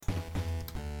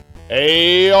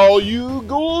Hey, all you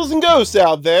ghouls and ghosts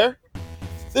out there.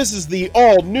 This is the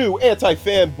all-new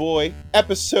Anti-Fanboy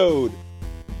episode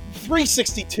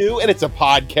 362, and it's a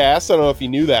podcast. I don't know if you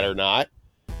knew that or not.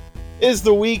 It is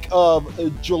the week of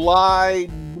July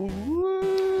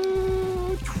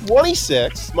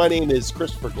 26th. My name is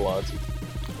Christopher Galanzi.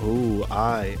 Oh,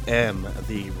 I am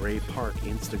the Ray Park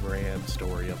Instagram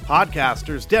story of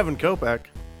podcasters, Devin Kopeck.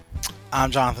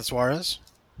 I'm Jonathan Suarez.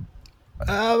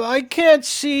 I can't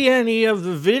see any of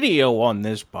the video on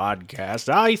this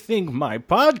podcast. I think my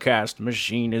podcast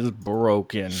machine is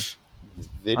broken.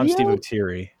 Video? I'm Steve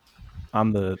O'Teary.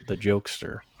 I'm the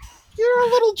jokester. You're a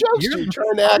little jokester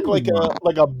trying to act like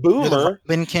a boomer.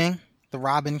 The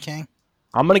Robin King.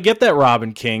 I'm gonna get that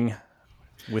Robin King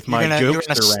with my you're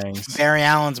jokester gonna rings. Barry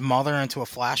Allen's mother into a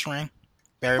flash ring.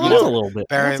 That's a little bit.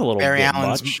 Barry bit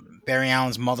Allen's much. Barry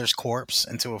Allen's mother's corpse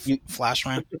into a flash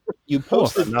ring. You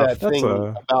posted that That's thing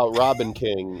about Robin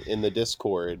King in the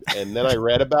Discord, and then I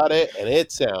read about it, and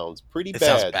it sounds pretty bad.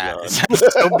 Sounds bad. John. It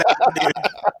sounds so bad, dude.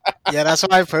 Yeah, that's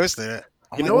why I posted it.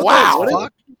 You know what? Wow.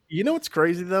 You know what's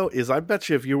crazy though is I bet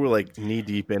you if you were like knee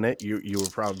deep in it, you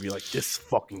would probably be like, "This is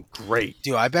fucking great."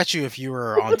 Dude, I bet you if you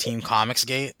were on Team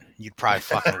Comicsgate, you'd probably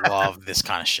fucking love this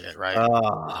kind of shit, right?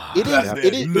 It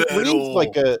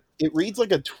reads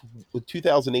like a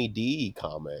 2000 AD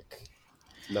comic.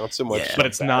 Not so much, Yeah. But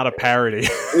it's not a parody.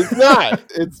 It's not.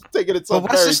 It's taking itself.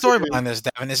 But what's the very story seriously. behind this,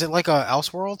 Devin? Is it like a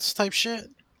Elseworlds type shit?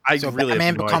 I So really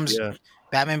Batman have no becomes idea.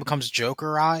 Batman becomes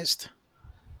Jokerized.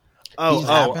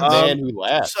 Man who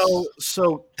laughs.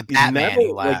 So The Batman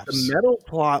who like laughs. the metal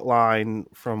plot line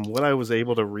from what I was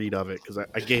able to read of it because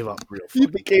I gave up real He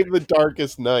fucking became the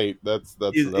Darkest Knight. That's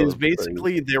is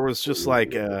basically there was just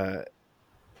like the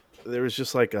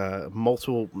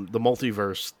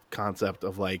multiverse concept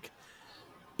of like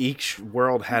each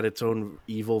world had its own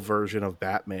evil version of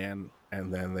Batman,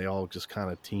 and then they all just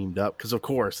kind of teamed up because of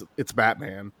course it's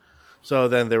Batman. So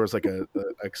then there was like a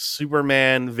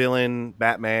Superman villain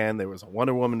Batman, there was a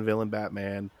Wonder Woman villain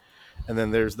Batman, and then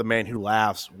there's the Man Who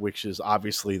Laughs, which is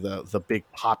obviously the big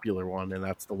popular one, and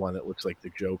that's the one that looks like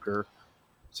the Joker.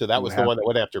 So that was the one that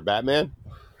went after Batman.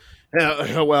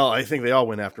 Yeah, well, I think they all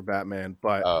went after Batman,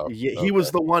 but he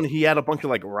was the one. He had a bunch of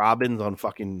like Robins on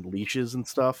fucking leashes and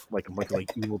stuff, like a bunch of like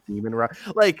evil demon.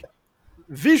 Like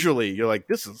visually, you're like,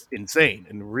 this is insane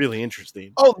and really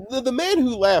interesting. Oh, the Man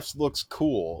Who Laughs looks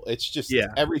cool. It's just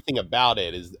everything about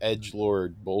it is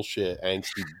edgelord bullshit,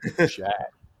 angsty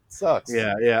chat. Sucks.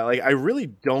 Yeah. Like I really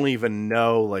don't even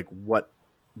know like what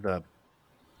the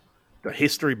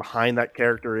history behind that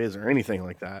character is or anything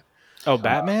like that. Oh,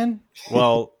 Batman?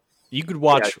 Well, you could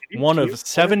watch one of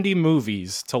 70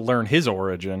 movies to learn his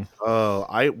origin. Oh,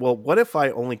 what if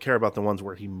I only care about the ones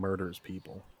where he murders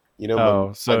people? You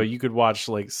know. You could watch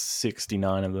like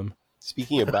 69 of them.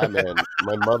 Speaking of Batman,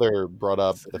 my mother brought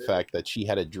up the fact that she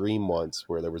had a dream once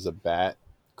where there was a bat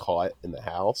caught in the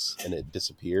house and it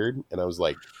disappeared, and I was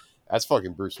like, "That's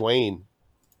fucking Bruce Wayne,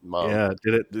 Mom." Yeah,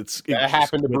 That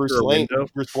happened to Bruce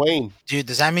Wayne. Dude,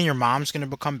 does that mean your mom's gonna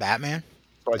become Batman?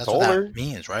 So I That's told what her. that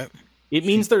means, right? It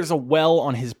means there's a well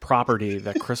on his property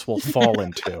that Chris will fall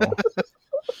into.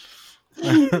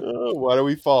 Why do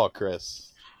we fall,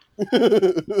 Chris?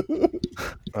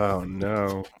 Oh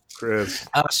no, Chris!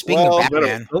 Speaking of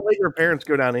Batman, don't let your parents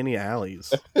go down any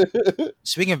alleys.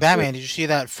 Speaking of Batman, did you see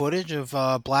that footage of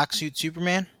Black Suit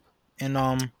Superman in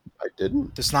I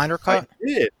didn't. the Snyder Cut?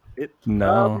 I did.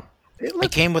 No.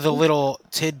 It came with a little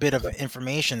tidbit of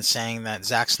information saying that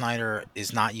Zack Snyder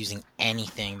is not using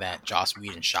anything that Joss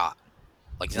Whedon shot.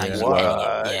 Like he's not using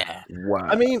any. Yeah. Wow.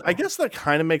 I mean, I guess that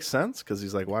kind of makes sense because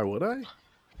he's like, why would I?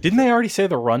 Didn't they already say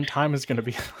the runtime is going to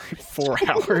be like 4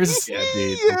 hours? Yeah,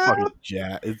 dude.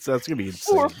 That's gonna be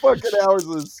insane. 4 fucking hours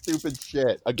of this stupid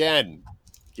shit again.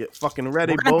 Get fucking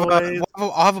ready, I'll boys.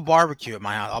 have a barbecue at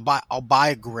my house. I'll buy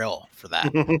a grill for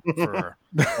that. For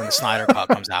when the Snyder Cut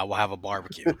comes out, we'll have a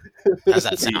barbecue. How's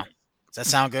that sound? Does that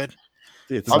sound good?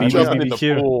 I'm jumping in the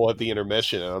BBQ. pool at the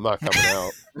intermission, and I'm not coming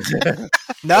out.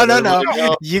 No.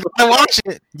 You gotta watch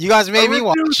it. You guys made me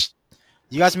watch.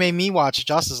 You guys made me watch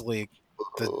Justice League,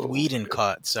 the Whedon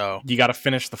cut. So You got to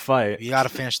finish the fight. you got to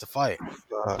finish the fight.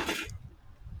 Ugh.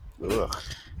 All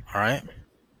right.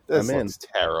 This I'm in. looks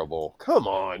terrible. Come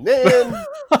on, man.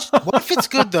 What if it's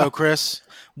good though, Chris?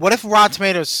 What if Rotten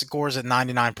Tomatoes scores at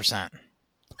 99%?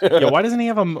 Yeah, why doesn't he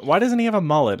have a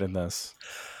mullet in this?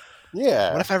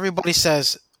 Yeah. What if everybody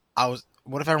says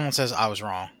What if everyone says I was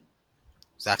wrong?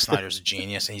 Zack Snyder's a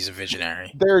genius and he's a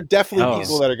visionary. There are definitely Oh,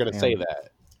 people that are going to say that.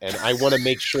 And I want to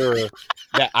make sure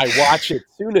that I watch it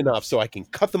soon enough so I can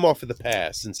cut them off of the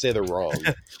past and say they're wrong.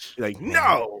 Like,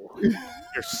 no.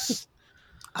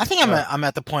 I think I'm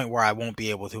at the point where I won't be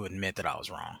able to admit that I was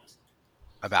wrong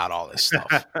about all this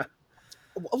stuff.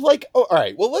 Like, all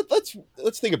right, well,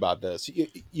 let's think about this.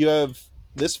 You have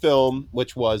this film,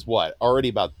 which was what, already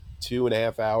about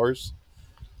 2.5 hours,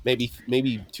 maybe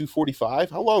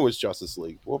 2:45. How long was Justice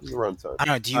League? What was the runtime? I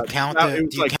don't know. Do you count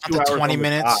the 20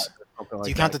 minutes? Do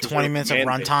you count the 20 minutes of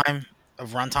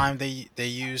runtime they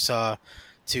use to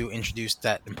introduce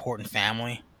that important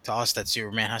family to us that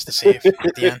Superman has to save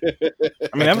at the end?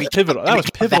 I mean, that was pivotal. That was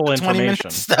pivotal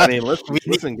information. I mean,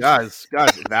 listen, guys,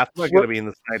 that's not going to be in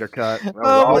the Snyder cut.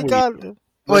 Oh my god!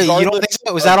 Wait, you don't think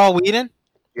so? Was that all Whedon?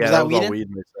 Yeah, that was all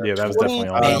Whedon. Yeah, that was definitely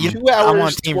all. 2 hours. I'm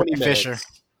on Team Rick Fisher.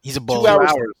 He's a bully.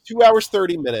 2 hours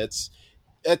 30 minutes.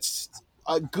 That's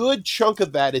a good chunk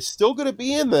of that is still going to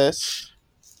be in this.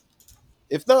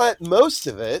 If not most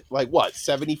of it, like what,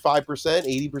 75%,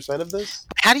 80% of this?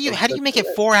 How do you make it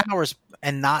 4 hours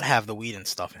and not have the Whedon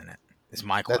stuff in it? Is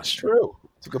my question. That's true.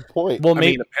 It's a good point. Well,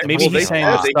 maybe he's saying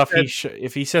the stuff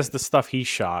if he says the stuff he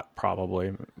shot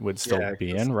probably would still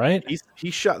be in, right? He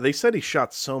shot. They said he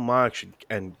shot so much,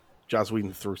 and Joss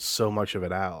Whedon threw so much of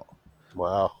it out.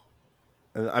 Wow.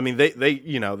 I mean, they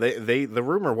the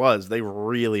rumor was they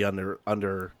really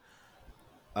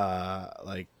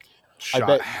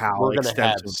shot how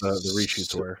extensive the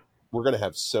reshoots were. We're gonna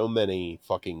have so many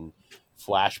fucking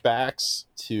flashbacks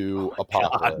to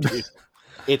Apocalypse.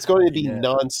 It's going to be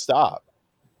nonstop.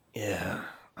 Yeah,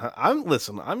 I will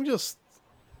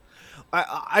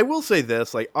say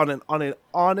this, like on an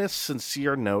honest,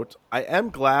 sincere note, I am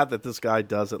glad that this guy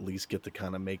does at least get to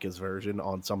kind of make his version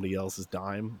on somebody else's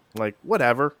dime. Like,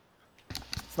 whatever,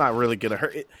 it's not really gonna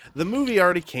hurt. The movie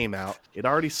already came out; it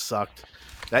already sucked.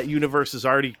 That universe is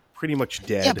already pretty much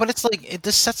dead. Yeah, but it's like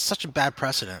this sets such a bad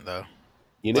precedent, though.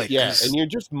 You know, and you're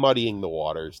just muddying the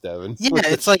waters, Devin. Yeah,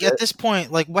 it's like at this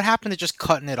point, like what happened to just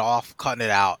cutting it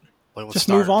out? Like, just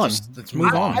move on. Let's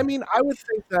move on. I mean, I would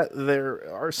think that there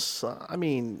are some. I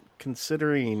mean,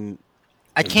 considering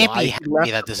I can't be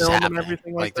happy that this is happening.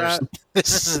 Everything like that.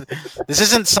 This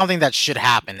isn't something that should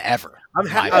happen ever. I'm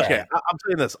saying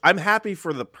this. I'm happy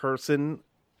for the person,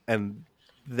 and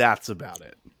that's about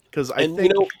it. Because I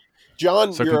think,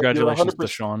 John, so congratulations to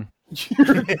Sean.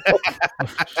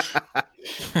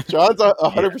 John's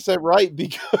 100% right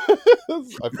because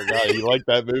I forgot you like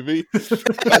that movie.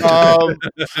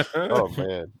 Oh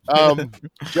man,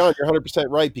 John, you're 100%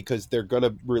 right because they're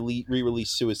gonna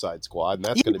re-release Suicide Squad, and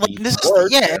that's gonna be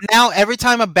and now every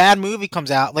time a bad movie comes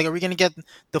out, like, are we gonna get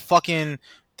the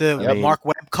Mark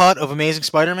Webb cut of Amazing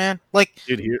Spider-Man? Like,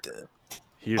 dude,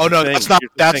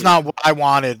 that's not what I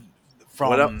wanted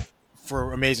from.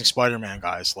 For Amazing Spider-Man,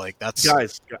 guys, like that's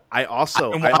I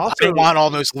also want all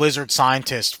those lizard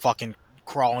scientists fucking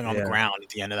crawling on the ground at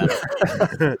the end of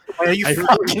that. Are you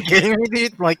fucking kidding me,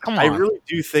 dude? Like, come on. I really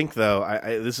do think, though.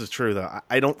 This is true, though.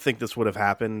 I don't think this would have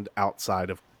happened outside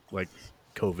of like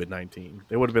COVID-19.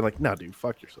 They would have been like, "No, dude,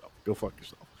 fuck yourself. Go fuck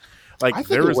yourself." Like,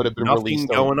 there is nothing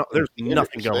going on. There's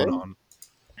nothing going on.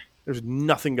 There's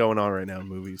nothing going on right now in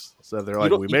movies. So they're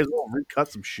like, we may as well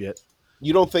recut some shit.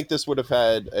 You don't think this would have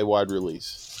had a wide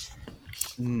release?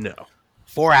 No.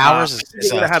 4 hours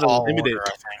is a tall limited.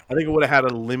 Order, I think it would have had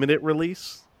a limited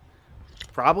release.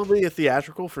 Probably a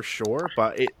theatrical for sure,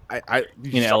 but in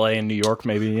LA and New York,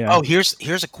 maybe. Yeah. Oh, here's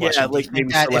a question. Yeah, like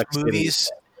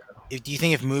do you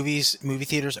think if movie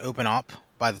theaters open up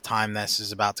by the time this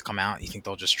is about to come out, you think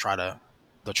they'll try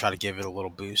to give it a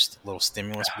little boost, a little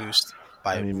stimulus boost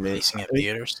by releasing it in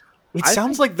theaters? It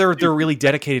sounds like they're really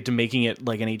dedicated to making it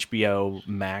like an HBO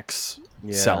Max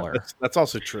seller. That's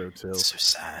also true too. It's so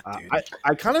sad, dude.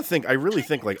 I really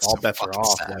think like all bets are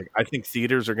off. Like, I think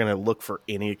theaters are going to look for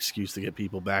any excuse to get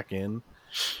people back in,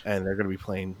 and they're going to be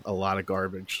playing a lot of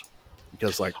garbage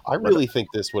because, like, I really think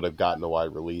this would have gotten a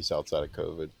wide release outside of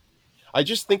COVID. I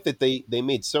just think that they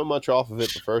made so much off of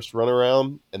it the first run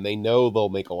around, and they know they'll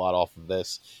make a lot off of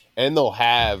this, and they'll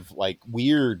have like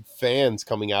weird fans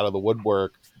coming out of the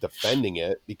woodwork defending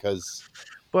it because.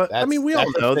 But I mean, we all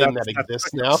know that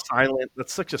exists now.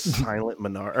 That's such a silent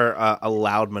minority, or a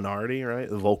loud minority, right?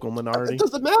 The vocal minority. It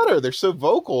doesn't matter. They're so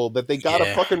vocal that they got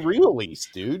a fucking re-release,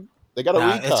 dude. They got a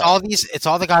recut. It's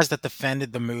all the guys that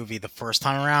defended the movie the first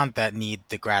time around that need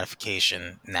the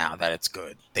gratification now that it's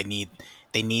good. They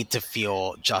need to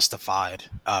feel justified.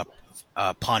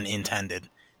 Pun intended.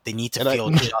 They need to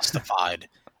feel justified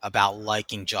about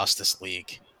liking Justice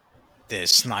League, the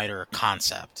Snyder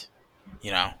concept.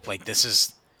 You know, like this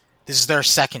is their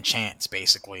second chance,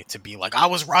 basically, to be like, I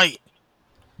was right.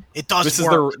 It does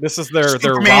work. This is their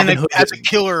Superman as a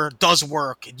killer does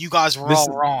work. You guys were all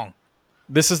wrong.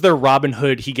 This is their Robin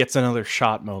Hood. He gets another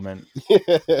shot moment.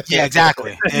 Yeah,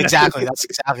 exactly. Exactly. That's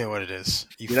exactly what it is.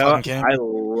 You fucking kidding me? I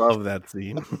love that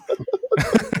scene.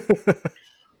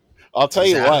 I'll tell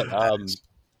you Exactly what. what that is.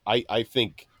 I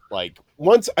think like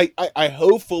once I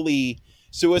hopefully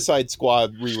Suicide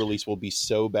Squad re-release will be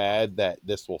so bad that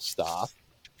this will stop.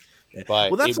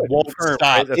 But Well, that's it like won't confirmed,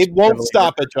 stop. right? That's It won't definitely-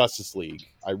 stop at Justice League.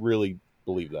 I really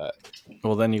believe that.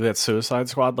 Well, then you get Suicide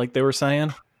Squad, like they were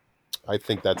saying. I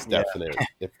think that's Yeah. definite.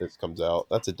 If this comes out,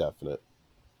 that's a definite.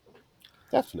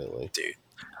 Definitely.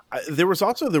 There was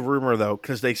also the rumor though,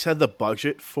 because they said the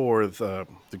budget for the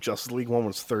Justice League one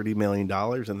was $30 million,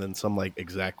 and then some like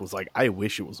exec was like, "I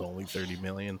wish it was only $30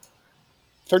 million."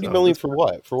 30 So million this- for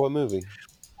what? For what movie?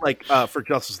 Like for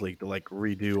Justice League to like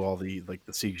redo all the like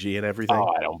the CG and everything. Oh,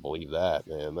 I don't believe that,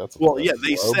 man. That's Well, yeah,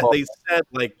 they low. said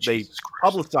like they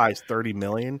publicized 30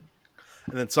 million,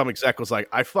 and then some exec was like,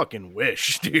 "I fucking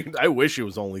wish, dude. I wish it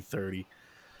was only 30."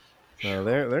 So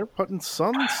they're putting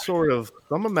some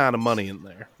amount of money in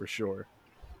there for sure.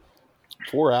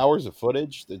 4 hours of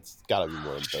footage. It's got to be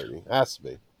more than 30. It has to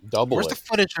be double Where's it. the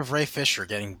footage of Ray Fisher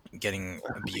getting abused?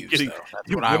 Getting- though? That's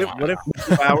Dude, what I what, if, want. what if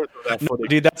 2 hours of that footage?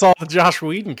 Dude, that's all the Josh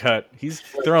Whedon cut. He's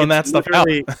throwing that stuff out.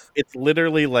 It's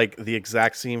literally like the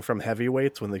exact scene from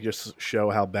Heavyweights when they just show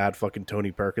how bad fucking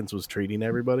Tony Perkins was treating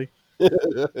everybody.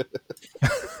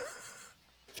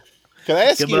 Can I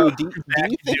ask Give you? up.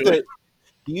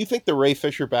 Do you think the Ray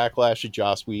Fisher backlash to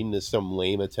Joss Whedon is some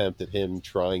lame attempt at him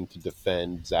trying to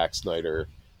defend Zack Snyder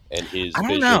and his I don't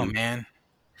vision? know, man. This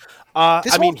I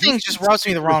whole mean, thing he's just rubs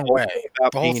me the wrong way.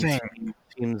 about The whole being thing.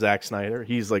 Team Zack Snyder.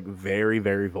 He's like very,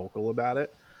 very vocal about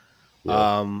it.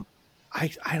 Yeah.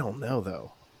 I don't know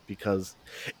though, because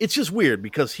it's just weird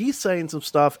because he's saying some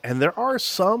stuff and there are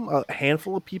a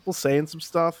handful of people saying some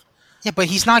stuff. Yeah, but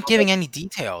he's not giving any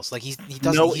details. Like he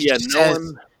doesn't. No, he yeah, just no says,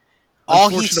 one. all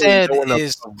he unfortunately, said no one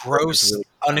is else gross, really-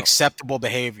 unacceptable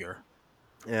behavior.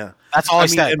 Yeah, That's all I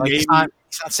he mean, said. and Like, maybe- he's not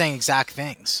saying exact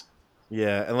things.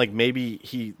 yeah, and like maybe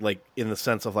he like in the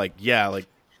sense of like like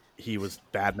he was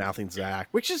bad mouthing Zach,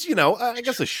 which is I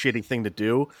guess a shitty thing to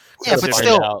do. Yeah, Let's but find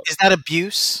still, out. is that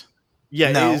abuse?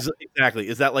 Yeah, No. exactly.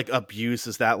 Is that like abuse?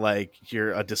 Is that like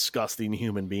you're a disgusting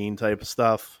human being type of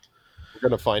stuff? We're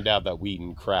gonna find out that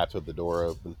Whedon crapped with the door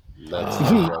open. That's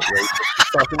Oh. what Ray Fisher's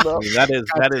talking I about. mean, God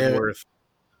that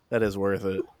damn it. is worth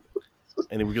it.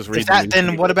 And we just read Is that the then?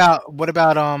 newspaper. What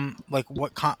about like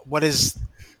what is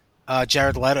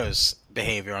Jared Leto's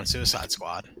behavior on Suicide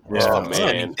Squad? Just Oh, fucking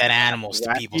sending man. dead animals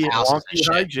to people's Wacky, houses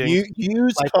and wonky shit. hijinks.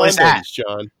 Use Like, what is that? condoms,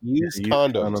 John. Use use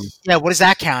condoms. condoms. Yeah, what does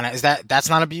that count as? That's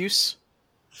not abuse?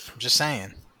 I'm just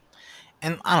saying.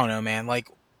 And I don't know, man. Like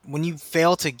when you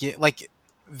fail to get like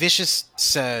Vicious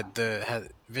said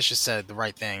the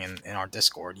right thing in our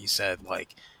Discord. He said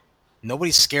like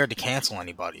nobody's scared to cancel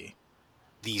anybody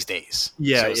these days.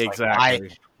 Yeah, So it's like,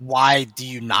 exactly. why do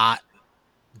you not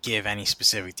give any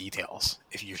specific details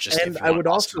if you're just And if you I wanna would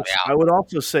call also somebody I out? would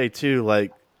also say too,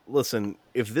 like, listen,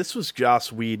 if this was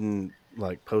Joss Whedon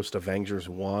like post Avengers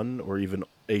 1 or even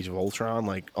Age of Ultron,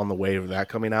 like on the way of that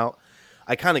coming out,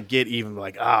 I kind of get even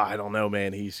like, I don't know,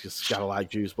 man, he's just got a lot of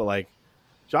juice, but like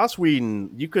Joss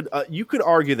Whedon, you could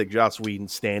argue that Joss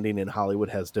Whedon's standing in Hollywood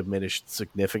has diminished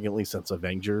significantly since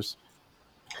Avengers.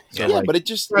 So, Yeah, like, but it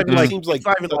just it's not even seems like it's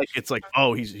not even like it's like,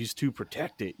 oh, he's too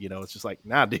protected, It's just like,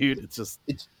 nah, dude, it's just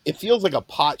it feels like a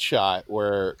pot shot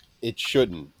where it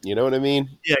shouldn't. You know what I mean?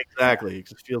 yeah, exactly. It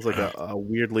just feels like a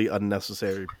weirdly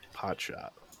unnecessary pot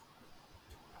shot.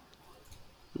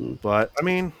 But I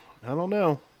mean, I don't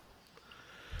know.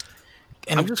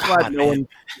 And I'm just God, glad no man. one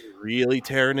really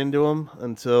tearing into him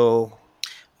until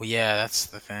Well, yeah, that's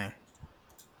the thing.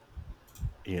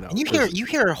 And you 'cause-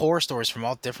 hear horror stories from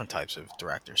all different types of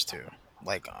directors too.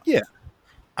 Like Yeah.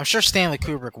 I'm sure Stanley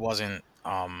Kubrick wasn't.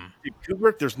 Dude,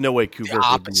 Kubrick. There's no way Kubrick would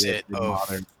opposite be of-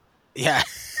 modern. Yeah,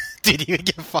 did he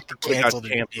get fucking He got canceled? canceled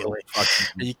immediately?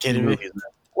 fucking Are you kidding me? movies.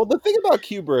 Well, the thing about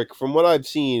Kubrick, from what I've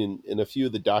seen in a few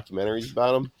of the documentaries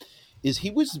about him, is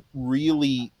he was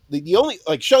really the only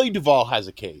like Shelley Duvall has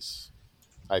a case.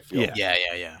 I feel. Yeah.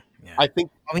 Yeah. I think.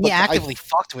 I mean, but he actively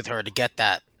fucked with her to get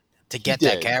that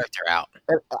did. character out.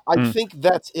 I think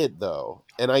that's it though,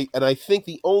 and I think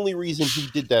the only reason he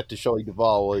did that to Shelley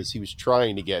Duvall was he was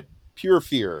trying to get pure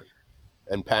fear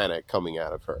and panic coming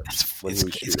out of her. when he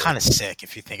was It's shooting. kind of sick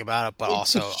if you think about it, but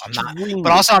It's also I'm not. extremely-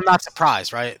 But also I'm not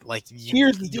surprised, right? Like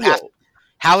Here's the deal.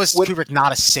 how is When- Kubrick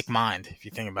not a sick mind if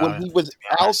you think about When it? he was to be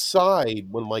honest? outside,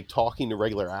 when like talking to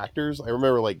regular actors, I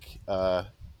remember like I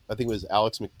think it was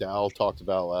Alex McDowell talked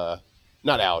about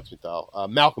not Alex McDowell,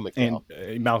 Malcolm McDowell.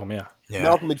 And Malcolm, yeah. Yeah.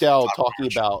 Malcolm McDowell talking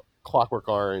about Clockwork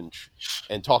Orange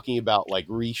and talking about like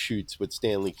reshoots with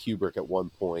Stanley Kubrick at one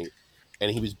point,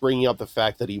 and he was bringing up the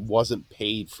fact that he wasn't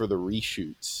paid for the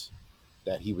reshoots,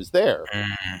 that he was there.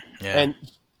 Yeah. And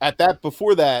at that,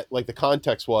 before that, like the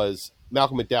context was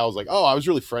Malcolm McDowell was like, "Oh, I was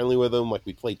really friendly with him. Like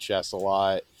we played chess a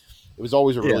lot. It was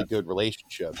always a really good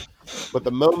relationship." But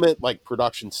the moment like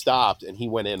production stopped and he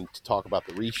went in to talk about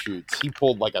the reshoots, he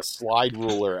pulled like a slide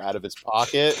ruler out of his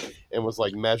pocket and was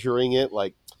like measuring it.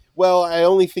 Like, well, I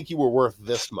only think you were worth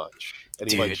this much,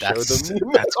 and he like showed them.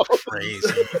 That's crazy.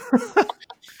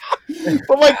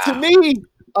 But like to me,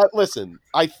 listen,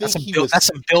 I think that's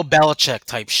some Bill Belichick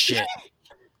type shit.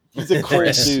 He's a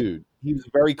cold dude. He was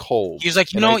very cold. He's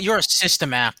like, you're a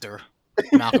system actor,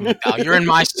 Malcolm McDowell. You're in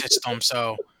my system,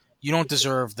 so you don't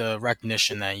deserve the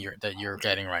recognition that you're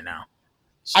getting right now.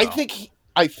 So.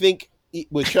 I think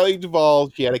with Shelley Duvall,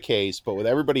 she had a case, but with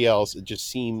everybody else, it just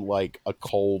seemed like a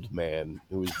cold man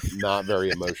who was not very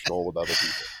emotional with other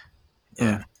people.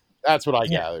 Yeah, that's what I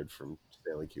gathered from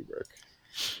Stanley Kubrick.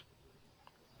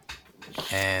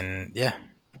 And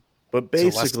but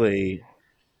basically.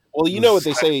 Well, you know what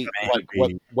they say, like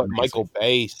what Michael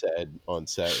Bay said on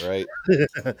set, right?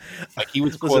 Like he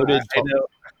was quoted.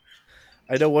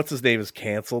 I know what's his name is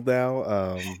canceled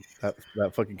now.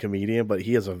 That fucking comedian, but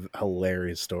he has a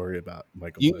hilarious story about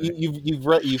Michael Bay.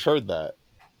 You've heard that?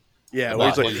 Yeah, where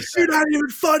he's like, "You're not even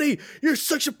funny. You're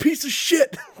such a piece of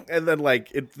shit." And then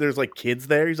like there's like kids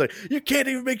there. He's like, "You can't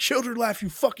even make children laugh, you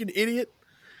fucking idiot."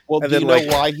 Well, do you know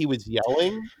why he was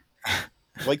yelling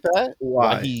like that?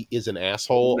 Why he is an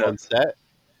asshole on set?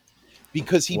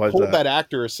 Because he pulled that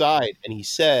actor aside and he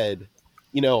said,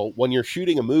 you know, when you're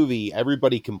shooting a movie,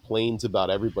 everybody complains about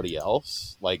everybody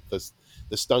else. Like the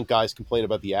stunt guys complain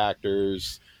about the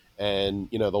actors, and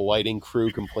you know the lighting crew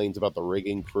complains about the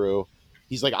rigging crew.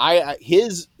 He's like,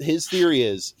 his theory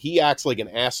is he acts like an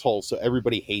asshole, so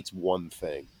everybody hates one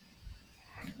thing,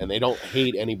 and they don't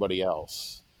hate anybody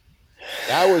else.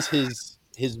 That was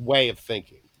his way of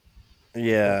thinking.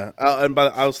 Yeah,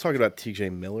 but I was talking about T.J.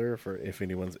 Miller for if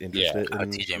anyone's interested. Yeah,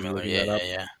 T.J. Miller. Yeah.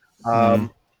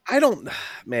 I don't,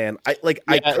 man. I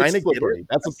kind of get it.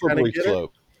 That's a slippery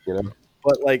slope, you know.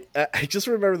 But like, I just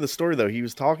remember the story though. He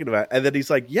was talking about, and then he's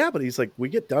like, "Yeah," but he's like, "We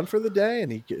get done for the day,"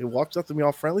 and he walks up to me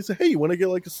all friendly. He's like, "Hey, you want to get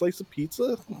like a slice of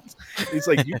pizza?" He's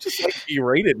like, "You just like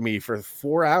berated me for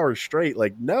 4 hours straight."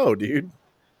 Like, no, dude.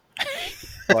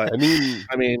 But, I mean,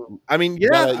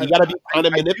 yeah, you got to be kind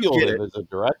of manipulative as a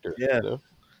director. Yeah, you know?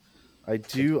 I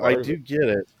do get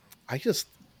it.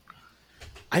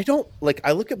 I don't like.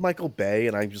 I look at Michael Bay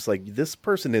and I'm just like, this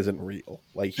person isn't real.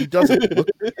 Like he doesn't look.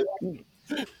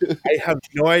 I have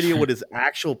no idea what his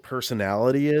actual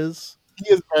personality is.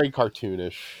 He is very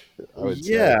cartoonish. I would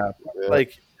say.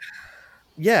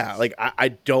 I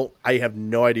don't. I have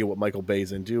no idea what Michael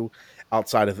Bay's into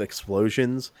outside of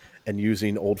explosions and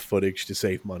using old footage to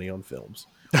save money on films,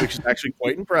 which is actually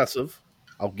quite impressive.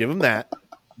 I'll give him that.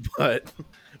 But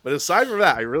aside from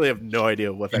that, I really have no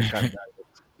idea what that kind of guy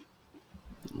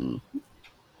is.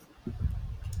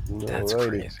 That's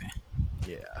crazy.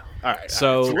 Yeah. All right.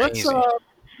 So let's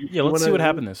let's see what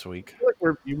happened this week.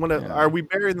 Are we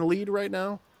burying the lead right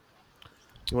now?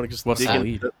 You want to just dig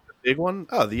in the big one?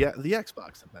 Oh, the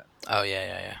Xbox event. Oh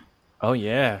yeah. Oh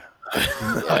yeah.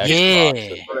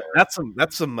 Yeah. That's some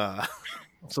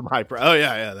high price. Oh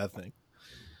yeah, that thing.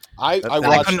 I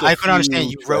couldn't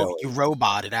understand. You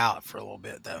roboted out for a little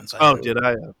bit though. So did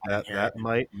I? That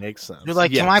might make sense. You're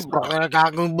like, yes.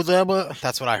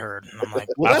 That's what I heard. And I'm like,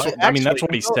 well, that's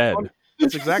what he said.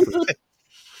 That's exactly.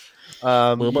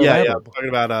 I'm talking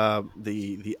about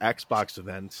the Xbox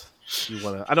event. You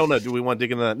want to? I don't know. Do we want to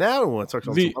dig into that now, or we want to talk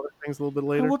about some other things a little bit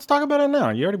later? Well, let's talk about it now.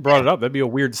 You already brought it up. That'd be a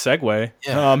weird segue.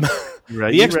 Yeah.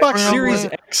 The Xbox Series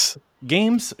X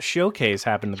Games Showcase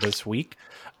happened this week.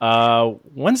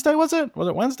 Wednesday, was it? Was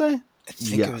it Wednesday? I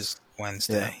think it was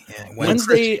Wednesday. Yeah.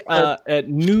 Wednesday at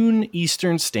noon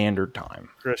Eastern Standard Time.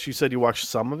 Chris, you said you watched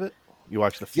some of it. You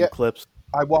watched a few clips.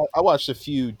 I watched a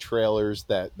few trailers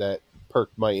that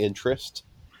perked my interest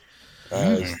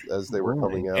as they were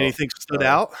coming out. Anything stood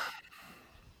out?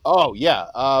 Oh yeah,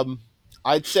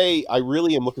 I'd say I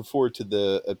really am looking forward to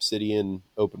the Obsidian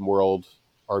open world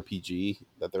RPG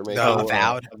that they're making.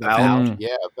 Avowed.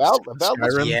 Yeah,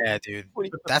 Avowed. Yeah, dude.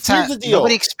 That's how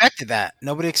nobody expected that.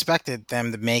 Nobody expected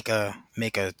them to make a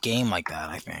game like that.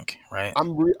 I think, right? I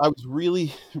was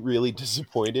really, really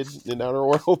disappointed in Outer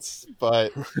Worlds,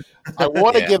 but I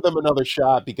want to give them another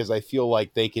shot because I feel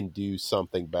like they can do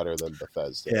something better than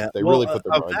Bethesda. Yeah, they really put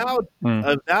their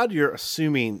Avowed. You're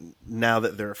assuming now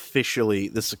that they're officially,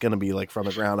 this is going to be like from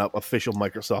the ground up. Official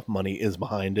Microsoft money is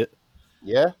behind it.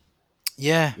 Yeah.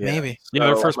 Yeah, maybe. Yeah,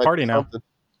 they're first party now.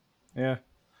 Yeah.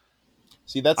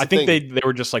 See, that's I the think thing. they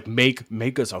were just like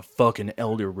make us a fucking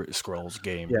Elder Scrolls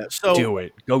game. Yeah, so do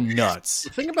it. Go nuts. the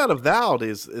thing about Avowed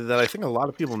is that I think a lot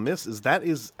of people miss is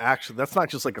that's not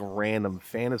just like a random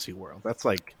fantasy world. That's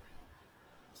like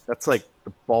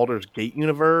the Baldur's Gate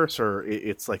universe, or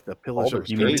it's like the Pillars of Baldur's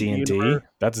You mean Gate D&D? universe.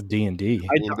 That's D&D.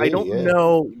 I don't yeah.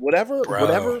 know whatever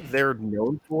Bro. they're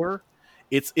known for.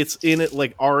 It's in it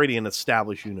like already an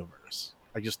established universe.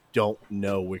 I just don't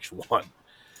know which one.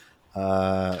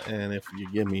 And if you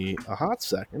give me a hot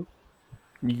second,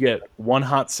 You get 1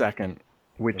 hot second,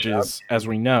 which is, as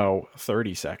we know,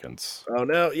 30 seconds. oh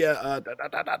no, yeah,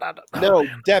 No,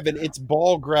 Devin, it's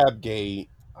Ball Grab Gate.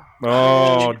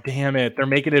 Oh, damn it. They're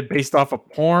making it based off of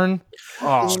porn?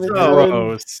 Oh, So-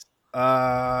 gross.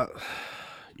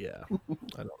 yeah, I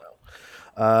don't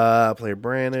know. Player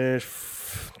Brandish,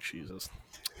 Jesus,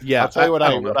 yeah. I'll tell you what I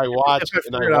don't know. watched, If I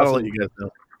and figure it out, I'll let wasn't- you guys know.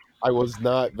 I was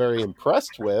not very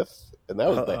impressed with, and that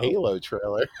was the Uh-oh. Halo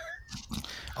trailer.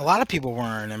 A lot of people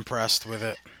weren't impressed with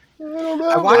it. I don't know.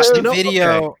 I watched the man.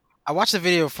 video. okay. I watched the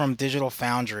video from Digital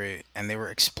Foundry, and they were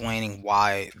explaining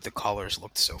why the colors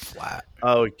looked so flat.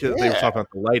 Oh, because they were Yeah. talking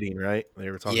about the lighting, right? They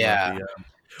were talking Yeah. about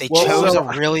They Well, chose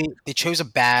so- they chose a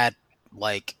bad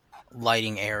like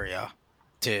lighting area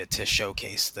to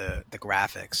showcase the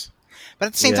graphics. But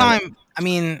at the same Yeah. time, I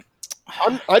mean,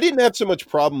 I didn't have so much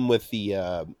problem with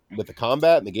the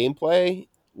combat and the gameplay.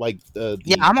 Like the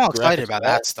yeah, I'm all excited graphics about of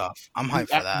that stuff. I'm hyped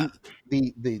for that.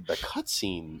 The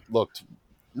cutscene looked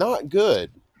not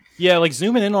good. Yeah, like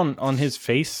zooming in on his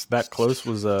face that close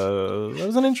was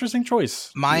an interesting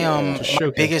choice. My Yeah. To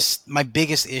showcase. my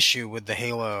biggest issue with the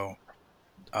Halo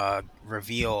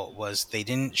reveal was they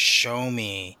didn't show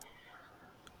me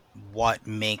what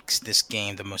makes this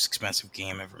game the most expensive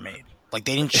game ever made. Like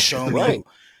they didn't show me, Right.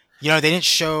 they didn't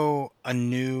show a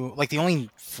new, like the only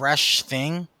fresh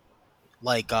thing,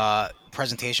 like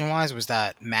presentation wise, was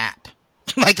that map.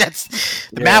 Like that's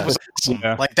the map was awesome.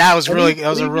 Yeah. Like that was And really even that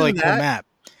was a really that- cool map.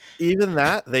 Even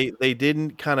that they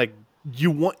didn't kind of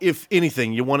if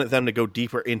anything you wanted them to go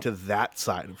deeper into that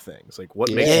side of things, like what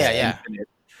makes Yeah, it yeah. infinite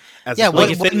as Yeah,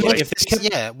 opposed what to, makes if this, they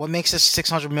kept- yeah, what makes this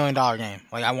 $600 million game?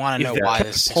 Like I want to know If they why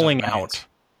kept this pulling $600 million. out,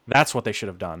 that's what they should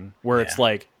have done. Where it's Yeah.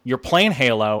 like you're playing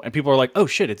Halo and people are like, "Oh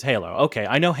shit, it's Halo." Okay,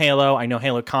 I know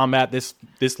Halo Combat. This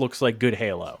looks like good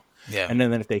Halo. Yeah, And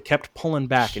then if they kept pulling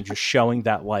back and just showing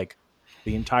that like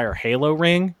the entire Halo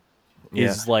ring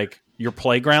is like your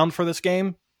playground for this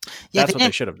game, yeah, that's what they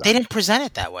didn't- should have done. They didn't present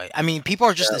it that way. I mean, people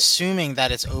are just assuming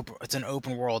that it's an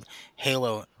open world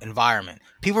Halo environment.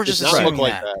 People are just Did not assuming look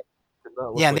like that. that. Did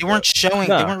not look Yeah, like they weren't that. showing.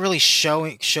 No. They weren't really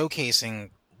showcasing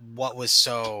what was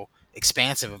so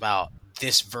expansive about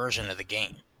this version of the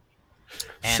game.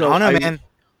 And So I don't know, I- man.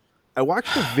 I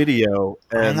watched the video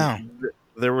I don't and know.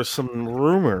 there was some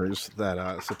rumors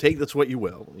that so take this what you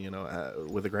will,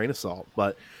 with a grain of salt,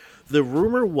 but the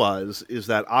rumor is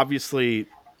that obviously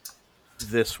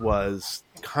this was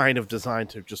kind of designed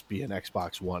to just be an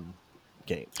Xbox One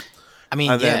game. I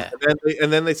mean, And yeah,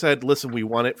 then they said, "Listen, we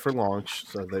want it for launch."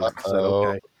 So they said, Uh-oh.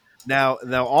 "Okay."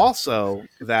 Now also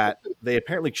that they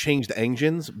apparently changed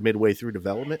engines midway through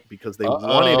development because they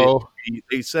wanted it. Uh-oh.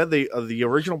 They said the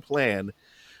original plan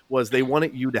was they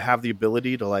wanted you to have the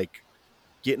ability to like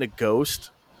get in a Ghost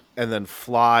and then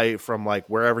fly from like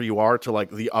wherever you are to like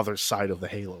the other side of the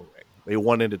Halo ring. They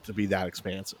wanted it to be that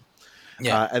expansive.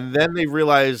 yeah. And then they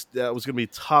realized that was going to be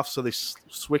tough, so they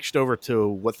switched over to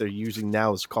what they're using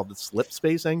now is called the Slip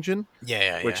Space engine,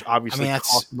 Yeah. which obviously that's-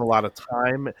 costs them a lot of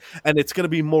time, and it's going to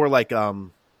be more like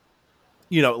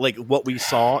like what we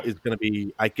saw is going to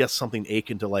be, I guess, something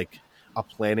akin to like a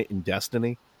planet in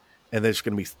Destiny, and there's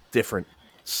going to be different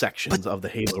sections of the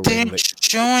Halo But they ring. didn't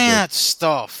show any of that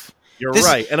stuff. You're this-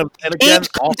 right, and again, Games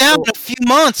comes also, out in a few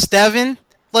months, Devin.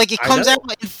 Like it I comes know. out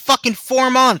in fucking 4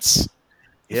 months.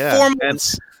 yeah, 4 and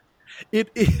months.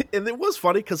 it was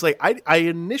funny because like I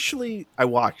initially I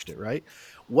watched it, right,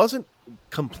 wasn't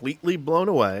completely blown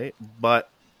away, but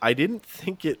I didn't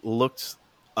think it looked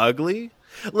ugly.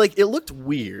 Like it looked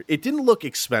weird. It didn't look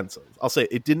expensive. I'll say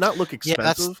it did not look Yeah,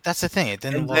 expensive. that's the thing. It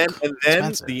didn't and look then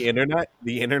expensive.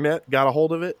 the internet got a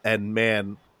hold of it, and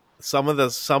man, some of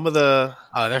the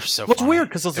Oh, they're so. What's funny. weird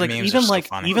because it's Their like memes are even so like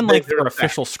funny. even like They're their back.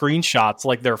 official screenshots,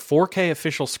 like their 4K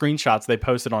official screenshots they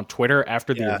posted on Twitter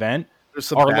after the Yeah. event there's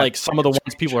some are bad like some of the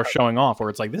ones people are showing off where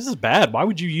it's like this is bad. Why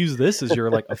would you use this as your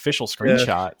like official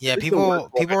screenshot? Yeah, It's the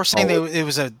worst people were one. saying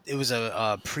it was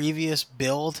a previous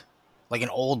build, like an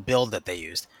old build that they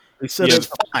used. They said Yeah, it's a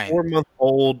fine.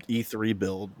 4-month-old E3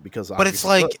 build because, But it's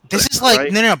obviously- like this is like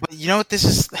right? no. But you know what this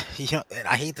is? And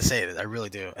I hate to say it, I really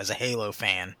do. As a Halo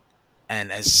fan,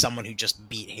 and as someone who just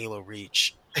beat Halo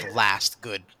Reach, the last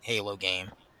good Halo game,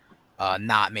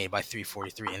 not made by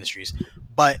 343 Industries,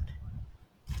 but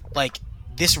like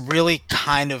this really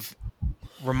kind of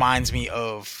reminds me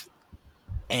of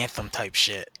Anthem type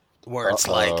shit, where it's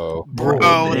like,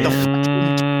 bro, the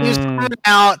fucking game's coming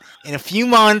out in a few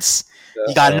months.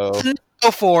 You got nothing to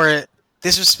go for it.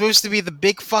 This was supposed to be the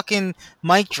big fucking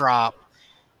mic drop,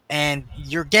 and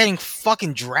you're getting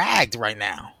fucking dragged right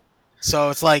now. So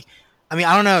it's like, I mean,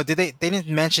 I don't know. They didn't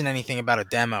mention anything about a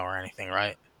demo or anything,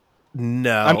 right?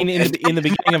 No. I mean, in the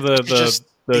beginning of the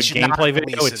gameplay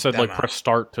video, release it said a like demo. press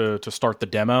start to start the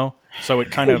demo. So it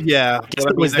kind of yeah. I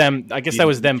guess that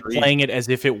was them playing it as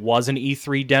if it was an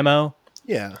E3 demo.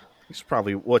 Yeah. It's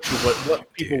probably what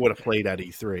people would have played at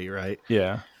E3, right?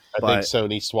 Yeah. I think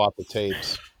Sony swapped the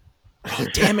tapes. Oh,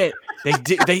 damn it! They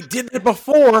did that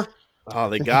before. Oh,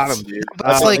 they got him, dude.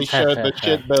 It's like- They showed the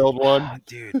shit build one. Oh,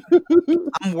 dude,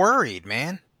 I'm worried,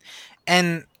 man.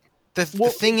 And the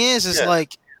thing is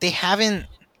like they haven't.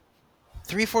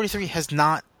 343 has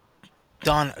not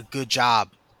done a good job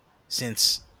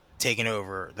since taking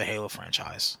over the Halo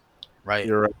franchise, right?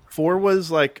 You're right. 4 was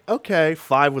like okay.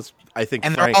 5 was, I think,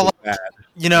 And they're frankly, all bad.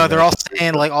 You know, they're all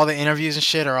saying, like, all the interviews and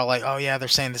shit are all like, oh yeah, they're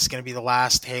saying this is going to be the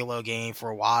last Halo game for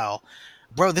a while.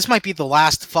 Bro, this might be the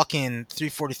last fucking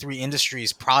 343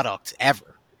 Industries product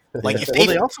ever. Like, if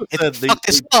they also if said they fuck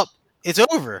this up, it's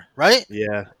over, right?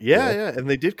 Yeah, and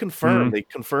they did confirm. They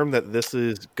confirmed that this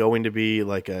is going to be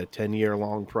like a 10-year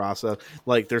long process.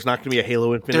 Like, there's not going to be a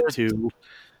Halo Infinite 2.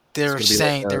 They're be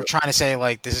saying, like they're trying to say,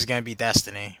 like, this is going to be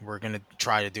Destiny. We're going to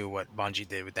try to do what Bungie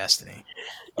did with Destiny.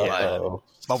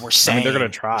 But we're saying, they're gonna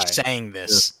try. We're saying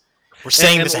this. We're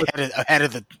saying And this ahead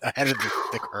of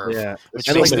the curve. Yeah, Which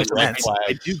So makes many no red sense. flags.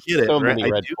 I do get it. So right? many I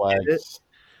red do flags. get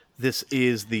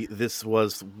it. This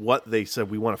was what they said.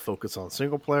 We want to focus on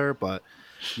single player, but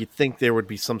you'd think there would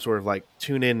be some sort of like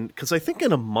tune in, because I think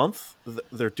in a month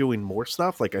they're doing more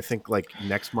stuff. Like, I think like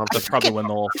next month That's probably when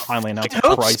they'll finally announce I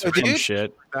hope price so, or some dude.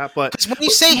 shit. that. But Because when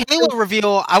you say Halo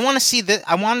reveal, I want to see that.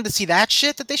 I wanted to see that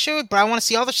shit that they showed, but I want to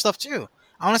see other stuff too.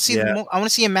 I want to see. Yeah. I want to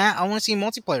see I want to see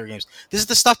multiplayer games. This is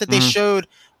the stuff that they showed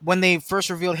when they first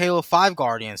revealed Halo 5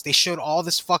 Guardians. They showed all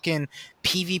this fucking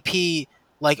PvP,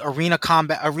 like arena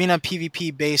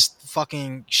PvP based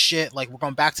fucking shit. Like, we're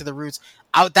going back to the roots.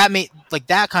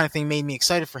 That kind of thing made me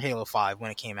excited for Halo 5 when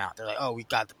it came out. They're like, oh, we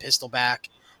got the pistol back.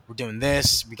 We're doing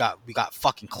this. We got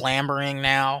fucking clambering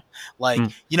now. Like,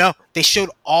 you know, they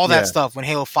showed all that stuff when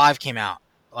Halo 5 came out.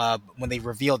 When they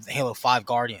revealed Halo 5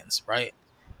 Guardians, right?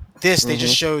 This they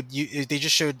just showed you. They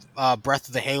just showed Breath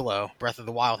of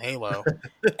the Wild Halo,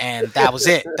 and that was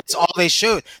it. That's all they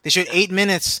showed. They showed 8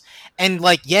 minutes, and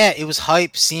like, yeah, it was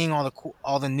hype seeing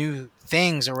all the new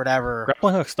things or whatever.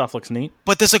 Grappling hook stuff looks neat.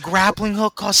 But does a grappling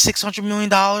hook cost $600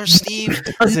 million, Steve?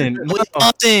 Doesn't. No, it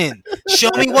doesn't. Show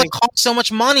me what costs so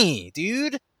much money,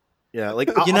 dude. yeah,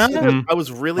 like, You know? I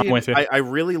was really, I'm with you. I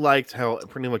really liked how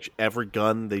pretty much every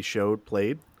gun they showed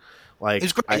played. Like, It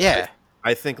was great.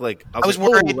 I think like I was like,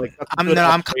 oh, worried. like, that's a I'm good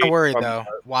kind upgrade of worried from, though.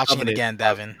 Watching it Covenant. again,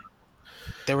 Devin.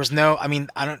 There was no. I mean,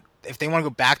 I don't. If they want to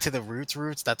go back to the roots,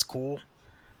 that's cool.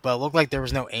 But it looked like there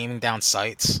was no aiming down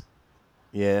sights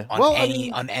Yeah, on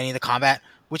on any of the combat,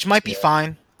 which might be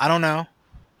fine. I don't know.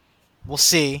 We'll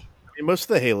see. I mean, most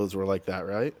of the Halos were like that,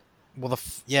 right? Well,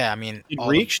 I mean, Did all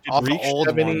Reach the old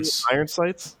have any ones. iron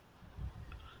sights?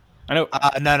 I know.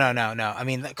 No. I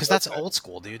mean, because that's old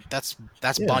school, dude. That's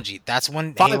Yeah. Bungie. That's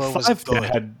when Halo was 5 good.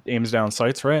 had aims down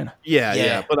sights, right?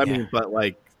 Yeah. But I yeah. mean, but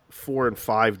like 4 and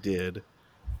 5 did,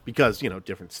 because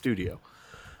different studio.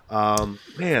 Man,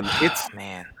 it's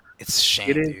Man, it's a shame,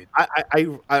 it is. dude.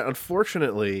 I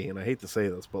unfortunately, and I hate to say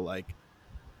this, but like,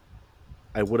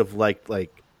 I would have liked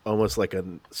like almost like a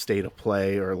state of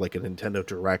play or like a Nintendo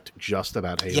Direct just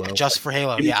about Halo. Yeah, just for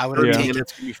Halo. Give me Yeah, I would 30 have taken.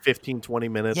 minutes, give me 15, 20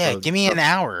 minutes. Yeah, of give me an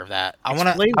hour of that. I want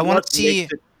explain to what see.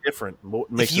 makes it different. What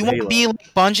If makes you it want to Halo. be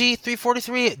like Bungie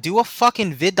 343, do a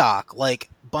fucking vid-doc like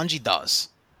Bungie does.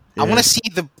 I Yeah. want to see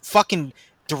the fucking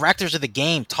directors of the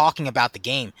game talking about the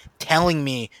game, telling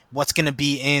me what's going to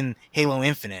be in Halo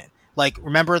Infinite. Like,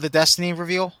 remember the Destiny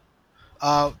reveal?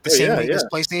 The same week as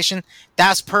PlayStation?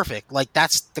 That's perfect. Like,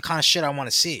 that's the kind of shit I want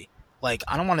to see. Like,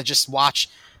 I don't want to just watch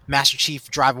Master Chief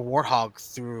drive a Warthog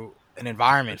through an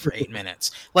environment for 8 minutes.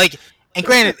 Like, and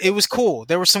granted, it was cool.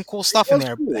 There was some cool stuff in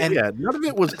there. Cool. And Yeah, none of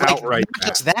it was like, outright not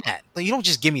just that. Like, you don't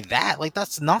just give me that. Like,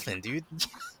 that's nothing, dude.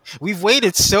 We've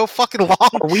waited so fucking long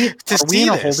Are we see in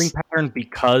a this. holding pattern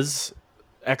because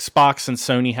Xbox and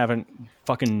Sony haven't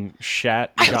fucking I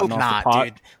gotten hope off not, the pot?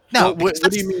 dude. No, What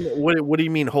do you mean? What do you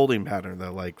mean holding pattern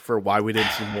though? Like for why we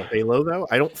didn't see more Halo though?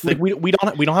 I don't think Like we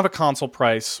don't have a console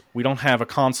price. We don't have a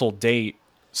console date.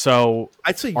 So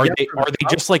I'd say are yes they for the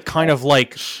just like kind of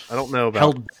like I don't know about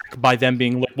held back by them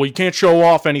being like, well, you can't show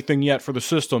off anything yet for the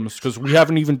systems because we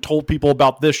haven't even told people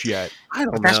about this yet. I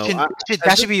don't that know.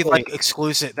 that should be like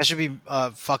exclusive. That should be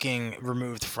fucking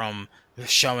removed from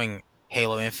showing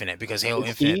Halo Infinite because Halo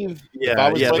Infinite. Steve, Yeah, if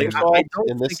I was yeah, like, Microsoft I don't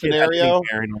in this think it has scenario, any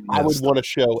bearing on I would this. want to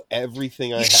show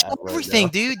everything I You have. show right everything,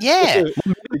 now. dude. Yeah,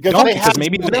 because No, they because have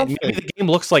maybe nothing. the game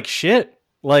looks like shit.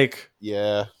 Like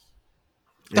Yeah.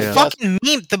 the Yeah. fucking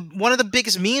meme. One of the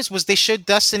biggest memes was they showed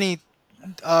Destiny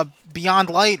Beyond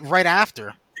Light right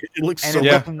after, It looks and so it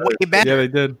Yeah. looked way better they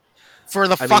did. for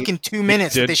the I mean, fucking 2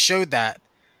 minutes that did. they showed that.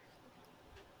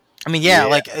 I mean, yeah, Yeah.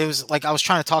 like it was like I was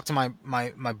trying to talk to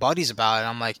my buddies about it.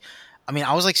 I'm like, I mean,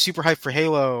 I was like super hyped for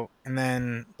Halo, and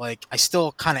then like I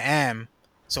still kind of am,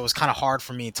 so it was kind of hard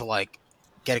for me to like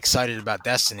get excited about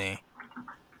Destiny.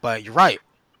 But you're right,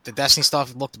 the Destiny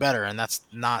stuff looked better, and that's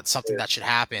not something that should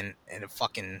happen in a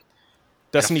fucking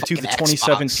Destiny 2, the fucking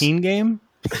 2017 game.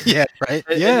 yeah, right.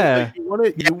 Yeah. Like,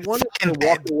 you wanted fucking to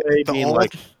walk away the being old-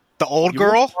 like The old you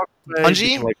wanna girl, walk away Bungie?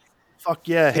 being like, fuck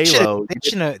yeah, they Halo.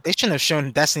 shouldn't have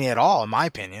shown Destiny at all, in my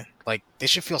opinion. Like they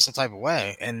should feel some type of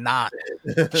way and not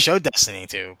show Destiny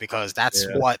 2 because that's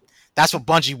Yeah. what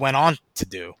Bungie went on to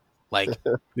do. Like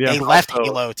Yeah. they left Also-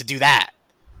 Halo to do that.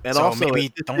 And So also, maybe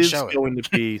if it don't is show it. going to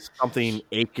be something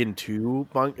akin to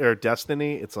or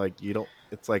Destiny. It's like you don't.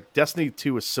 It's like Destiny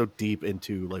 2 is so deep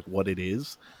into like what it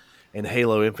is, and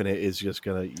Halo Infinite is just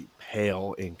gonna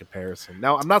pale in comparison.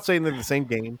 Now, I'm not saying they're the same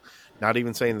game. Not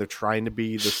even saying they're trying to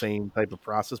be the same type of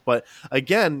process. But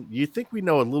again, you think we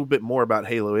know a little bit more about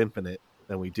Halo Infinite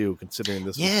than we do, considering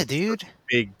this Yeah, was dude. a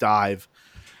big dive,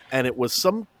 and it was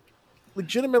some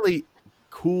legitimately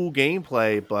cool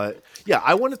gameplay. But yeah,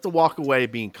 I wanted to walk away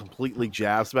being completely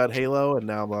jazzed about Halo, and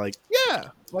now I'm like, yeah,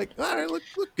 like all right, look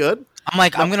good. I'm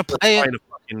like, I'm gonna play it. Trying to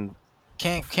fucking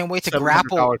Can't wait to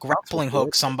 $700 grappling console.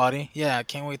 hook somebody. Yeah, I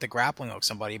can't wait to grappling hook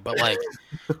somebody. But like,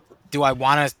 do I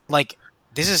want to like?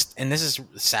 This is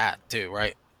sad too,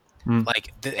 right? Hmm.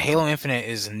 Like, the Halo Infinite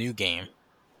is a new game.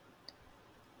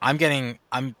 I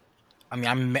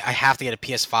have to get a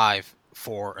PS5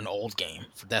 for an old game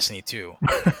for Destiny 2,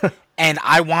 and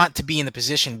I want to be in the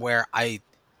position where I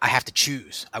have to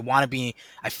choose. I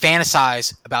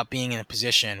fantasize about being in a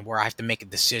position where I have to make a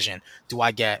decision. Do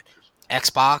I get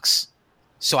Xbox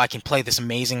so I can play this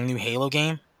amazing new Halo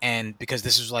game? And because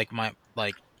this is like my,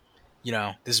 like, you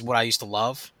know, this is what I used to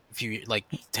love a few, like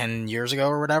 10 years ago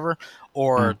or whatever,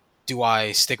 or do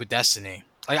I stick with Destiny?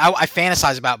 Like I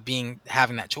fantasize about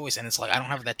having that choice, and it's like I don't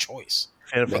have that choice.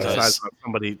 fantasize Because- about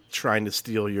somebody trying to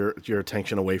steal your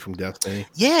attention away from Destiny.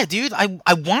 Yeah, dude, I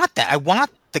want that. I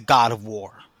want the God of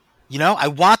War. You know, I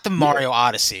want the Mario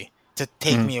Odyssey to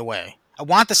take me away. I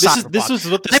want the Cyberpunk. This is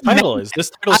what this I'm title mad. is. This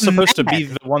title is I'm supposed to be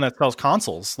mad. the one that sells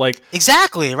consoles. Like,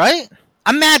 Exactly, right?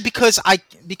 I'm mad because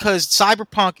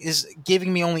Cyberpunk is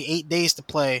giving me only 8 days to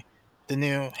play the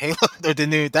new Halo or the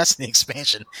new Destiny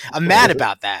expansion. I'm mad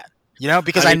about that. You know,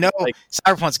 because I mean, know like-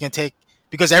 Cyberpunk's gonna take,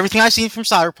 because everything I've seen from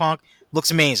Cyberpunk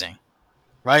looks amazing.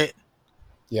 Right?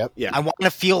 Yep. Yeah. I want to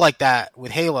feel like that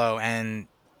with Halo, and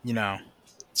you know,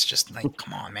 it's just like,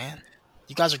 come on, man.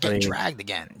 You guys are getting dragged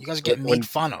again. You guys are getting made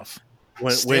fun of.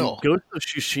 When Still. Ghost of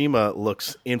Tsushima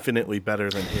looks infinitely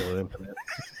better than Halo Infinite.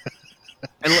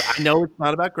 And look, I know it's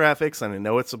not about graphics, and I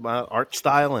know it's about art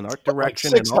style and art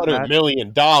direction and all $600 that.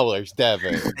 million,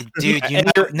 Devin. Dude, you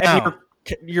and know,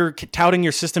 you're, you're touting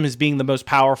your system as being the most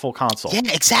powerful console. yeah,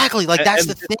 exactly. Like, that's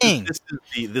And the thing.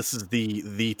 This is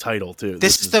the title too.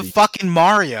 This is the fucking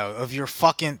Mario of your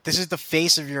fucking. This is the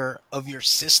face of your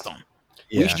system.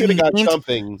 We Yeah. should have got named-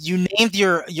 something. You named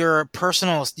your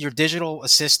personal, your digital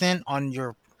assistant on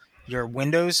your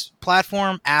Windows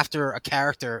platform after a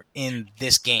character in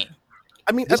this game.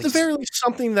 I mean, at the very least,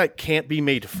 something that can't be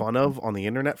made fun of on the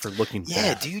internet for looking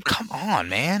Yeah, bad. dude, come on,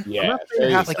 man. I'm Yeah, not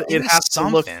saying it has, Like, to, give it me has to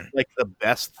look something. like the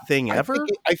best thing ever.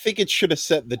 I think it should have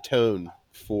set the tone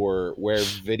for where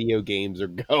video games are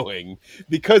going,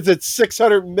 because it's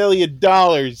 $600 million and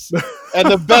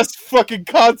the best fucking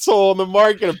console on the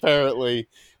market, apparently.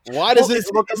 Why does it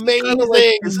look amazing?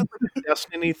 Isn't it the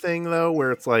Destiny thing though,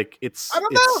 where it's like it's I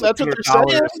don't it's know. That's what they're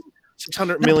saying.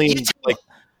 $600 No, million. you Like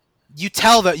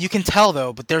can tell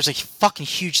though, but there's a fucking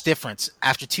huge difference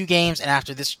after 2 games and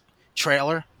after this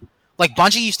trailer. Like,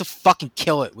 Bungie used to fucking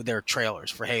kill it with their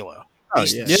trailers for Halo. They Oh,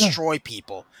 used to yeah. destroy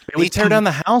people. They would tear down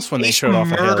the house when they used showed to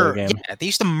off a Halo game. Yeah, they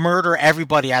used to murder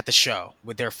everybody at the show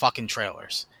with their fucking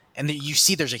trailers. And you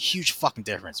see there's a huge fucking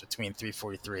difference between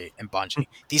 343 and Bungie.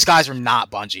 These guys are not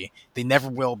Bungie. They never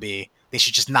will be. They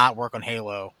should just not work on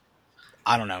Halo.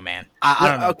 I don't know, man. I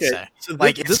don't know what to say. So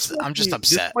I'm just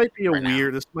upset.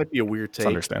 This might be a weird take. It's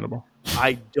understandable.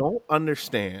 I don't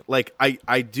understand. Like,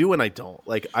 I do and I don't.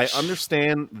 Like, I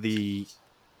understand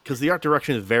because the art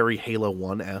direction is very Halo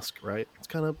 1-esque, right? It's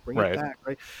kind of bringing it back,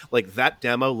 right? Like, that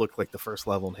demo looked like the first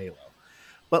level in Halo.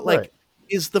 But, like,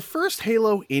 is the first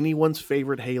Halo anyone's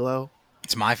favorite Halo?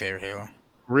 It's my favorite Halo.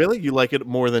 Really? You like it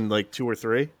more than, like, 2 or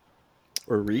 3?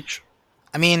 Or Reach?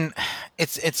 I mean,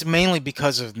 it's mainly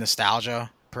because of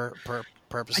nostalgia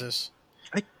purposes.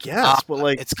 I guess, but,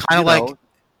 like... It's kind of like...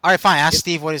 All right, fine. Ask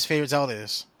Steve what his favorite Zelda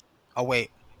is. Oh,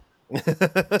 wait.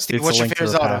 Steve, what's your favorite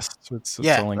Zelda? It's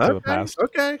a link to the past.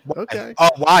 Okay. Oh,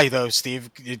 why though,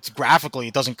 Steve? It's graphically,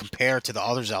 it doesn't compare to the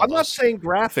other Zeldas. I'm not saying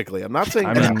graphically. I'm not saying.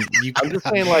 I mean, I'm just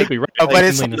saying like, right. But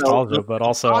it's nostalgia. But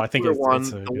also, I think the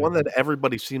one that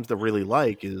everybody seems to really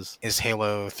like is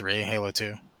Halo 3, Halo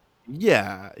 2.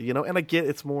 Yeah, and I get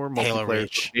it's more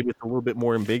multiplayer. So maybe it's a little bit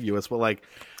more ambiguous, but like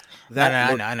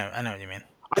that. I know what you mean.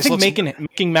 I think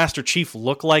making Master Chief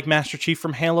look like Master Chief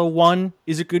from Halo 1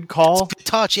 is a good call. It's a good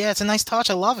touch, yeah. It's a nice touch.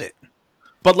 I love it.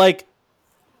 But, like,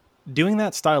 doing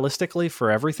that stylistically for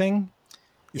everything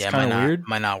is kind of weird.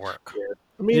 Might not work. Yeah.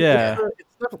 I mean, it's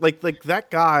not, like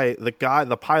that guy,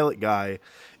 the pilot guy,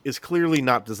 is clearly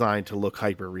not designed to look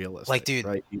hyper realistic. Like, dude,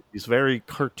 right? He's very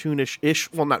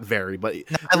cartoonish-ish. Well, not very, but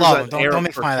no, I love him. Don't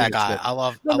make fun of that guy. I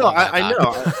love. I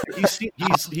know. He's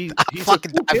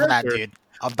fucking die for that dude.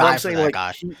 I'll die for that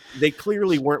guy. They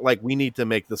clearly weren't like, we need to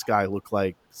make this guy look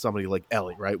like somebody like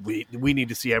Ellie, right? We need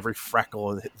to see every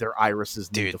freckle and their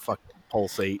irises need to fucking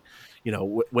pulsate,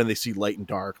 when they see light and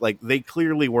dark. Like, they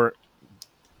clearly weren't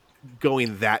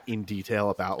going that in detail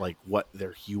about like what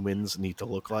their humans need to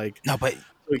look like. No, but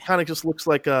so it kind of just looks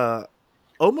like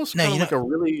almost like a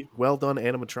really well done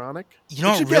animatronic. You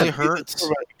know what really hurts?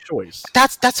 Choice.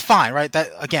 That's fine, right? That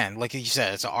again, like you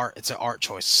said, it's an art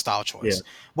choice, a style choice.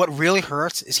 Yeah. What really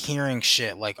hurts is hearing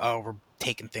shit like, "Oh, we're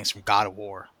taking things from God of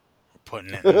War, we're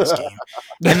putting it in this game,"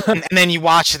 and then you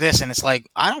watch this, and it's like,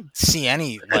 I don't see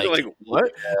any like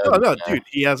what? No, dude,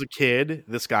 he has a kid.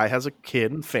 This guy has a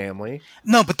kid and family.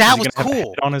 No, but that was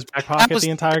cool. On his back pocket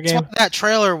the entire game. That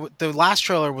trailer, the last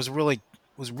trailer, was really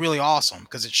awesome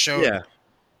because it showed. Yeah.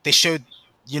 They showed,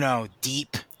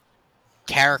 deep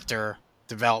character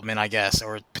development, I guess,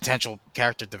 or potential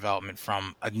character development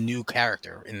from a new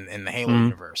character in the Halo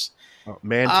universe.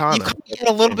 Montana. You could get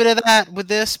a little bit of that with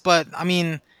this, but I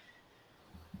mean,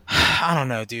 I don't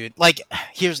know, dude. Like,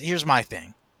 here's my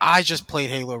thing. I just played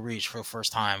Halo Reach for the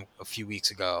first time a few weeks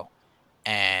ago,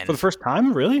 and for the first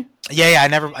time, really? Yeah. I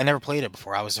never played it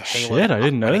before. I was a Halo. Shit, I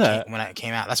didn't know that when it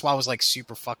came out. That's why I was like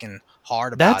super fucking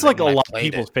hard about it. That's like a lot of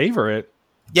people's favorite.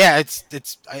 Yeah, it's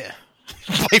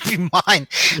might be mine.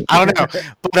 I don't know,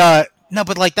 but no,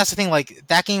 but like that's the thing. Like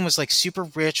that game was like super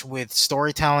rich with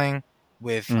storytelling,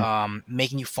 with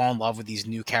making you fall in love with these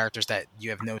new characters that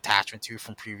you have no attachment to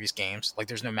from previous games. Like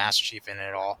there's no Master Chief in it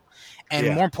at all,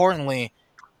 and more importantly,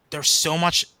 there's so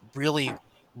much really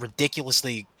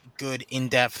ridiculously good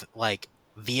in-depth like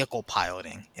vehicle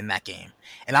piloting in that game,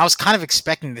 and I was kind of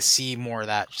expecting to see more of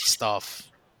that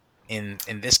stuff in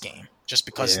this game. Just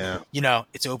because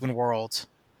it's open world,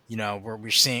 we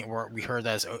heard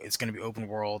that it's going to be open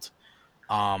world,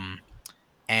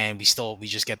 and we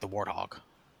just get the Warthog,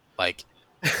 like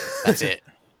that's it.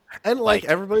 And like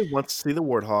everybody wants to see the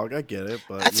Warthog, I get it,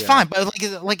 but that's fine. But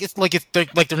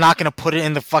they're not going to put it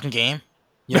in the fucking game,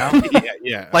 yeah.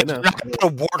 Like they're not going to put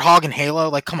a Warthog in Halo.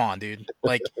 Like, come on, dude.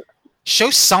 Like, show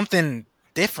something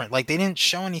different. Like they didn't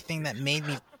show anything that made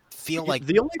me feel like,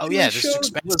 this is an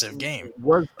expensive game.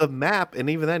 Was the map,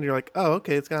 and even then you're like, oh,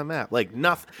 okay, it's got a map. Like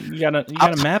nothing. You got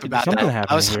a map about something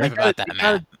happening. I was hyped about that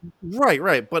map.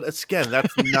 Right. But again,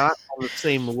 that's not on the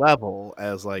same level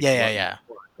as like yeah.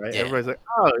 Right? Yeah. Everybody's like,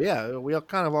 oh yeah, we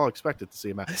all expected to see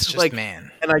a map. It's just like,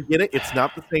 man. And I get it, it's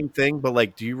not the same thing, but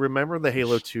like, do you remember the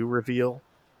Halo 2 reveal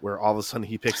where all of a sudden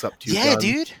he picks up 2 guns?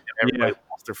 Dude. And everybody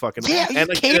lost their fucking mind. Are you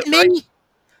kidding me? Right?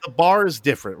 The bar is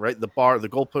different, right? The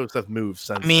goalposts have moved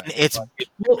since. I mean, it's.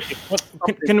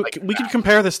 We can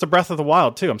compare this to Breath of the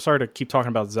Wild too. I'm sorry to keep talking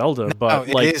about Zelda, but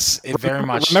it is very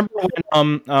much. Remember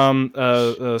when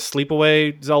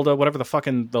Sleepaway Zelda, whatever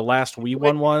the last Wii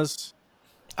one was?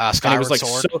 Skyward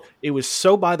Sword. It was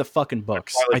so by the fucking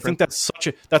books. I think that's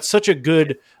such a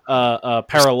good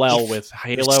parallel with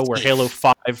Halo, where Halo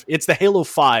 5. It's the Halo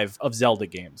 5 of Zelda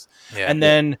games, and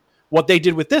then. what they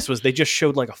did with this was they just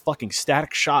showed like a fucking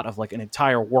static shot of like an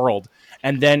entire world.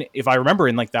 And then if I remember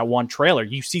in like that one trailer,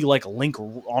 you see like Link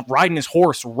riding his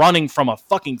horse running from a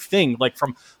fucking thing, like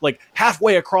from like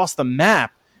halfway across the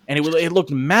map. And it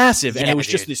looked massive. And it was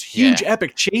just this huge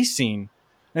epic chase scene.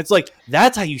 And it's like,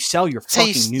 that's how you sell your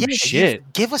fucking new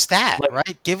shit. Give us that, like,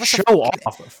 right? Give us show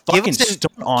off. Fucking stunt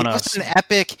on us. Give us an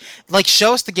epic, like,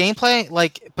 show us the gameplay,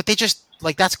 like, but they just,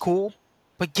 like, that's cool.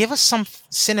 But give us some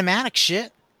cinematic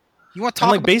shit. You want to talk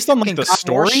like about based on like the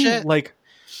story, shit? Like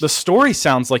the story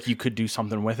sounds like you could do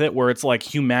something with it, where it's like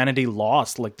humanity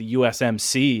lost, like the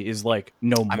USMC is like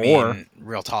no more. I mean,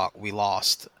 real talk, we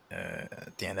lost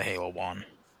at the end of Halo 1,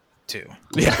 too.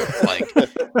 Yeah, like,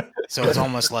 so it's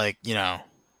almost like, you know,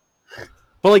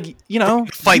 but like, you know,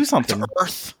 fight do something.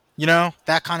 Earth, you know,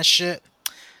 that kind of shit.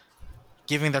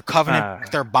 Giving their Covenant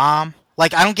their bomb.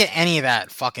 Like, I don't get any of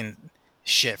that fucking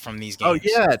shit from these games. Oh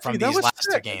yeah, from dude, these last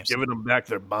sick. 2 games. Giving them back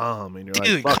their bomb, and you're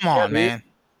dude, like, come on, man.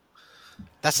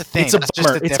 That's the thing. It's a That's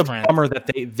bummer. just It's a bummer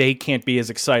that they can't be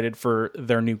as excited for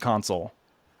their new console.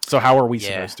 So how are we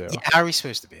supposed to? Yeah, how are we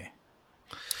supposed to be?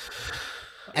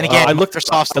 And again,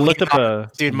 Microsoft's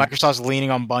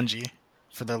leaning on Bungie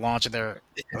for the launch of their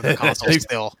console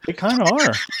still. They kind of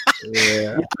are.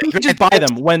 Yeah. You could just buy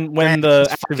them when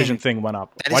the Activision thing went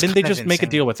up. Why didn't they just make a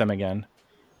deal with them again?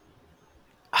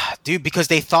 Dude, because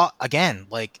they thought, again,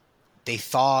 like, they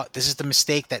thought this is the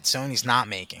mistake that Sony's not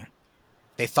making.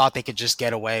 They thought they could just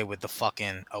get away with the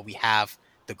fucking, we have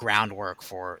the groundwork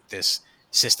for this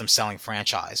system-selling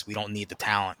franchise. We don't need the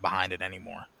talent behind it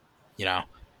anymore. You know?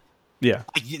 Yeah.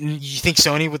 You think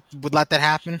Sony would let that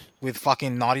happen with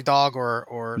fucking Naughty Dog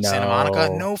or Santa Monica?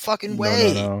 No fucking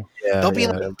way. No. Yeah, They'll be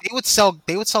like, they would sell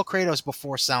Kratos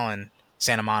before selling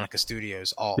Santa Monica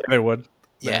Studios. Yeah, they would.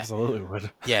 They yeah, absolutely would.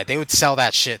 Yeah, they would sell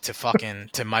that shit to fucking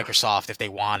to Microsoft if they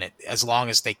want it, as long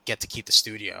as they get to keep the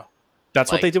studio.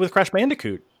 That's what they did with Crash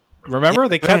Bandicoot. Remember,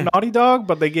 they kept Naughty Dog,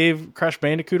 but they gave Crash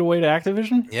Bandicoot away to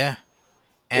Activision. Yeah,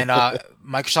 and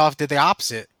Microsoft did the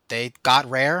opposite. They got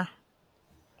Rare.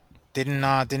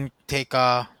 Didn't take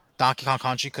Donkey Kong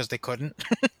Country because they couldn't.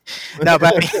 But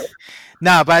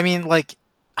I mean, like,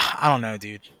 I don't know,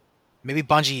 dude. Maybe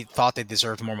Bungie thought they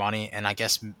deserved more money, and I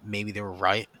guess maybe they were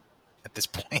right at this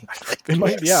point. They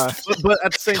might, yeah. But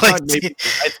at the same time, maybe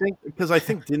I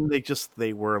think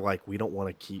they were like, we don't want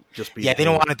to keep just be. Yeah, they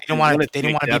didn't want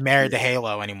to be married to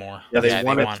Halo anymore. Yeah, they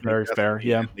wanted very fair.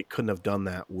 Yeah, they couldn't have done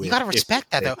that. You gotta respect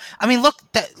that though. I mean, look,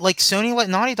 that like Sony let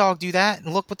Naughty Dog do that,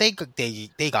 and look what they got.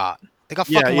 They got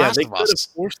fucking Last of Us.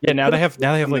 Yeah, now they have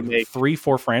like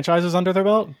 3-4 franchises under their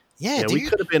belt. Yeah, we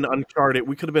could have been Uncharted.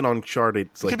 We could have been Uncharted.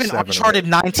 We could have been Uncharted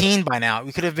 19 by now.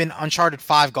 We could have been Uncharted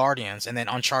 5 Guardians, and then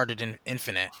Uncharted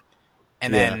Infinite,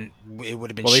 and then it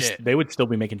would have been shit. They would still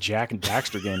be making Jack and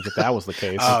Daxter games if that was the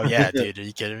case. Oh yeah, dude, are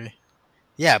you kidding me?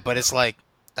 Yeah, but it's like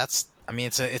I mean,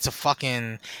 it's a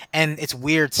fucking, and it's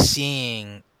weird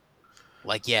seeing,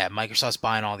 like, yeah, Microsoft's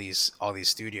buying all these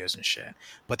studios and shit,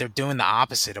 but they're doing the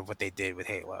opposite of what they did with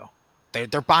Halo.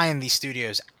 They're buying these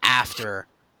studios after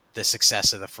the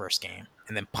success of the first game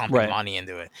and then pumping money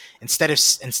into it instead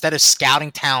of scouting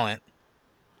talent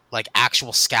like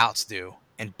actual scouts do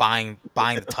and buying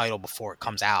the title before it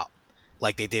comes out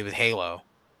like they did with Halo,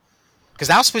 because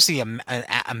that was supposed to be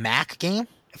a Mac game,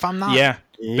 if I'm not.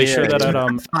 They showed that at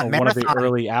one of the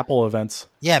early Apple events.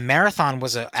 Yeah, Marathon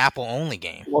was an Apple only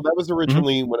game. Well, that was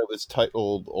originally when it was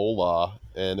titled Ola,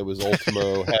 and it was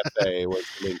Ultimo Hefe was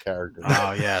the main character.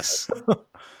 Oh yes.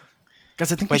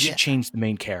 Guys, I think we should change the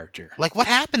main character. Like, what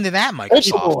happened to that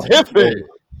Microsoft?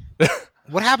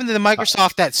 What happened to the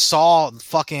Microsoft that saw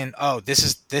fucking, this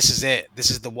is it.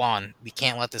 This is the one. We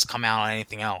can't let this come out on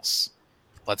anything else.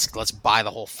 Let's buy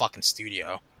the whole fucking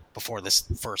studio before this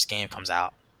first game comes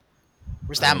out.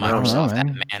 Where's that Microsoft at,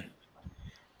 man?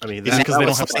 I mean, is it because they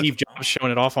don't have Steve Jobs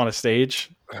showing it off on a stage?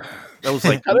 That was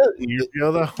like years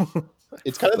ago, though.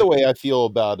 It's kind of the way I feel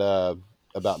about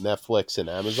Netflix and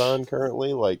Amazon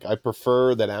currently. Like, I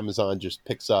prefer that Amazon just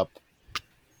picks up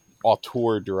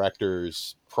auteur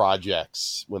directors'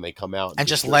 projects when they come out and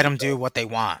just let them do what they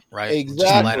want, right?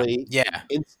 Exactly. Yeah.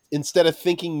 Instead of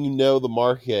thinking you know the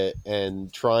market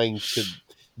and trying to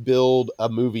build a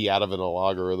movie out of an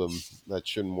algorithm that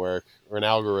shouldn't work, or an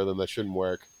algorithm that shouldn't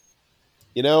work.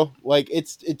 You know, like,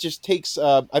 it just takes.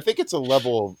 I think it's a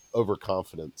level of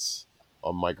overconfidence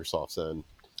on Microsoft's end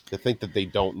to think that they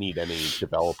don't need any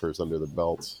developers under their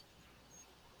belts.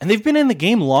 And they've been in the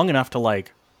game long enough to,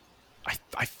 like,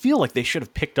 I feel like they should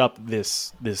have picked up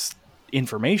this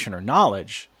information or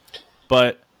knowledge.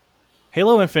 But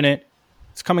Halo Infinite,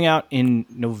 it's coming out in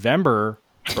November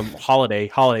from holiday.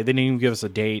 They didn't even give us a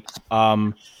date.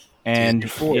 And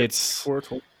it's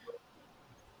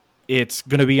it's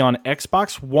going to be on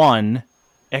Xbox One,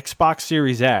 Xbox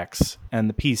Series X, and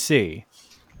the PC.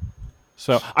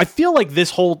 So I feel like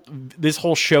this whole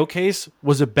showcase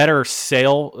was a better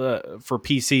sale for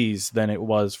PCs than it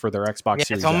was for their Xbox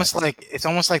Series X. It's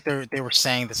almost like they were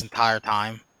saying this entire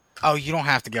time, "Oh, you don't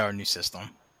have to get our new system.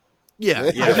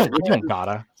 Yeah. You don't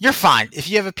gotta. You're fine. If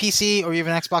you have a PC or you have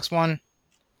an Xbox One,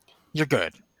 you're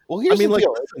good." Well, here's the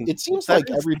deal. It seems like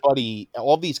is- everybody,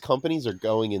 all these companies are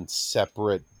going in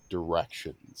separate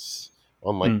directions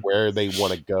on like where they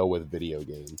want to go with video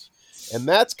games. And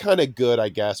that's kind of good, I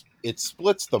guess. It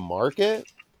splits the market.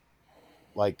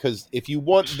 Like, because if you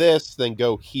want this, then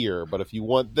go here. But if you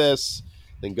want this,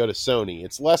 then go to Sony.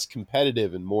 It's less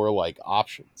competitive and more like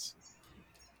options.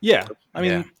 Yeah. I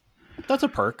mean, that's a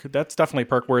perk. That's definitely a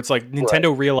perk where it's like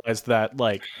Nintendo realized that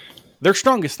like their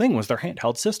strongest thing was their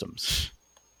handheld systems.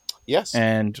 Yes.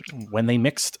 And when they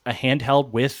mixed a handheld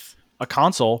with a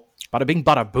console, bada bing,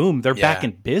 bada boom, they're back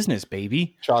in business,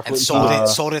 baby. Chocolate And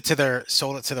sold it to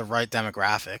the right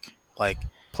demographic. Like,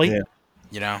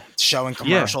 you know, showing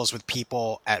commercials with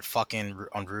people at fucking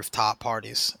on rooftop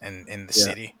parties in the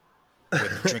city,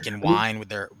 with drinking wine with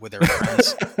their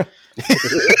friends.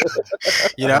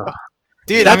 You know,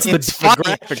 dude, that's it's funny.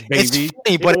 demographic, baby. It's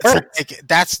funny, but It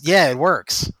works. It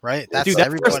works, right? That's Dude, that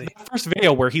everybody. first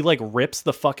video where he like rips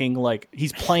the fucking like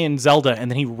he's playing Zelda and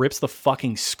then he rips the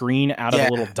fucking screen out of the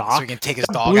little dock. so he can take his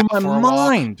dog blew out my for a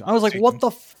mind. I was like, what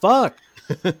the fuck?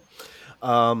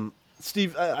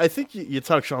 Steve, I think you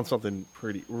touched on something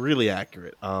really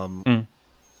accurate.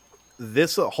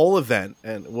 This whole event,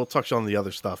 and we'll touch on the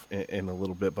other stuff in a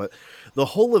little bit, but the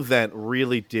whole event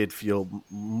really did feel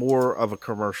more of a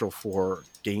commercial for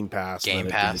Game Pass. Game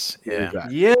Pass,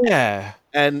 Yeah.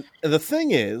 And the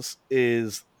thing is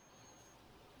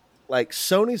like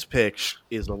Sony's pitch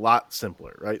is a lot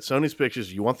simpler, right? Sony's pitch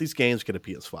is you want these games, get a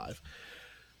PS5.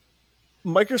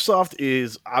 Microsoft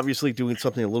is obviously doing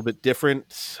something a little bit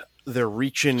different. They're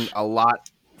reaching a lot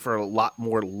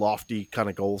more lofty kind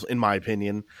of goals, in my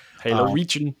opinion. Halo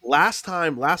reaching. Last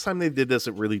time they did this,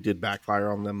 it really did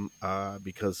backfire on them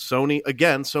because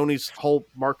Sony's whole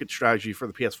market strategy for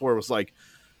the PS4 was like,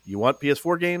 you want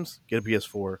PS4 games? Get a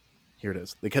PS4. Here it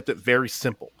is. They kept it very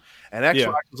simple. And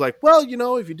Xbox was like, well, you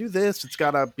know, if you do this, it's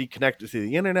got to be connected to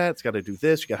the internet. It's got to do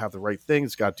this. You got to have the right thing.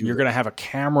 It's got to do You're going to have a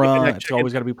camera. It's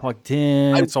always got to be plugged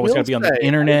in. It's always got to be on the I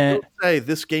internet. will say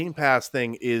this Game Pass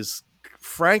thing is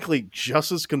frankly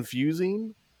just as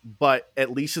confusing, but at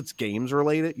least it's games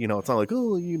related. You know, it's not like,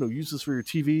 oh, you know, use this for your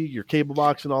TV, your cable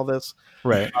box, and all this.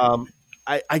 Right.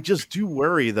 I just do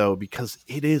worry though, because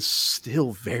it is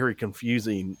still very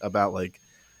confusing about like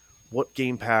what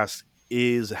Game Pass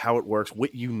is, how it works,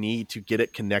 what you need to get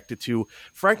it connected to.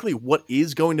 Frankly, what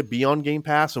is going to be on Game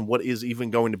Pass and what is even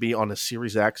going to be on a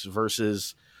Series X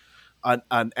versus an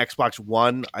Xbox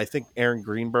One. I think Aaron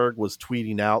Greenberg was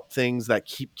tweeting out things that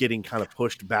keep getting kind of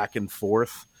pushed back and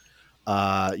forth.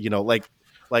 You know, like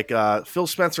Phil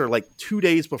Spencer, like 2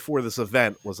 days before this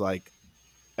event was like,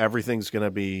 everything's going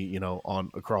to be, you know, on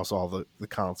across all the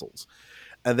consoles.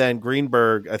 And then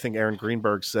Greenberg, I think Aaron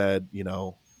Greenberg said, you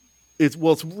know,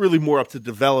 it's really more up to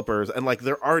developers, and like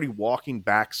they're already walking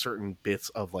back certain bits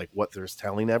of like what they're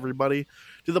telling everybody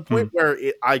to the point where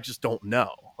I just don't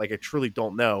know. Like I truly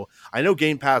don't know. I know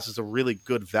Game Pass is a really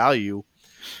good value,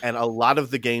 and a lot of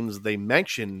the games they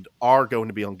mentioned are going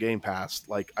to be on Game Pass.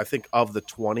 Like I think of the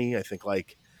 20, I think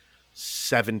like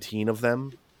 17 of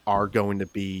them are going to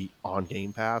be on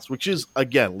Game Pass, which is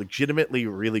again legitimately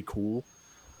really cool.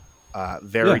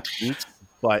 Very neat,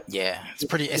 but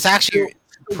it's actually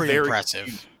pretty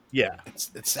impressive. Yeah,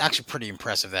 it's actually pretty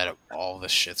impressive that all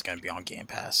this shit's going to be on Game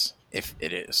Pass, if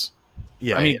it is.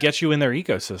 Yeah, I mean, it gets you in their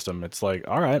ecosystem. It's like,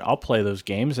 all right, I'll play those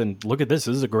games, and look at this.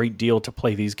 This is a great deal to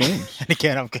play these games. And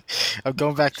again, I'm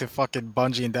going back to fucking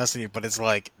Bungie and Destiny, but it's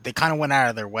like they kind of went out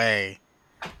of their way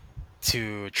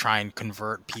to try and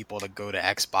convert people to go to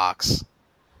Xbox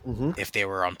if they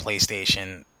were on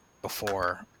PlayStation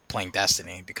before playing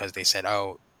Destiny, because they said,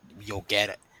 "Oh, you'll get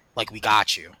it. Like we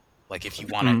got you. Like if you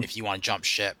want to jump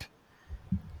ship,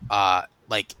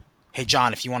 like, hey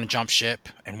John, if you want to jump ship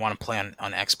and want to play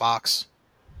on Xbox,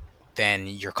 then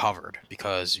you're covered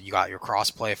because you got your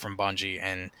crossplay from Bungie,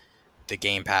 and the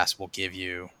Game Pass will give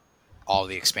you all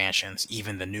the expansions,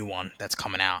 even the new one that's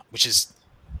coming out, which is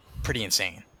pretty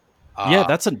insane." Yeah,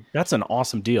 that's an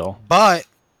awesome deal. But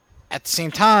at the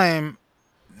same time,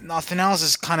 nothing else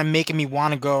is kind of making me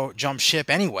want to go jump ship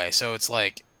anyway. So it's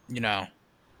like, you know,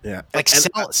 like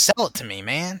sell it to me,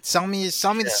 man. Sell me the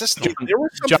system.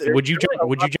 Would you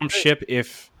jump ship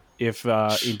if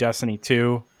in Destiny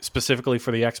 2, specifically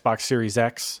for the Xbox Series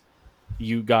X,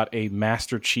 you got a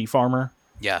Master Chief armor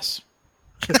Yes.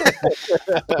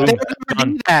 Boom.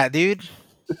 Do that, dude.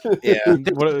 Yeah.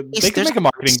 They could make a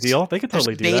marketing deal. They could There's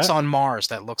totally a do base that. on Mars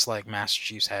that looks like Master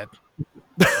Chief's head.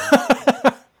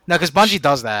 No, because Bungie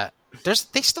does that.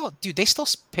 They still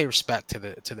pay respect to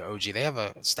the OG. They have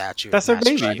a statue. That's of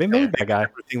their Master baby. Chief They there. made that guy.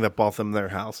 Everything that bought them their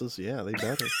houses. Yeah, they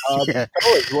better. Yeah.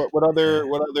 Fellas, what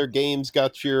other games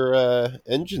got your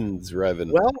engines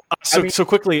revving? Well, So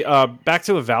quickly, back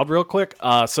to Avowed real quick.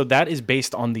 So that is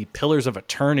based on the Pillars of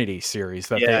Eternity series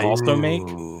that they also make.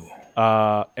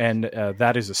 And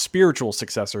that is a spiritual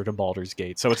successor to Baldur's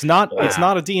Gate. So it's not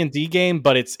a D&D game,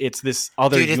 but it's this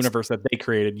other universe that they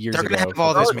created years ago. They're gonna have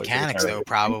all those mechanics though,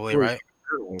 probably, right?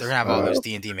 They're gonna have all those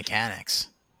D&D mechanics.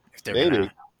 If they're Maybe.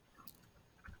 gonna.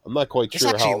 I'm not quite This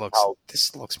sure actually how.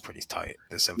 this looks pretty tight.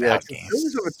 This yeah, Avowed game.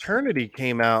 Pillars of Eternity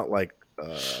came out like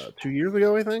 2 years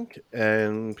ago, I think,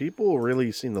 and people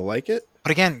really seem to like it.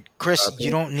 But again, Chris,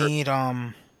 you don't need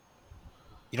an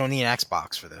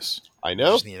Xbox for this. I You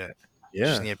know. just need a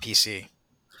PC.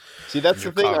 See, that's the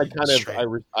Your thing. I clock kind is of,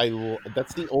 straight. I will.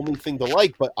 That's the only thing to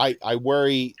like. But I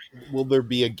worry, will there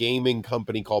be a gaming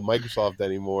company called Microsoft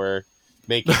anymore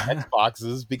making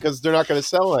Xboxes because they're not going to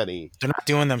sell any? They're not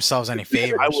doing themselves any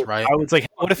favors, right? I was like,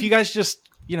 what if you guys just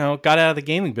got out of the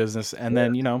gaming business and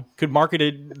then could market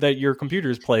it that your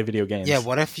computers play video games? Yeah,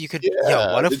 what if you could?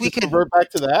 Yeah, what if just we could? revert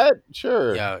back to that?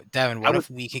 Sure. Yo, Devin, what if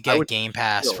we could get Game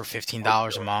Pass for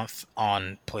 $15 a month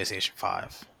on PlayStation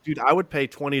 5? Dude, I would pay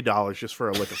 $20 just for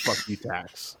a fuck you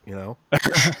tax.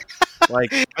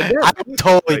 Like I would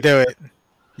totally do it.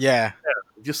 Yeah,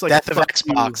 just like Death of fuck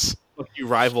Xbox. fuck you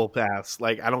rival pass.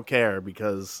 Like I don't care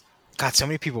because God, so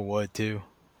many people would too.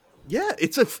 yeah,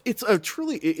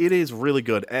 it is really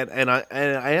good, and I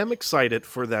am excited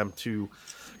for them to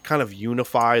kind of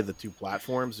unify the two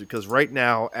platforms because right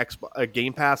now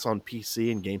Game Pass on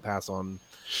PC and Game Pass on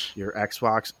your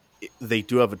Xbox, they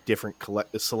do have a different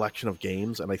selection of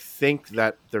games, and I think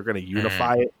that they're going to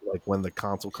unify it like when the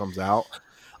console comes out.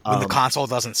 When the console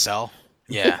doesn't sell,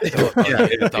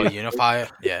 they'll unify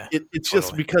it. Yeah, It's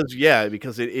just because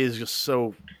it is just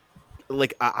so.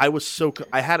 Like I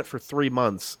had it for 3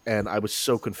 months and I was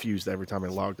so confused every time I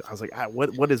logged. I was like,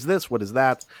 what is this? What is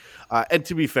that? And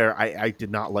to be fair, I did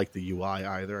not like the UI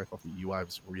either. I thought the UI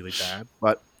was really bad.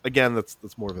 But again,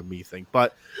 that's more of a me thing.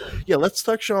 But yeah, let's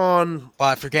touch on.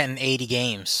 but if you're getting 80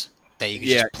 games that you can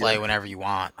just play whenever you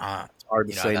want, it's hard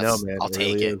to say no, man. I'll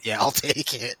take it. Yeah, I'll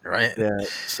take it. Right. Yeah.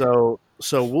 So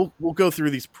we'll go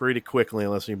through these pretty quickly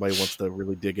unless anybody wants to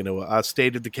really dig into it.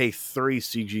 State of Decay 3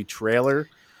 CG trailer.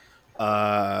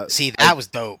 See, that was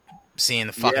dope. Seeing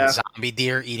the fucking zombie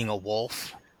deer eating a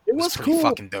wolf. It was pretty cool.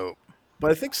 fucking dope.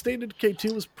 But I think State of Decay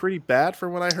 2 was pretty bad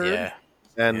from what I heard. Yeah.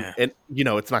 And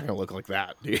it's not going to look like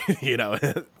that.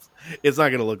 It's not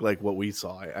going to look like what we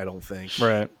saw, I don't think.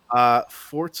 Right.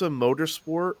 Forza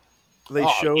Motorsport, they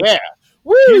showed. Yeah.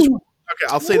 Woo! Okay,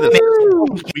 I'll say this.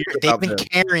 They've been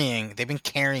carrying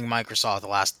Microsoft the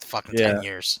last fucking 10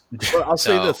 years. Well, I'll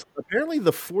say this. Apparently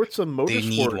the Forza They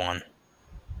need Motorsport one.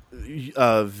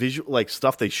 Visual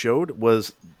stuff they showed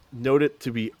was noted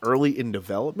to be early in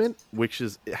development, which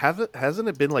is hasn't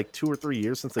it been like 2 or 3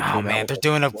 years since they came out? Oh man, they're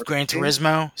doing a Gran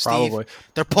Turismo. Steve. Probably.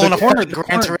 They're pulling a fucking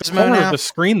Gran Turismo now. The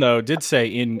screen though did say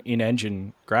in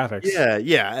engine graphics.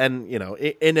 Yeah, and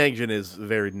in engine is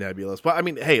very nebulous. But I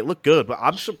mean, hey, it looked good. But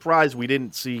I'm surprised we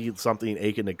didn't see something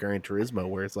akin to Gran Turismo,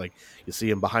 where it's like you see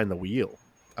him behind the wheel.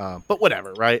 But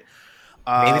whatever, right?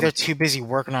 Maybe they're too busy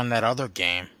working on that other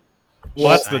game.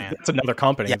 Well, that's another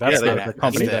company. Yeah, that's yeah, the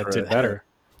company that did better.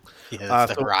 Yeah,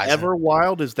 so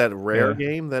Everwild is that rare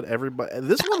game that everybody.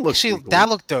 This one looks actually cool. that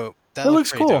looked dope. That looks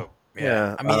pretty cool. Dope.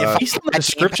 Yeah. I mean, if Based on I the had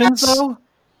descriptions, Game Pass, though,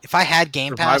 if I had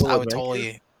Game Pass, Survival I would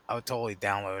Adventure? totally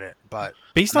download it. But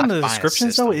based I'm on not the buying a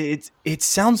descriptions, though, system. it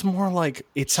sounds more like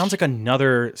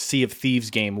another Sea of Thieves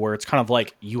game where it's kind of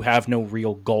like you have no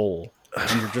real goal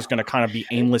and you're just going to kind of be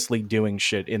aimlessly doing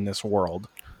shit in this world.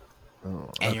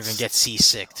 and you're gonna get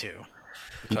seasick too.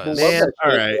 People Because love Man, that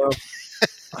all shit, right. bro.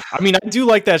 I mean, I do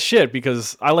like that shit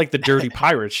because I like the dirty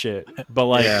pirate shit. But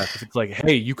like, Yeah. if it's like,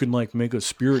 hey, you can like make a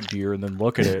spirit deer and then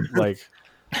look at it, like,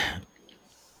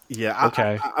 Yeah,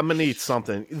 Okay. I'm gonna need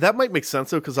something that might make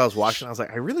sense though because I was watching. I was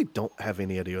like, I really don't have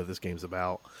any idea what this game's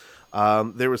about.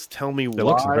 There was Tell Me Why,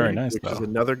 looks very nice, which is though.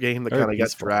 another game that Very kind of got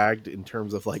peaceful. dragged in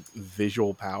terms of like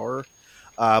visual power.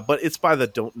 But it's by the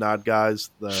Don't Nod guys.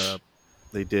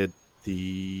 They did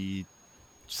the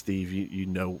Steve,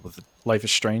 with the Life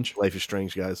is Strange. Life is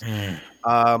Strange guys.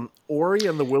 Mm. Ori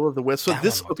and the Will of the Wisp. So That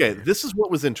this one looked weird. this is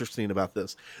what was interesting about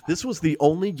this. This was the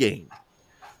only game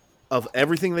of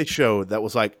everything they showed that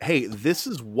was like, hey, this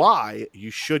is why you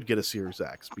should get a Series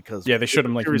X, because Yeah, they showed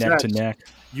them like Series neck X, to neck.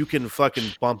 you can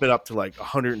fucking bump it up to like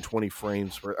 120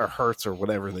 frames or hertz or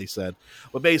whatever they said.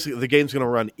 But basically, the game's going to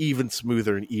run even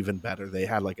smoother and even better. They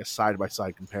had like a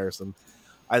side-by-side comparison.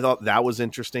 I thought that was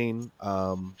interesting.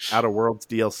 Outer Worlds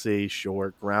DLC,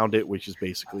 sure. Grounded, which is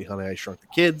basically Honey, I Shrunk the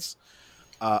Kids.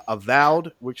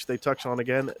 Avowed, which they touched on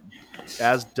again.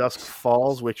 As Dusk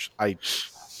Falls, which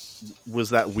was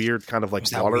that weird kind of like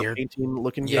water painting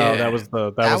looking game. Yeah, that was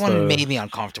that one made me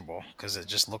uncomfortable because it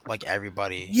just looked like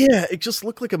everybody. Yeah, it just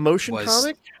looked like a motion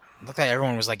comic. Looked like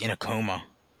everyone was like in a coma.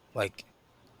 Like,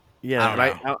 yeah,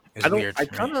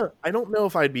 I don't know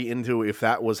if I'd be into if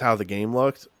that was how the game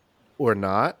looked or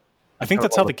not. I think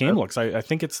that's how the game looks. I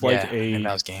think it's like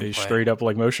a straight up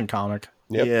like motion comic.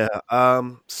 Yep. Yeah.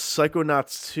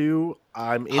 Psychonauts 2.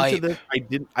 I'm into this.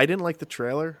 I didn't like the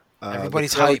trailer.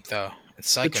 Everybody's hyped though.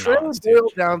 It's Psychonauts. The trailer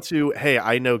boiled down to, hey,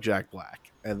 I know Jack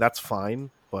Black, and that's fine.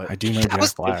 But I do know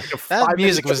Jack Black. That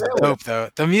music was dope though.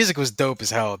 The music was dope as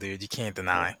hell, dude. You can't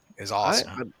deny. It was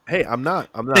awesome. I'm not.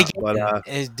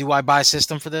 But do I buy a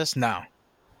system for this? No.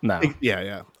 Yeah.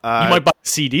 You might buy a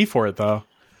CD for it though.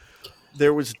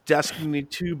 There was Destiny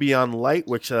 2 Beyond Light,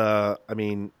 which was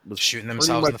shooting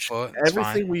themselves in the foot. It's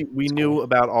everything we knew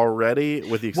about already,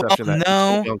 with the exception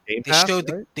that Game Pass,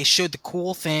 they showed the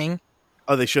cool thing.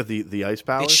 Oh, they showed the ice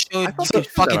power. They showed you can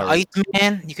fucking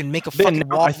Iceman. You can make a fucking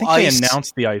wall I think of ice. They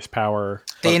announced the ice power.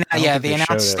 They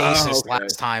announced Stasis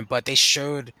last time, but they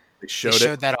showed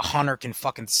that a hunter can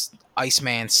fucking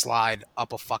Iceman slide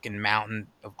up a fucking mountain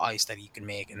of ice that you can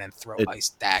make and then throw ice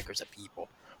daggers at people.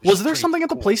 Was there something at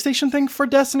the PlayStation thing for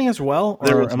Destiny as well?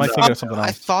 Or am I thinking of something else?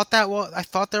 I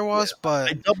thought there was, but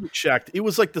I double checked. It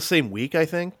was like the same week, I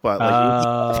think. But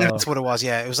I think that's what it was.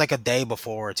 Yeah, it was like a day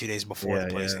before or 2 days before the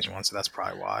PlayStation one, so that's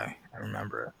probably why I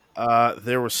remember it.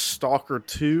 There was Stalker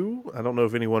 2. I don't know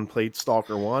if anyone played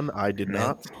Stalker 1. I did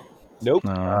not. Nope.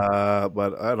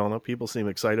 But I don't know. People seem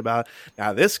excited about it.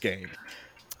 Now this game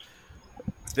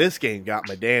got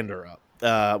my dander up.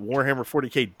 Warhammer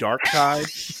 40K Darktide.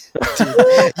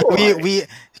 we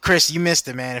Chris, you missed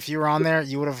it, man. If you were on there,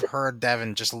 you would have heard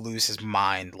Devin just lose his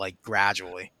mind like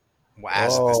gradually.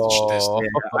 As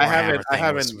I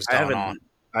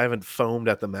haven't foamed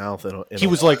at the mouth. He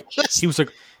was like,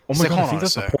 oh my god,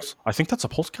 I think that's a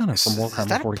pulse gun from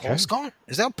Warhammer 40K.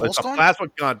 Is that a pulse gun? Plasma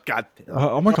gun. God.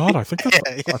 Oh my god, I think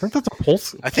that's a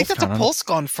pulse. I think that's a pulse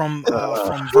gun from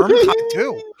Vermintide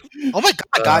too. Oh my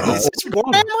god, guys, is this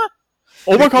Warhammer?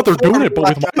 Oh my god, they're doing it,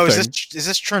 but with my is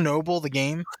this Chernobyl, the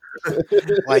game?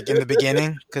 Like in the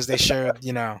beginning? Because they showed,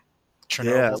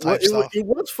 Chernobyl type stuff. It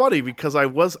was funny because I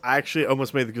was actually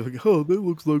almost made the like, oh, that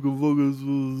looks like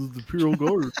the Imperial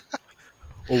Guard.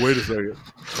 Oh, wait a second.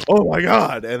 Oh my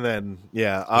god. And then, you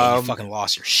fucking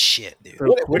lost your shit, dude.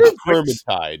 What is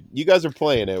Vermintide? You guys are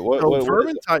playing it. What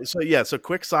Vermintide, so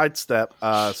quick side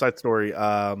story.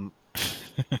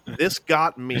 This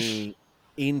got me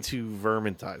into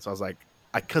Vermintide. So I was like,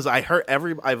 because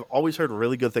I've always heard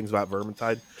really good things about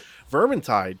Vermintide.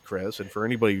 Vermintide, Chris, and for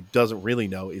anybody who doesn't really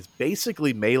know, is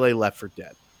basically Melee Left 4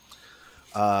 Dead.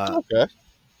 Okay.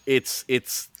 It's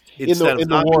in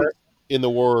the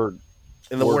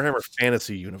Warhammer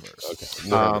Fantasy universe. Okay.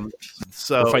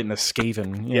 So we're fighting the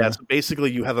Skaven. Yeah. So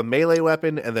basically, you have a melee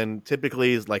weapon, and then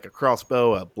typically is like a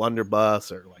crossbow, a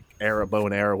blunderbuss, or like bow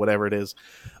and arrow, whatever it is,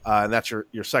 and that's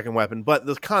your second weapon. But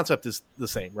the concept is the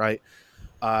same, right?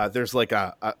 There's like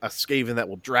a Skaven that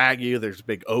will drag you. There's a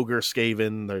big ogre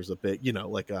Skaven. There's a big,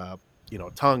 like a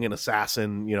tongue and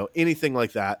assassin. Anything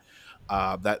like that.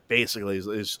 That basically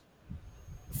is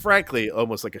frankly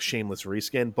almost like a shameless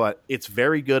reskin, but it's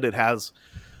very good.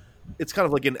 It's kind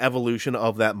of like an evolution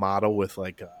of that model with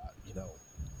like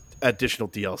additional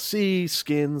DLC,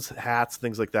 skins, hats,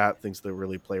 things like that, things that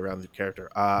really play around with the character.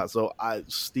 So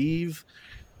Steve,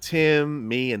 Tim,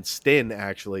 me, and Stin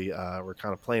actually were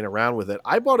kind of playing around with it.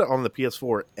 I bought it on the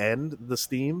PS4 and the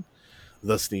Steam.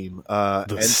 Just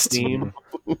Steam,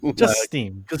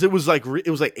 because it was like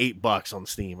 $8 on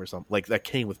Steam or something like that.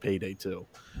 Came with Payday 2,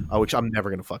 which I'm never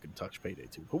gonna fucking touch Payday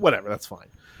 2, but whatever, that's fine.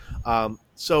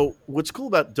 So what's cool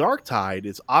about Darktide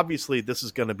is obviously this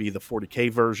is going to be the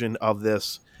 40K version of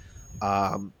this.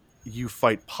 You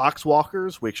fight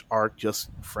Poxwalkers, which are just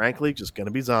frankly just going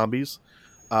to be zombies.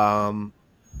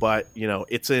 But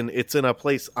it's in a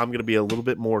place I'm going to be a little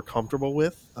bit more comfortable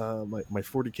with, my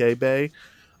 40K bay.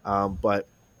 But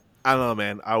I don't know,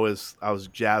 man. I was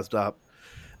jazzed up,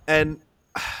 and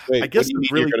wait, I guess you're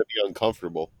going to be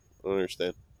uncomfortable. I don't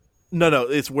understand. No,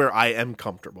 it's where I am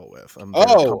comfortable with. I'm in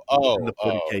the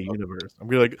 40K universe. I'm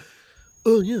gonna be like,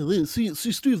 Oh yeah, see,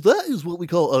 Steve, that is what we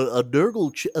call a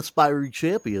Nurgle aspiring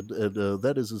champion, and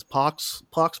that is his Pox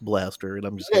Blaster. And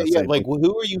I'm just Yeah, gonna yeah. say, Like,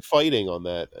 who are you fighting on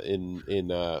that in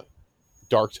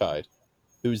Darktide?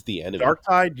 Who's the enemy?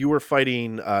 Darktide, you were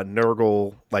fighting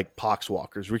Nurgle like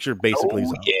Poxwalkers, which are basically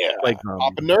zombies. yeah, Like,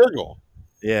 Papa Nurgle.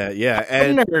 yeah,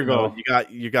 and Nurgle.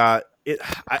 you got it.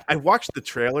 I watched the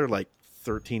trailer like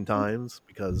 13 times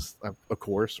because, of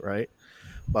course, right?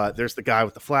 But there's the guy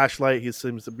with the flashlight. He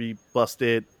seems to be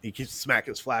busted. He keeps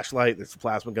smacking his flashlight. There's the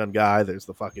plasma gun guy. There's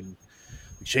the fucking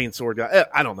chainsaw guy.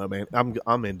 I don't know, man.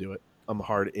 I'm into it. I'm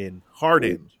hard in.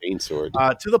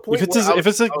 Chainsword. To the point If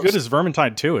it's as good as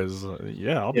Vermintide 2 is,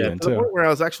 I'll be in to the too. point where I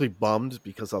was actually bummed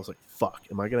because I was like, "Fuck,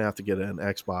 am I gonna have to get an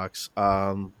Xbox?"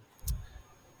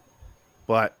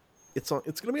 But it's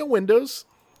gonna be on Windows,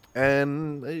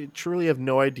 and I truly have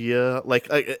no idea. Like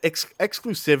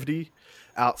exclusivity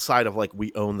outside of like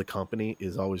we own the company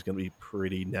is always going to be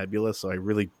pretty nebulous. So I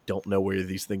really don't know where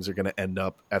these things are going to end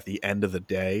up at the end of the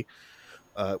day,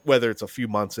 whether it's a few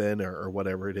months in or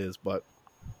whatever it is. But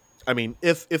I mean,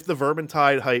 if the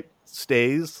Vermintide hype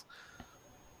stays,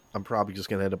 I'm probably just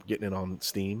going to end up getting it on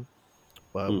Steam.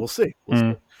 But we'll see.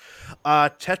 See.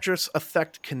 Tetris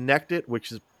Effect Connected,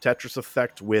 which is Tetris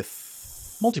Effect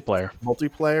with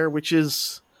multiplayer, which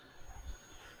is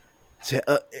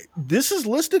this is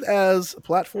listed as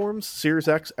platforms Series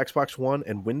X, Xbox One,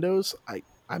 and Windows.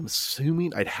 I'm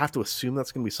assuming I'd have to assume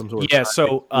that's going to be some sort of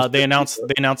So they announced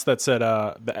that said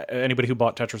anybody who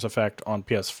bought Tetris Effect on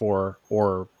PS4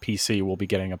 or PC will be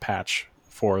getting a patch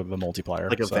for the multiplayer,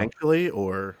 like eventually,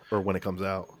 or when it comes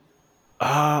out.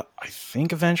 I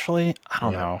think eventually. I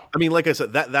don't know. I mean, like I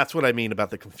said, that's what I mean about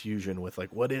the confusion with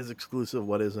like what is exclusive,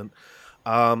 what isn't.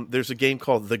 There's a game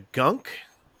called The Gunk.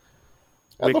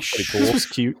 That looks pretty cool. This was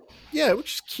cute. Yeah,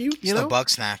 which is cute. It's no bug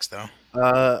snacks though.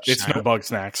 It's no bug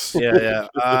snacks. Yeah.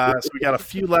 So we got a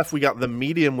few left. We got the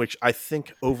Medium, which I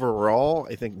think overall,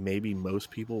 maybe most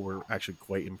people were actually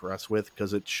quite impressed with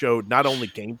because it showed not only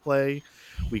gameplay.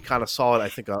 We kind of saw it, I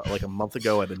think, like a month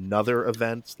ago at another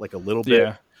event, like a little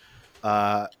bit.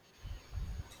 Yeah.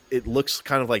 It looks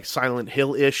kind of like Silent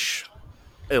Hill-ish.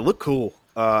 It looked cool.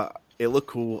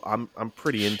 I'm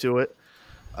pretty into it.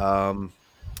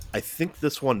 I think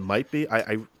this one might be.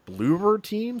 I Bluebird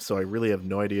team, so I really have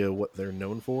no idea what they're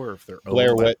known for. Or if they're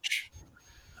Blair Witch.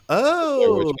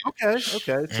 Oh, okay.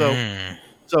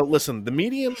 So listen, the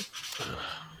Medium.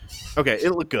 Okay,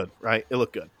 it looked good, right? It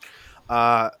looked good.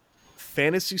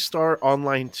 Phantasy Star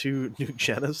Online 2 New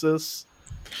Genesis.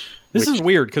 This is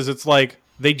weird because it's like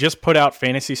they just put out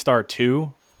Phantasy Star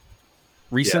 2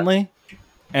 recently,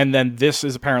 and then this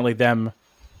is apparently them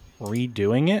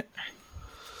redoing it.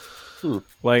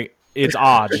 Like it's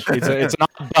odd. It's an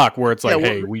odd duck where it's like,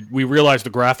 hey, we realize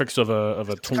the graphics of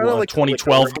a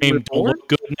 2012 game don't look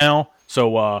good now,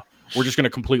 so we're just going to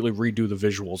completely redo the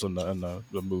visuals and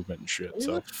the movement and shit. Yeah,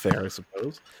 so that's fair, I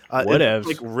suppose. Whatever.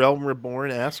 Like Realm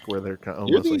Reborn-esque, where they're kind of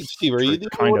You're almost the like Steve, are you the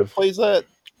kind one who of plays that?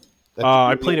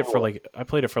 I played it for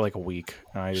like a week.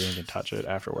 And I didn't even touch it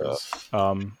afterwards.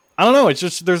 I don't know. It's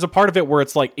just there's a part of it where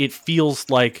it's like it feels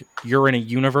like you're in a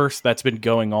universe that's been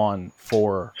going on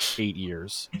for 8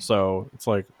 years. So it's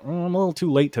like I'm a little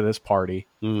too late to this party.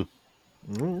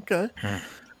 Okay.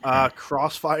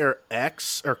 Crossfire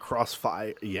X or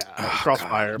Crossfire? Yeah,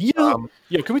 Crossfire. Yeah.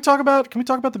 Can we talk about the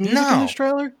music in this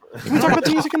trailer? Can we talk about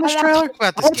the music in this trailer?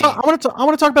 I want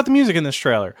to talk about the music in this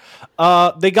trailer.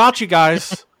 They got you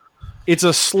guys. It's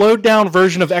a slowed down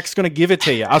version of X Gonna Give It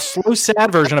To You. A slow,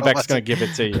 sad version of X Gonna Give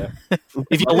It To You.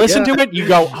 If you listen to it, you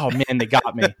go, oh man, they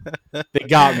got me. They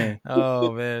got me.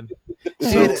 Oh man.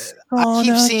 Dude, I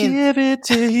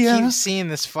keep seeing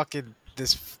this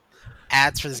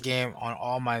ads for this game on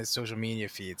all my social media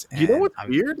feeds. You know what's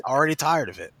I'm weird? Already tired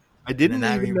of it. I didn't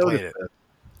even notice it.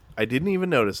 I didn't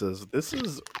even notice this. This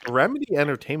is Remedy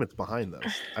Entertainment's behind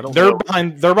this.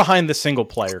 They're behind the single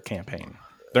player campaign.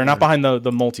 They're not behind the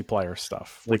multiplayer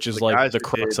stuff, which is like the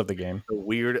crux of the game. The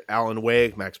weird Alan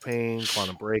Wake, Max Payne,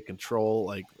 Quantum Break, Control.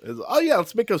 Like, oh yeah,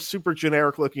 let's make a super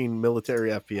generic looking military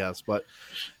FPS. But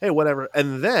hey, whatever.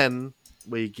 And then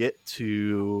we get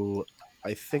to,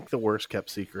 I think, the worst kept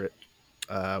secret,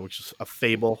 which is a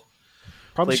Fable.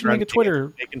 Probably should make a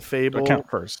Twitter Fable account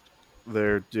first.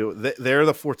 They're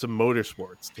the Forza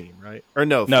Motorsports team, right? Or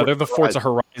no, they're the Forza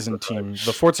Horizon team.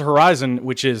 The Forza Horizon,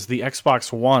 which is the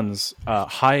Xbox One's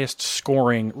highest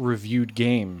scoring reviewed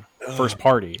game, first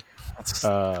party.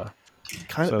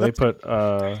 They put.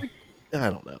 I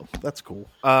don't know. That's cool.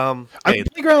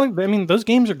 Playground. I mean, those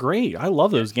games are great. I love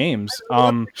those games.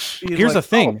 Here's the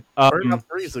thing.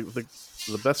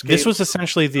 The best game. This was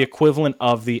essentially the equivalent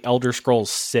of the Elder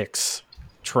Scrolls 6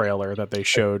 trailer that they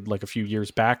showed like a few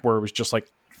years back, where it was just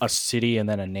like a city and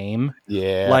then a name.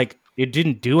 Yeah. Like it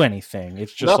didn't do anything.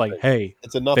 It's just Nothing. like, hey,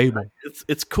 it's nothing. Fable.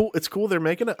 It's cool. It's cool they're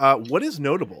making it. What is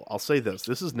notable? I'll say this.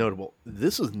 This is notable.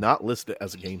 This is not listed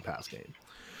as a Game Pass game,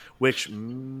 which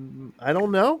I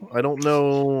don't know. I don't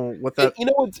know what that. You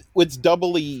know what's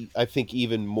doubly, I think,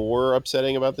 even more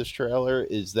upsetting about this trailer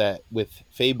is that with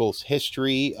Fable's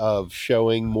history of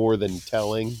showing more than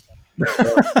telling,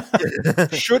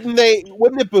 wouldn't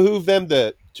it behoove them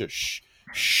to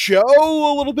show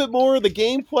a little bit more of the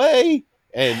gameplay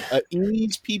and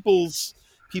ease people's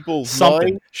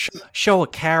Something. mind? Show a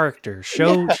character.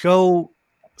 Show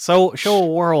a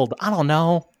world. I don't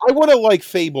know. I want to like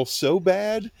Fable so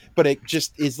bad, but it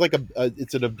just is like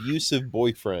it's an abusive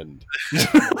boyfriend.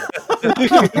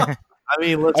 I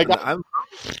mean, listen,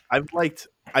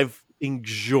 I've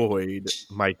enjoyed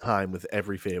my time with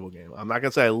every Fable game. I'm not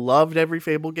gonna say I loved every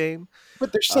Fable game,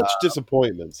 But there's such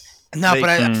disappointments. No, They but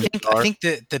I are. think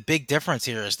the big difference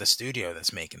here is the studio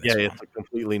that's making this yeah, one. it's a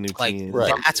completely new Like team.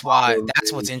 Right. that's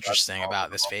what's interesting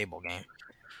about this Fable game.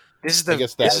 This I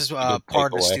guess is that's a good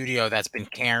part of the takeaway. studio that's been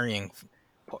carrying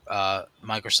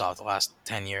Microsoft the last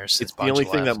 10 years. It's Since the only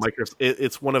Bungie thing that left. Microsoft.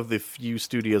 It's one of the few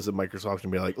studios that Microsoft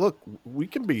can be like, look, we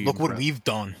can be. Look what impressed." we've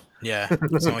done. Yeah,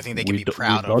 it's the only thing they can We be d-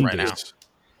 proud we've of done right now. this.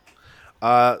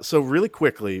 So really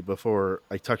quickly before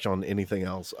I touch on anything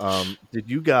else, did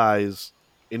you guys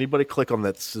anybody click on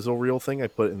that sizzle reel thing I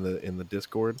put in the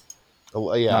Discord?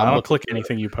 Oh, yeah, No, I I'm don't looking- click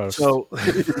anything you post. So,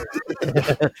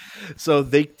 so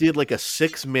they did like a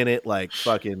 6-minute like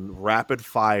fucking rapid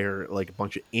fire like a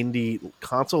bunch of indie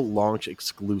console launch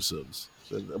exclusives,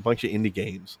 so a bunch of indie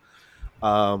games.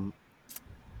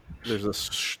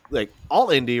 There's like all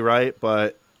indie, right?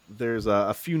 But there's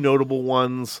a few notable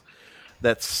ones.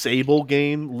 That Sable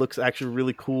game looks actually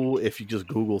really cool. If you just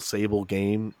Google Sable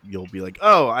game, you'll be like,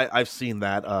 "Oh, I've seen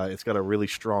that." It's got a really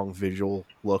strong visual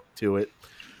look to it.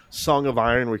 Song of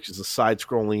Iron, which is a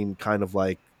side-scrolling kind of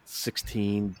like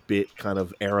 16-bit kind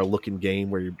of era-looking game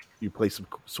where you play some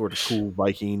sort of cool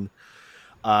Viking.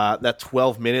 That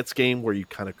 12 minutes game where you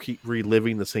kind of keep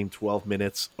reliving the same 12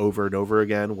 minutes over and over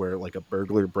again, where like a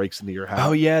burglar breaks into your house.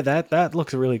 oh yeah, that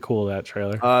looks really cool. That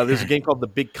trailer. There's a game called The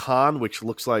Big Con, which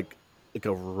looks like a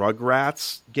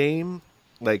Rugrats game.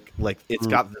 Like it's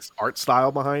got this art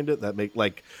style behind it that make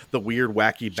like the weird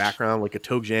wacky background, like a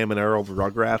Toe Jam and Earl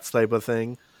Rugrats type of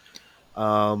thing.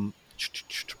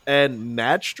 And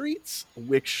Mad Streets,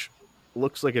 which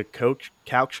looks like a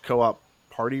couch co-op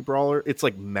party brawler. It's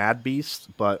like Mad Beast,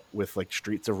 but with like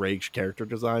Streets of Rage character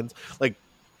designs, like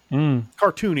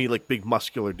cartoony, like big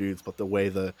muscular dudes. But the way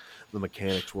the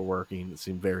mechanics were working, it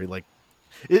seemed very like.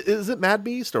 Is it Mad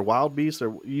Beast or Wild Beast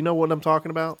or you know what I'm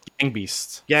talking about? Gang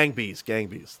Beasts. Gang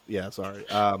Beast. Yeah, sorry.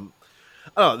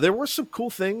 Oh, there were some cool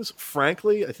things.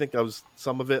 Frankly, I think I was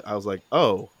like,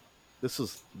 oh, this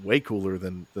is way cooler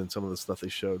than some of the stuff they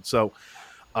showed. So,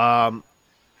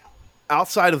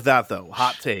 outside of that, though,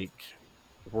 hot take: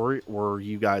 were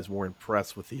you guys more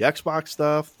impressed with the Xbox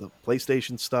stuff, the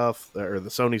PlayStation stuff, or the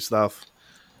Sony stuff?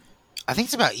 I think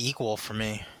it's about equal for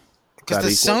me because About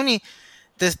the equal? Sony,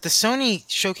 the Sony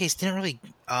showcase didn't really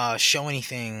show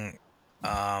anything.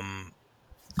 I'm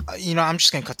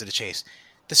just gonna cut to the chase.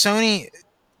 The Sony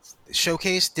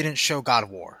showcase didn't show God of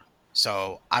War,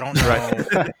 so I don't know.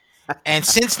 Right. And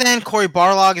since then, Cory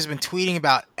Barlog has been tweeting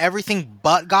about everything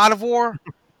but God of War.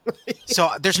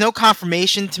 So there's no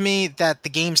confirmation to me that the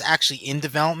game's actually in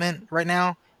development right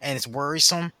now, and it's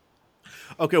worrisome.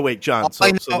 Okay, wait, John. All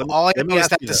I know, let me is ask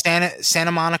that you the this.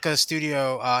 Santa Monica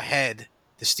studio head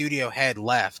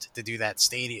left to do that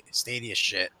Stadia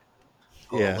shit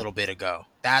a little bit ago.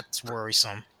 That's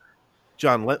worrisome.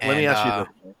 John, let me ask you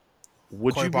this.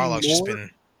 Would Cory you be Barlog's just more-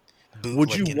 been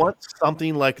Would you bootlicking want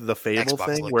something like the Fable Xbox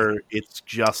thing looking. where it's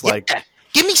just Yeah. like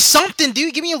Give me something,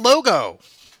 dude. Give me a logo.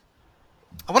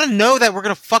 I want to know that we're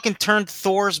gonna fucking turn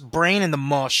Thor's brain into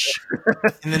mush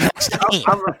in the next game.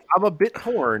 I'm a bit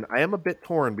torn. I am a bit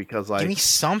torn because like Give me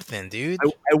something, dude.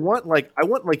 I want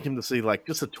him to see like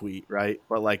just a tweet, right?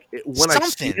 But like when I see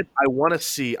Something. it, I want to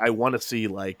see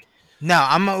like No,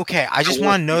 I'm okay. I just I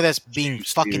want want to know that's being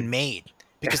juice, fucking dude. made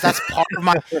because that's part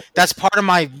of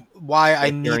my why I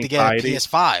Like need your to get a anxiety?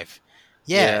 PS5.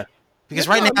 Yeah. Because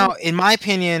Yeah, right no, I now, in my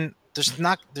opinion, there's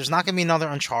not gonna be another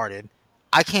Uncharted.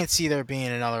 I can't see there being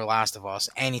another Last of Us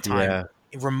anytime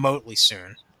remotely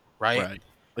soon. Right? right.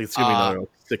 Like it's gonna be another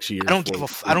 6 years.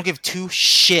 I don't give two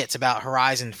shits about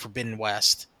Horizon Forbidden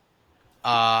West.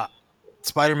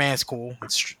 Spider-Man's cool.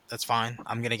 That's fine.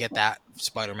 I'm gonna get that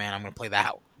Spider-Man. I'm gonna play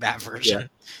that version,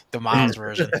 the Miles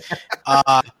version.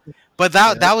 But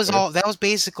that was all. That was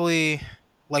basically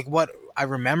like what I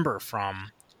remember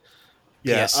from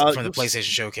Yeah, from the PlayStation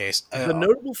Showcase. The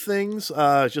notable things,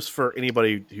 just for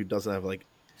anybody who doesn't have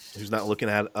who's not looking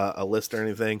at a list or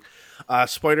anything,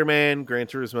 Spider-Man, Gran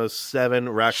Turismo 7,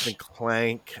 Ratchet and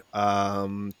Clank.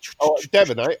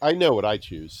 Devin, I know what I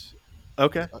choose.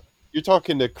 Okay. You're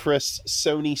talking to Chris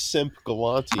Sony Simp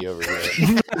Galante over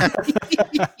here.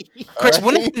 Chris,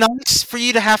 wouldn't it be nice for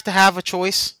you to have a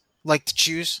choice, like to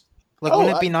choose? Like,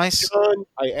 wouldn't it be nice? John,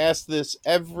 I ask this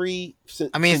since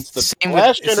it's the same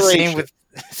last with, generation.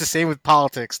 it's the same with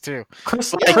politics too.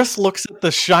 Chris looks at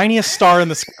the shiniest star in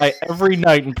the sky every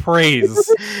night and prays.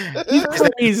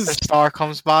 The star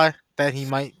comes by that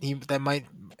might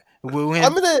woo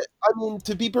him.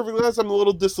 To be perfectly honest, I'm a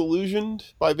little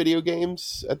disillusioned by video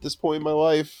games at this point in my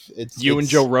life. It's and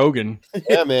Joe Rogan.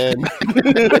 Yeah, man.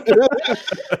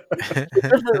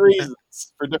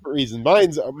 For different reasons.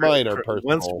 Mine are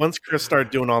personal. Once Chris started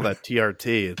doing all that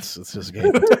TRT, it's just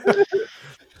game.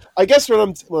 I guess what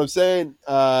I'm saying,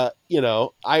 I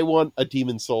want a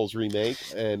Demon's Souls remake,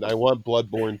 and I want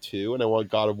Bloodborne 2, and I want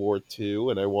God of War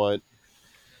 2, and I want,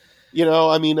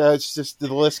 it's just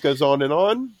the list goes on and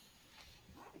on.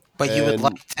 But you would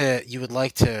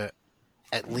like to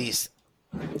at least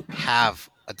have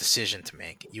a decision to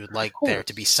make. You would like there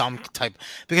to be some type,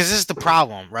 because this is the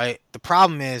problem, right? The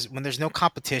problem is when there's no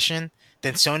competition,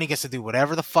 then Sony gets to do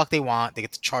whatever the fuck they want. They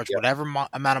get to charge whatever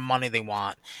amount of money they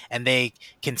want, and they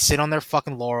can sit on their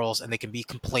fucking laurels and they can be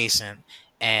complacent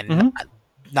and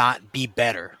not be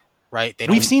better, right?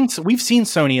 We've seen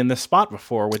Sony in this spot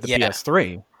before with the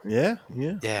PS3. Yeah.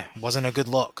 It wasn't a good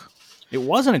look. It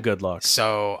wasn't a good look.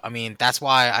 So, that's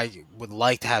why I would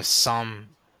like to have some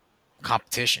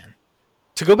competition.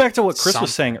 To go back to what Chris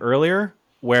was saying earlier,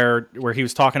 where he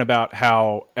was talking about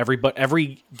how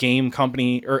every game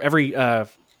company or every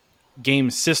game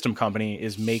system company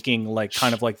is making like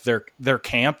kind of like their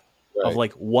camp of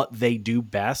like what they do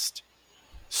best.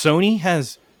 Sony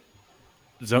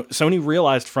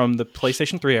realized from the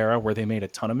PlayStation 3 era where they made a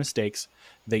ton of mistakes,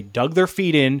 they dug their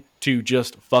feet in to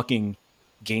just fucking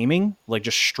gaming, like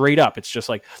just straight up. It's just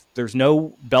like there's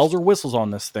no bells or whistles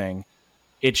on this thing.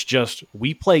 It's just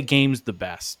we play games the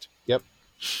best. Yep.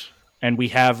 And we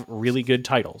have really good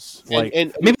titles. Like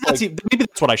maybe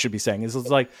that's what I should be saying. Is it's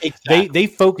like exactly. they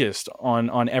focused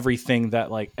on everything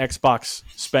that like Xbox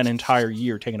spent an entire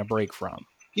year taking a break from.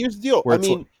 Here's the deal.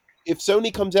 If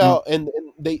Sony comes out and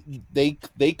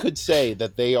they could say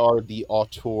that they are the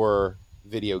auteur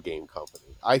video game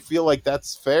company, I feel like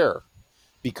that's fair.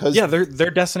 Because they're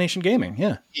destination gaming,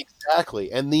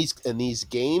 exactly, and these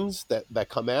games that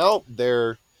come out,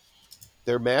 they're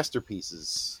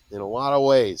masterpieces in a lot of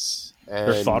ways.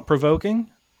 And they're thought provoking.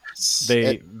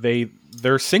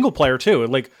 They're single player too.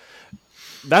 Like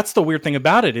that's the weird thing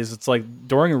about it is it's like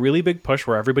during a really big push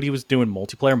where everybody was doing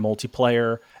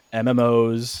multiplayer,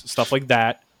 MMOs, stuff like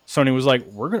that. Sony was like,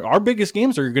 our biggest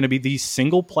games are going to be these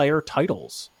single player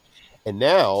titles, and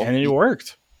it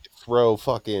worked. Throw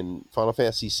fucking Final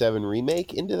Fantasy VII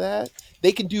Remake into that.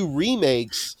 They can do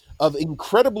remakes of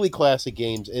incredibly classic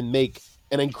games and make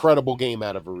an incredible game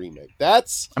out of a remake.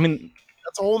 That's a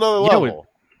whole nother level.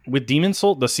 With Demon's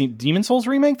Souls, the Demon's Souls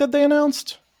remake that they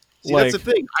announced. See, that's the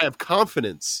thing. I have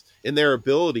confidence in their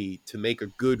ability to make a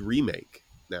good remake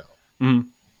now. Mm-hmm.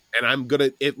 And I'm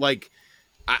gonna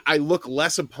I look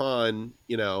less upon,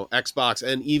 Xbox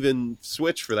and even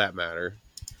Switch for that matter,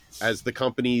 as the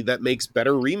company that makes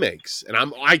better remakes, and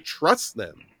I trust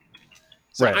them.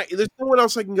 So there's no one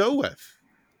else I can go with.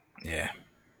 Yeah,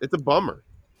 it's a bummer.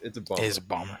 It is a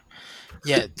bummer.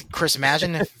 Yeah, Chris,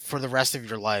 imagine if for the rest of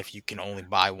your life you can only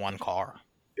buy one car.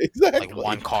 Exactly, like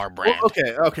one car brand. Well,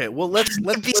 okay. Well, let's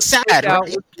be sad.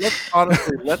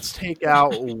 Let's take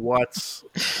out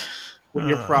what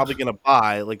you're probably going to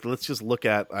buy. Like, let's just look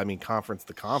at, conference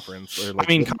to conference. Or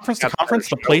conference to conference,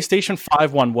 the PlayStation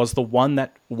 5 one was the one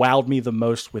that wowed me the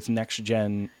most with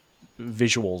next-gen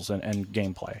visuals and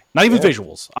gameplay. Not even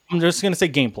visuals. I'm just going to say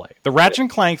gameplay. The Ratchet and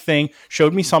Clank thing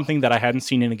showed me something that I hadn't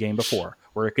seen in a game before,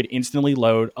 where it could instantly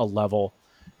load a level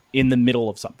in the middle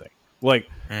of something. Like,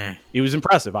 it was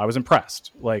impressive. I was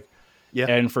impressed.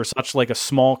 And for such, a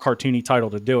small cartoony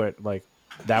title to do it,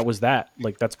 that was that.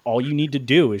 That's all you need to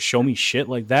do is show me shit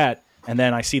like that. And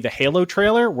then I see the Halo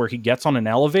trailer where he gets on an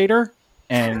elevator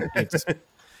and it's...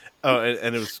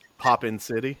 and it was Pop-In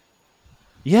City?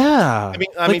 Yeah.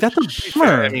 That's a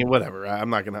bummer. Whatever.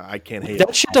 I can't hate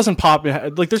that shit doesn't pop.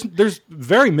 There's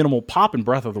very minimal pop in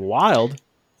Breath of the Wild.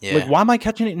 Yeah. Why am I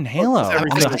catching it in Halo?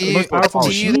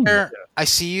 I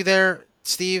see you there,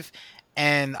 Steve,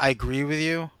 and I agree with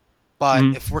you. But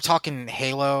Mhm. if we're talking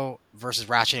Halo versus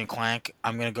Ratchet and Clank,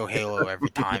 I'm gonna go Halo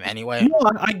every time anyway.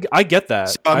 No, I get that.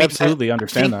 So, I I mean, absolutely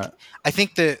understand think- that. I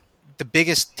think the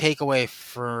biggest takeaway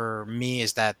for me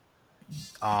is that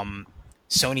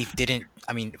Sony didn't.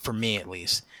 I mean, for me at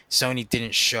least, Sony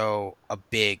didn't show a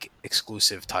big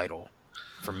exclusive title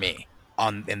for me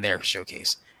in their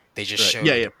showcase. They just showed.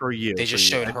 Yeah, for you. They just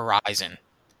for you. showed Horizon,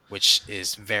 which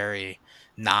is very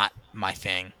not my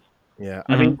thing Yeah, Mhm.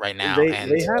 I mean, right now. they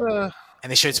and had a.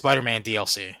 and they showed Spider-Man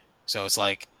DLC, so it's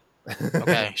like,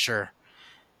 okay, sure.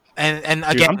 And Dude,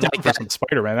 again, I'm down like for that. some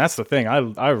Spider-Man. That's the thing.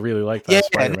 I really like that Yeah,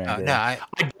 Spider-Man no, game. no,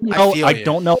 I feel you.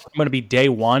 don't know if I'm going to be day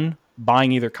one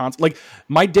buying either console. Like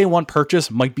my day one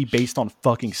purchase might be based on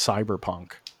fucking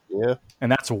Cyberpunk, Yeah.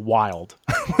 and that's wild.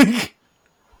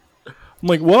 I'm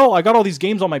like, well, I got all these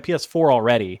games on my PS4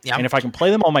 already, Yeah. and if I can play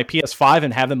them on my PS5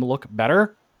 and have them look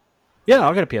better, yeah,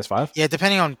 I'll get a PS5. Yeah,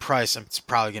 depending on price, it's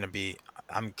probably gonna be.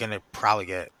 I'm gonna probably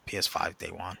get PS5 day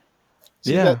one.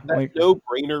 See, Yeah, that like-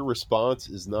 no-brainer response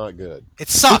is not good. It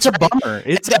sucks. It's a right? bummer.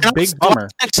 It's And a I'm big so bummer.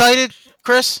 excited,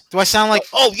 Chris? Do I sound like?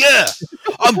 Oh yeah,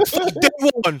 I'm day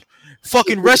one.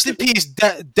 Fucking rest in peace.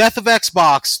 Death of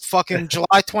Xbox. Fucking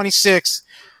July 26,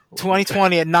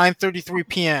 2020 at 9:33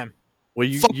 p.m. Well,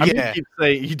 you Fuck did yeah.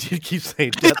 keep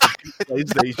saying death of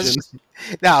PlayStation.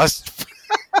 No,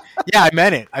 yeah, I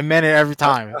meant it. I meant it every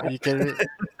time. Are you kidding me?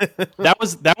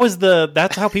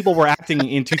 That's how people were acting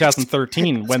in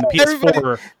 2013 when the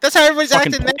PS4 That's how everybody's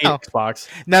fucking acting played now. Xbox.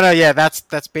 No, yeah, that's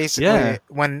basically Yeah.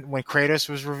 when Kratos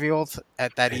was revealed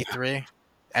at that E3,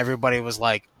 everybody was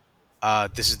like,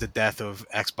 "This is the death of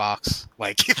Xbox."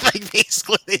 Like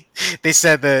basically, they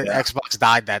said the Xbox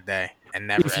died that day and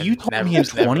never. If you told never, me in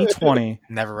never- 2020,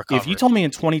 never recovered. if you told me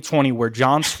in 2020 where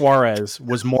John Suarez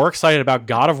was more excited about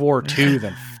God of War 2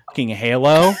 than fucking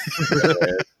Halo,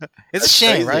 it's a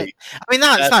shame, crazy. right? I mean,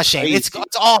 no, it's That's not a shame. crazy.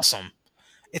 It's awesome.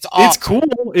 It's awesome. it's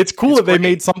cool. It's cool It's that they great.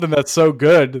 made something that's so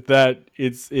good that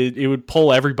it would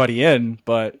pull everybody in.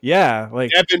 But yeah,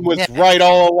 like Evan was Yeah. right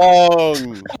all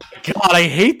along. God, I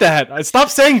hate that. Stop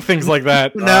saying things like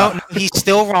that. No, he's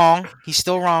still wrong. He's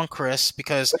still wrong, Chris,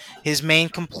 because his main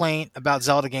complaint about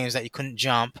Zelda games is that you couldn't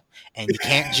jump, and you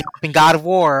can't jump in God of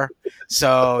War,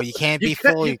 so you can't be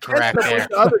fully correct there.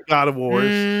 Other God of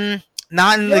Wars.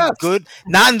 Not in Yes. the good,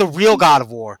 not in the real God of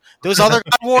War. Those other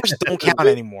God of Wars don't count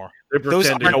anymore. They Those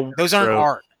pretended- aren't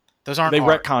art. Those aren't. They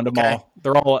art, retconned them okay?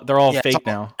 all. They're all Yeah, fake so-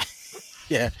 now.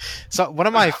 Yeah. So one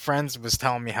of my friends was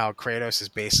telling me how Kratos is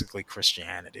basically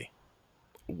Christianity.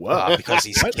 What? Because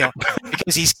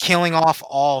he's killing off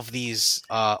all of these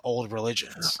old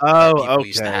religions. Oh, people okay.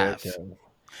 used to have. okay.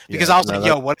 Because Yeah, I was no, like, that-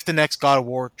 "Yo, what if the next God of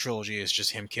War trilogy is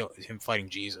just him fighting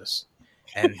Jesus?"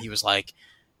 And he was like,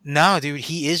 "No, dude,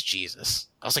 he is Jesus."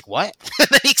 I was like, "What?" And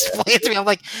then he explained it to me. I'm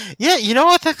like, "Yeah, you know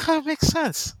what? That kind of makes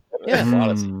sense." Yeah. Makes a lot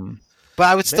of Hmm. But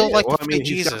I would still Man, like well, to I fight mean,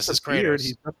 he's got Jesus the as beard. Kratos,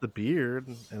 He's got the beard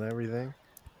and everything.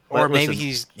 or But maybe listen,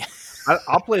 he's.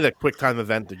 I'll play that quick time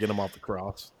event to get him off the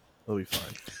cross. He'll be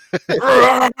fine.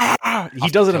 He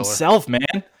does it Killer. himself, man.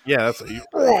 Yeah, that's he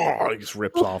just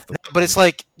rips off the. But it's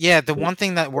like, yeah, the one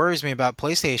thing that worries me about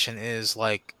PlayStation is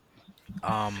like,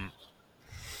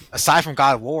 aside from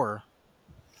God of War,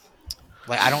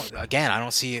 like I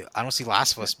don't see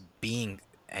Last of Us being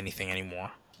anything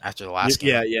anymore after the last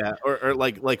game. Yeah, or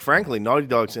like frankly, Naughty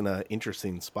Dog's in an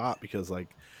interesting spot because like,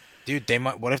 Dude, they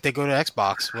might. What if they go to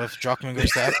Xbox? What if Druckmann goes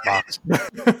to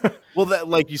Xbox? well, that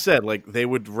like you said, like they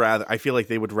would rather. I feel like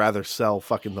they would rather sell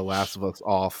fucking The Last of Us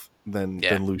off than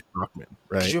lose Druckmann,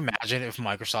 right? Could you imagine if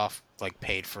Microsoft like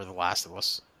paid for The Last of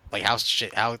Us? Like how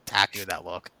tacky would that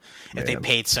look? If they Man.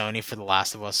 paid Sony for The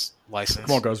Last of Us license?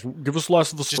 Come on, guys, give us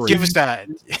Last of Us just 3. give us that.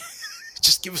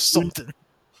 Just give us something.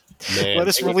 Man, Let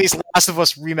us release Last of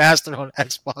Us remastered on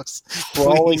Xbox.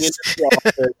 crawling please. into the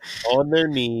office on their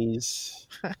knees,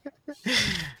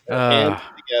 hands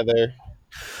together.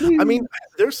 I mean,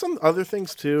 there's some other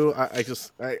things too. I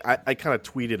kind of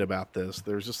tweeted about this.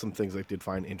 There's just some things I did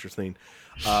find interesting.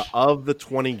 Of the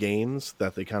 20 games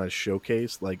that they kind of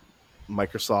showcased, like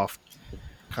Microsoft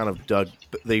kind of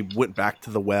they went back to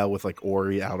the well with like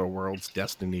Ori, Outer Worlds,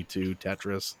 Destiny 2,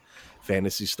 Tetris,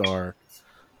 Phantasy Star.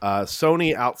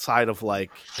 Sony, outside of like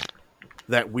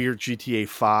that weird GTA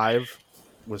 5,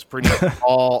 was pretty much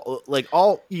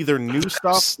all either new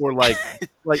stuff or like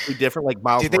slightly different, like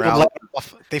Miles Dude, Morales.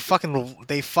 they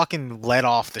fucking let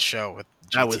off the show with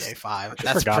That GTA was- 5. I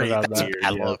That's forgot pretty. about That's that. a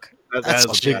bad Yeah. look. That That's is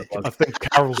legit. bad luck. I think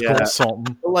Carol's Yeah. got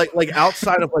something. Like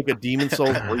outside of like a Demon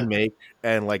Souls remake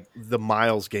and like the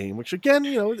Miles game, which again,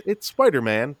 you know, it's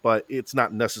Spider-Man, but it's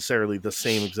not necessarily the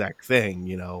same exact thing,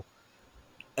 you know.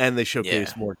 And they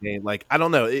showcase more game. Like I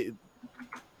don't know.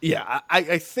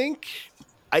 I think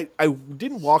I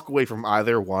didn't walk away from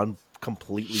either one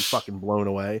completely fucking blown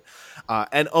away,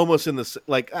 and almost in this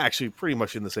actually pretty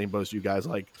much in the same boat as you guys.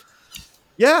 I'm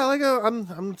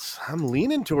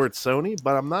leaning towards Sony,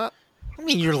 but I'm not. I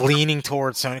mean, you're leaning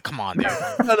towards Sony. Come on, dude.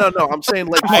 No. I'm saying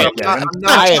I I'm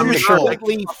not am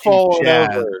completely falling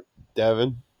jazzed. over,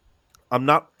 Devin. I'm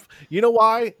not. You know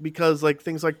why? Because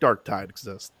things like Dark Tide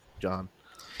exist, John.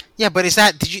 Yeah, but is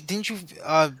that? Didn't you?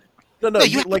 No.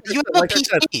 You have a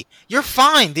PC. You're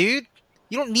fine, dude.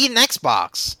 You don't need an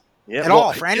Xbox at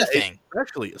all for anything.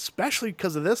 Especially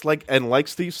because of this. Like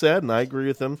Steve said, and I agree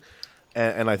with him,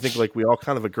 and I think we all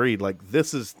kind of agreed.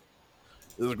 This is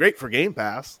great for Game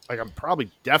Pass. I'm probably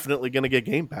definitely going to get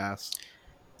Game Pass.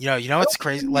 You know what's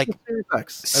crazy?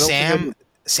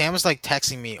 Sam was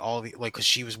texting me because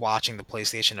she was watching the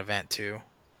PlayStation event too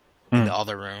in the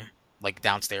other room,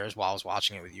 downstairs while I was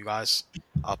watching it with you guys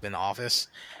up in the office.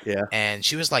 Yeah. And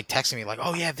she was texting me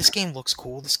oh yeah, this game looks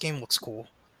cool. This game looks cool.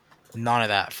 None of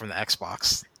that from the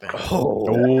Xbox thing.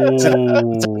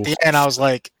 Yeah, and I was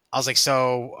like,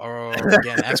 so are we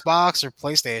getting Xbox or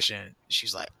PlayStation?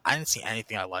 She's like, I didn't see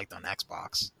anything I liked on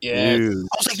Xbox. Yeah. Dude.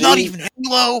 I was like, not even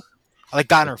Halo. I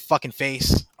got in her fucking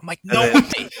face. I'm like, no way. And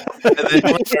then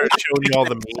she started showing you all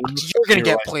the memes. You're gonna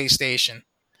get PlayStation.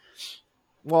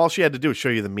 Well, all she had to do was show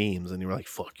you the memes, and you were like,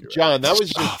 "Fuck you, John." That was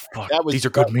just these are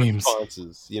good memes.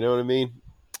 Responses, you know what I mean?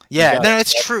 Yeah, no,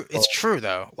 it's true. It's true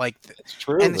though. It's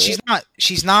true. And man. she's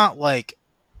not a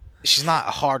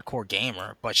hardcore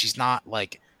gamer, but she's not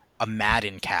a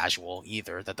Madden casual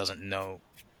either that doesn't know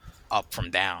up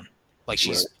from down.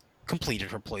 She's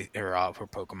completed her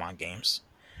Pokemon games,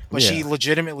 but she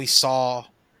legitimately saw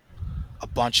a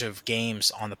bunch of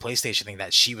games on the PlayStation thing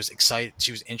that she was excited,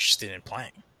 she was interested in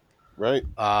playing. Right.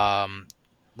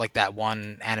 That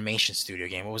one animation studio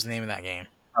game. What was the name of that game?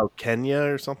 Oh, Kenya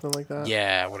or something like that.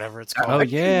 Yeah, whatever it's called. Oh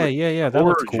yeah. That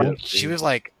looks cool. She was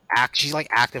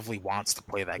actively wants to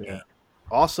play that game.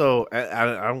 Also,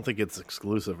 I don't think it's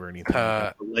exclusive or anything.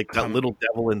 That little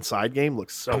Devil Inside game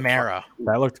looks so. Chimera.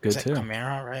 That looked good Is it too.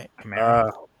 Chimera, right?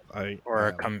 Chimera.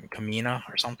 Kamina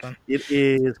or something. It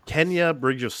is Kenya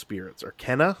Bridge of Spirits or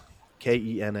Kenna,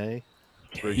 Kena.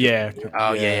 Yeah.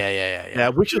 Oh yeah. Yeah,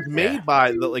 which is made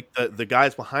by the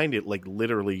guys behind it.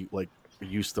 Literally,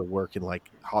 used to work in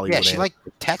Hollywood. Yeah, she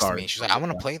texted me. She's like, I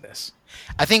want to play this.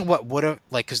 I think what would have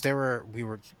because we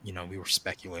were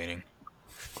speculating,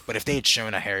 but if they had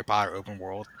shown a Harry Potter open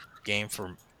world game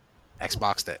for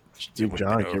Xbox, dude,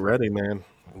 John, get ready, man.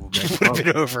 It would have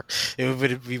been over.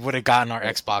 We would have gotten our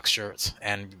Xbox shirts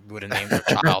and we would have named our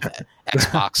child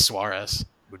Xbox Suarez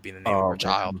would be the name of our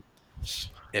child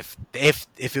if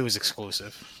it was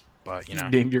exclusive. But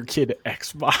name your kid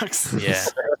Xbox. Yeah,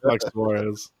 Xbox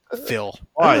Suarez. Phil.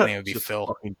 Why? My name would be Phil.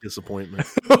 Fucking disappointment.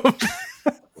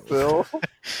 Phil.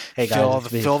 Hey guys,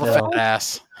 Phil the fat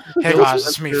ass. Hey guys,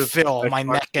 it's me, Phil. My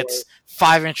neck gets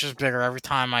 5 inches bigger every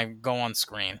time I go on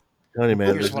screen. Honey,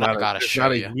 man, Here's what I gotta show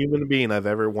not a you. human being I've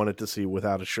ever wanted to see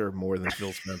without a shirt more than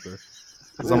Phil Spencer.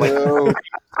 Because I'm like,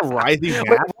 rising.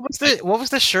 What was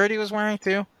the shirt he was wearing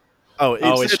too? Oh,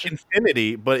 it said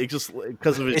Infinity, but it just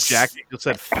because of his jacket, it just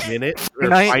said Finite.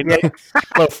 Finite.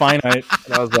 Finite.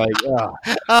 And I was like,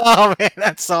 oh man,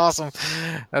 that's awesome.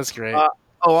 That's great.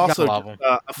 Also,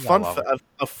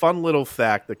 a fun little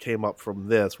fact that came up from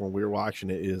this when we were watching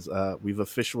it is we've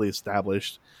officially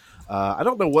established. I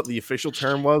don't know what the official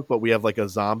term was, but we have a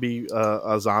zombie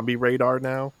radar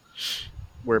now.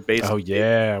 Where basically,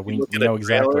 we know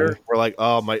exactly. We're like,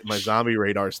 oh, my zombie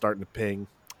radar is starting to ping,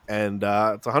 and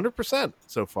it's 100%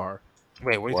 so far.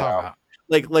 Wait, what are you talking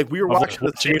about? We were watching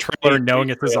the trailer, knowing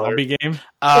it's a zombie game.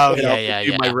 Oh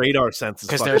yeah. My radar senses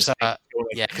because there's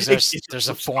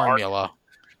a formula.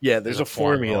 Yeah, there's a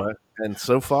formula, and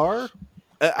so far,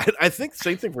 I think the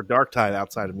same thing for Dark Tide.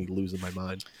 Outside of me losing my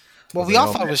mind. Well, we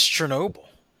all thought it was Chernobyl.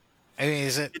 I mean,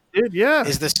 is it? It did, yeah.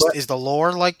 Is the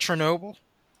lore like Chernobyl?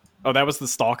 Oh, that was the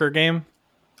Stalker game?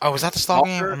 Oh, was that the Stalker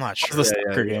game? I'm not sure. The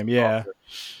Stalker game, yeah.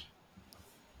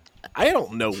 I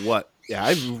don't know what. Yeah,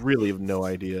 I really have no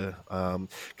idea.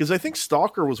 Because I think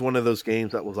Stalker was one of those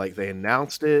games that was they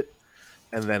announced it,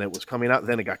 and then it was coming out,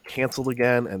 then it got canceled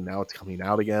again, and now it's coming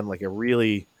out again. It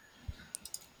really...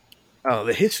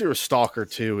 the history of Stalker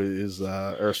 2 is...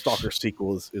 or Stalker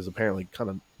sequel is apparently kind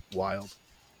of wild.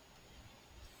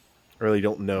 I really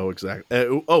don't know exactly.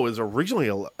 It was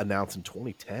originally announced in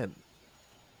 2010.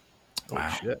 Wow.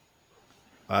 Oh, shit.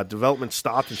 Development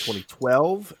stopped in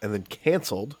 2012 and then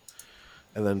canceled.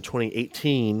 And then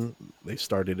 2018, they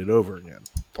started it over again.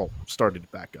 Well, started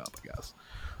it back up, I guess.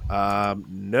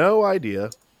 No idea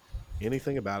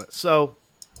anything about it. So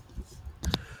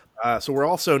we're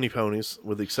all Sony ponies,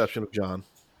 with the exception of John.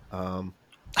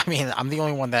 I mean, I'm the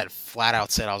only one that flat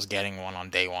out said I was getting one on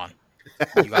day one.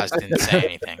 You guys didn't say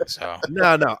anything, so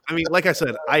No. I mean, like I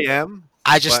said, I am.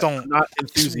 I just but don't. I'm not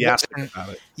enthusiastic wasn't- about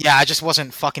it. Yeah, I just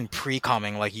wasn't fucking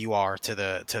pre-coming like you are to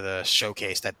the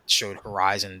showcase that showed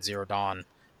Horizon Zero Dawn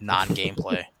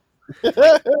non-gameplay.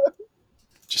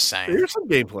 Just saying. There's some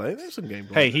gameplay.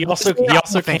 Hey, he also don't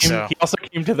think came so. he also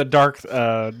came to the Dark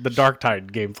Tide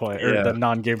gameplay or Yeah. the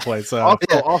non-gameplay. So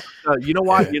Also, you know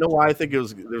why? You know why I think there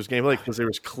was gameplay, because there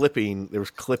was clipping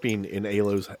in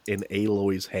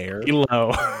Aloy's hair,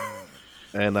 Elo.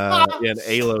 and in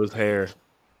Alo's hair,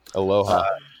 Aloha.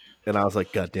 and I was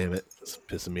like, God damn it, it's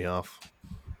pissing me off.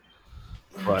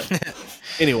 But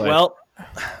anyway, Well,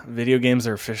 video games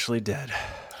are officially dead.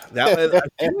 I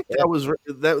think that was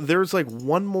that. There's like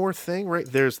one more thing, right?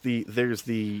 There's the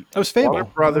That was Fable. Warner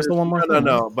Brothers. That was the one more no, thing.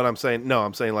 no. But I'm saying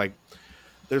like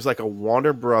there's like a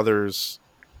Warner Brothers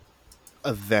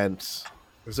event.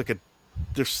 There's like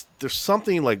there's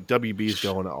something like WB's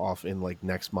going off in like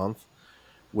next month,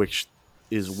 which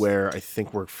is where I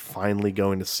think we're finally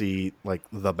going to see like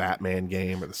the Batman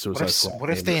game or the Suicide Squad. What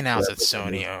if game they or announced at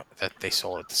whatever. Sony that they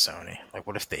sold it to Sony? Like,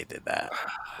 what if they did that?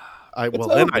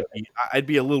 Then I'd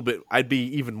be a little bit. I'd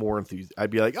be even more enthused. I'd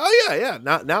be like, oh yeah.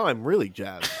 Now I'm really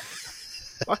jazzed.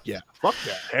 Fuck yeah.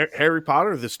 Harry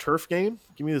Potter, this turf game.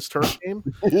 Give me this turf game.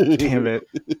 Damn it.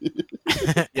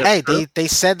 Hey, they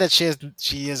said that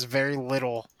she has very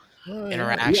little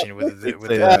interaction with the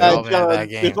Yeah, development of that John,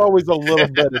 game. there's always a little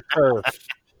bit of turf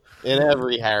in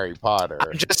every Harry Potter.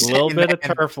 I'm just A little saying bit of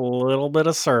that turf, a little bit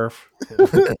of surf.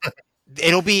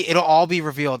 It'll all be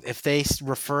revealed if they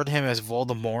refer to him as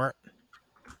Voldemort.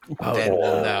 Then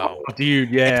we'll know. Dude,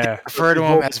 yeah. Refer to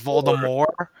him as Voldemort.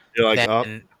 You're like,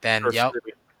 Then yep. Then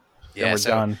Yeah, we're so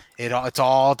done. it's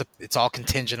all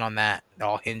contingent on that. It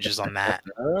all hinges on that.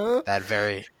 That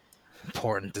very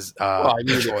important Well, I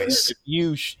mean, choice. if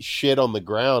you shit on the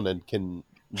ground and can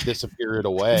disappear it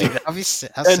away, Dude, I'll be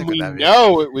sick of and we that.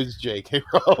 know it was J.K.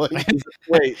 Rowling.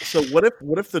 wait. So what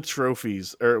if the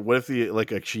trophies, or what if the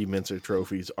like achievements or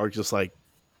trophies are just like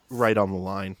right on the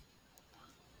line?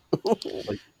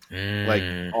 Like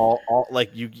all like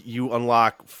you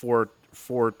unlock four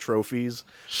trophies,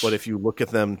 but if you look at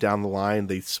them down the line,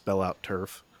 they spell out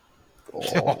turf.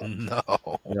 Oh no.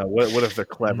 You know, what if they're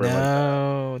clever? Like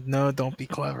that? No, don't be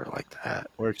clever like that.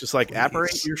 Where it's just like Please.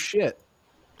 apparate your shit,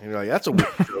 and you're like, that's a weird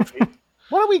trophy.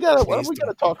 Why do we gotta Please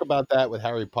don't. talk about that with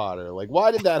Harry Potter? Like,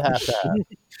 why did that have to happen?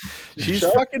 She's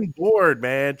Sure. fucking bored,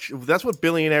 man. That's what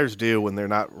billionaires do when they're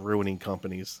not ruining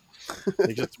companies.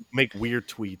 They just make weird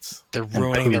tweets. They're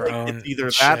ruining their It's own. either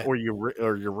shit. that or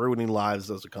you're ruining lives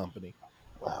as a company.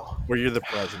 Wow. Or you're the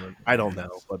president. I don't know.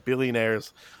 But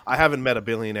billionaires, I haven't met a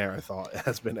billionaire I thought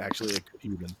has been actually a good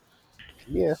human.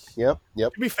 Yeah. Yep.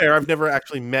 To be fair, I've never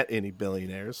actually met any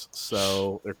billionaires,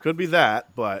 so there could be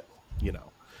that, but you know.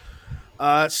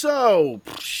 So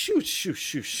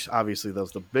shoot. Obviously, that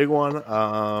was the big one.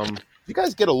 You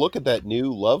guys get a look at that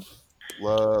new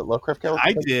Lovecraft Country?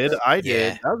 I did.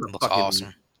 Yeah, That was a looks fucking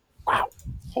awesome. Wow.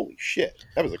 Holy shit.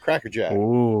 That was a crackerjack.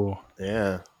 Ooh.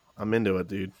 Yeah, I'm into it,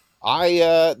 dude.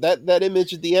 That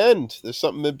image at the end. There's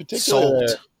something in particular. Sold.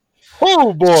 There.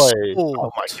 Oh boy.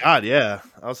 Oh my god, yeah.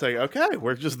 I was like, okay,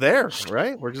 we're just there,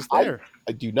 right? We're just there.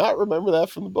 I do not remember that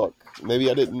from the book. Maybe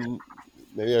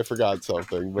I forgot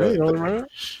something.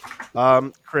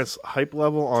 But Chris, hype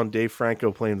level on Dave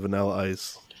Franco playing Vanilla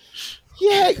Ice.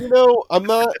 yeah, I'm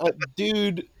not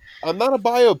I'm not a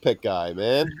biopic guy,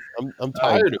 man. I'm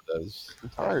tired of those. I'm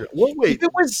tired. Well, wait, If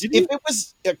it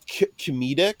was a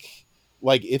comedic,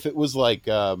 like if it was like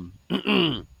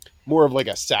more of like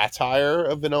a satire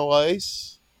of Vanilla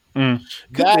Ice, Mm.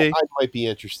 that be. I might be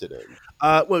interested in.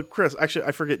 Well, Chris, actually,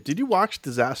 I forget. Did you watch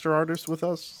Disaster Artist with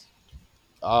us?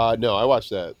 No, I watched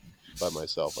that by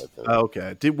myself. I think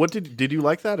Okay. Did you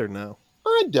like that or no?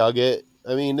 I dug it.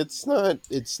 I mean, it's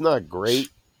not great.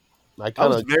 I I kind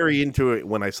was of very into it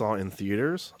when I saw it in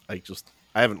theaters. I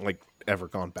haven't like ever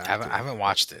gone back. I to it. haven't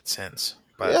watched it since.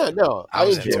 But yeah, no, I I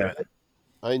was enjoyed into it.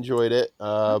 I enjoyed it.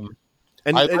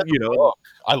 And I read you the know, book.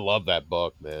 I love that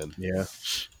book, man. yeah.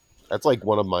 That's like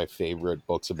one of my favorite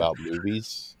books about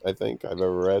movies. I think I've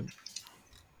ever read.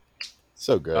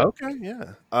 So good. Okay,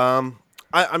 yeah.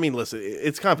 I mean, listen,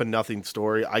 it's kind of a nothing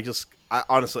story. I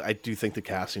honestly, I do think the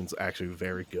casting's actually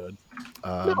very good.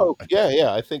 No,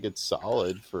 yeah. I think it's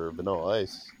solid for Vanilla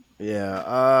Ice.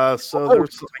 Yeah. So Oh, there's,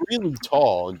 it's really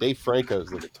tall, and Dave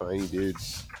Franco's like a tiny dude.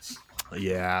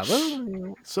 yeah.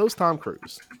 So's Tom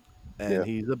Cruise, and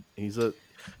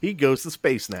he goes to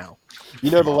space now.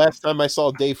 You know, the last time I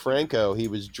saw Dave Franco, he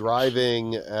was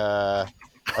driving a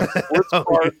sports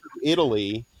car through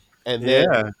Italy, and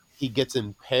then he gets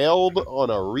impaled on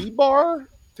a rebar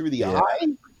through the eye.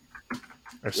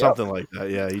 Or something like that.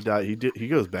 Yeah, he died. He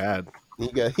goes bad.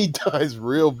 He dies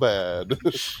real bad.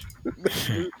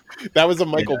 That was a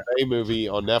Michael Bay movie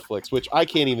on Netflix, which I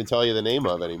can't even tell you the name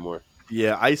of anymore.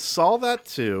 Yeah, I saw that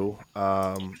too.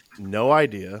 No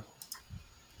idea.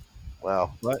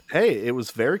 Wow. But hey, it was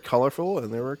very colorful,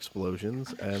 and there were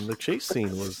explosions, and the chase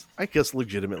scene was, I guess,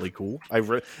 legitimately cool.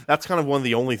 That's kind of one of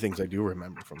the only things I do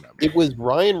remember from that movie. It was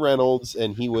Ryan Reynolds,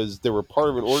 and they were part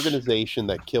of an organization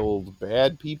that killed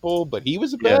bad people, but he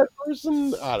was a bad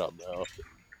person? I don't know.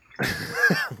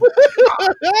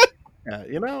 Yeah,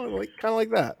 kind of like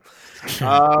that.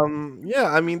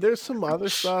 Yeah, I mean, there's some other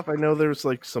stuff. I know there's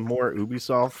like some more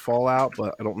Ubisoft fallout,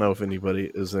 but I don't know if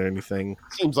anybody is there anything.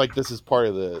 Seems like this is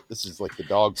like the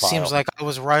dog pile. Seems like I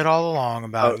was right all along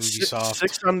about Ubisoft.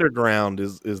 Six Underground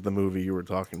is the movie you were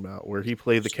talking about, where he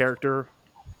played the character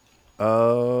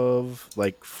of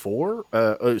like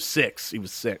 6. He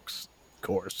was 6, of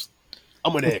course.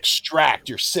 I'm going to extract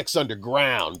your 6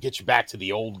 Underground, get you back to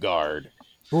the old guard.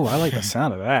 Ooh, I like the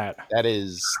sound of that. That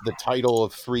is the title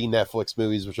of 3 Netflix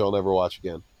movies, which I'll never watch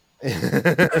again.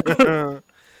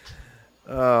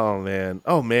 Oh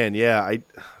man, yeah.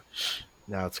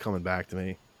 Now it's coming back to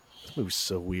me. This movie's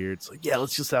so weird. It's like, yeah,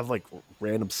 let's just have like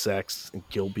random sex and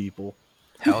kill people.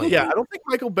 Hell yeah. Yeah, I don't think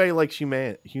Michael Bay likes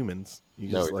humans.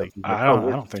 He's just like, I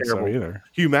don't think so either.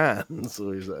 Humans,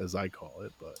 as I call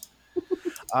it. But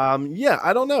yeah,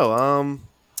 I don't know.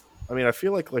 I mean, I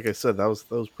feel like I said, that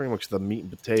was pretty much the meat and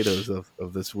potatoes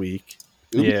of this week.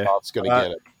 Ubisoft's going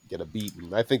to get a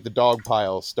beating. I think the dog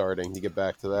pile is starting to get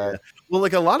back to that. Yeah. Well,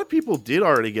 like a lot of people did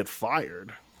already get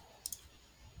fired.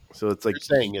 So it's like you're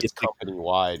saying it's company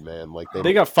wide, man. Like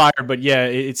they got fired, but yeah,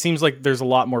 it seems like there's a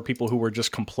lot more people who were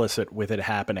just complicit with it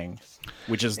happening,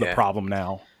 which is the problem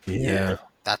now. Yeah,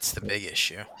 that's the big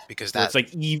issue because it's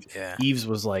like Eves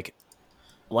was like,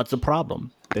 "What's the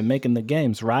problem? They're making the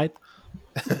games, right?"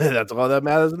 That's all that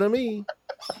matters to me.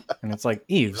 And it's like,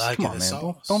 Eves, come on,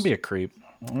 man, don't be a creep.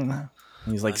 And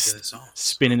he's like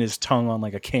spinning his tongue on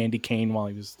like a candy cane while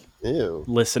he was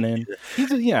listening.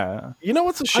 Yeah. You know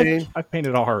what's a shame? I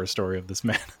painted a horror story of this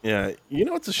man. Yeah. You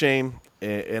know what's a shame?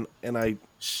 And I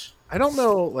don't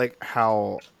know like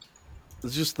how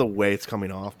it's just the way it's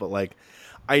coming off, but like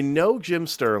I know Jim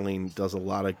Sterling does a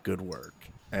lot of good work.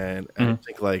 And I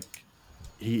think like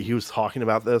he was talking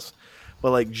about this,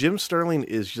 but like Jim Sterling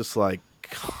is just like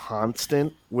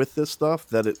constant with this stuff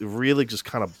that it really just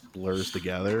kind of blurs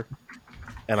together.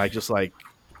 And I just like,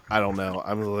 I don't know.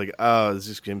 I'm like, oh, is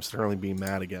this Jim Sterling being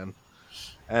mad again?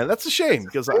 And that's a shame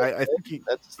because I think he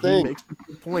makes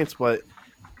good points, but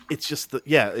it's just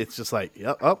it's just like,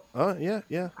 yeah,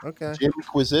 okay. Jim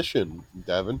Inquisition,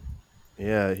 Devin.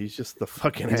 Yeah, he's just the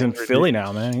fucking. He's in Philly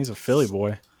now, man. He's a Philly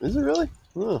boy. Is he really?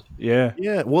 Oh. Yeah.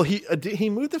 Yeah. Well, he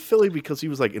moved to Philly because he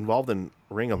was like involved in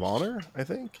Ring of Honor, I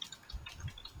think.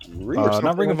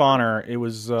 Not Ring of Honor. It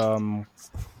was maybe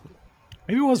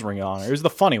it was Ring of Honor. It was the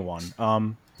funny one.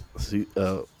 I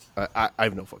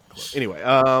have no fucking clue. Anyway,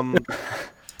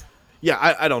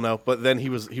 yeah, I don't know. But then he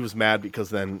was mad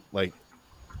because then like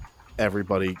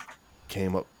everybody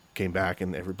came back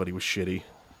and everybody was shitty.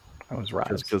 That was right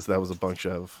because that was a bunch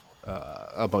of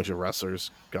wrestlers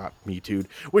got Me Too'd,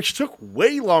 which took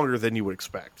way longer than you would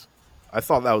expect. I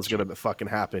thought that was going to fucking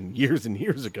happen years and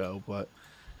years ago, but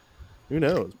who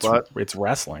knows? But it's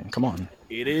wrestling. Come on,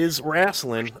 it is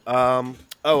wrestling.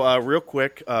 Real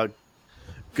quick,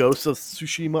 Ghost of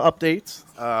Tsushima updates.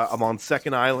 I'm on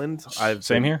Second Island.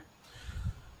 Same here.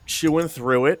 Chewing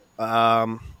through it.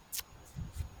 I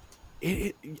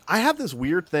have this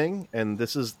weird thing, and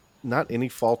this is not any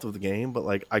fault of the game, but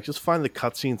like I just find the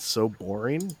cutscenes so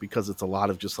boring because it's a lot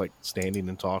of just like standing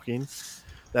and talking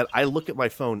that I look at my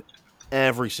phone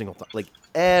every single time,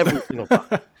 and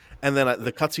then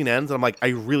the cutscene ends, and I'm like, I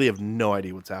really have no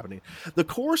idea what's happening. The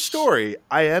core story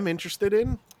I am interested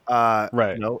in.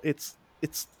 Right. You know, it's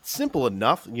simple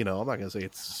enough. You know, I'm not gonna say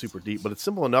it's super deep, but it's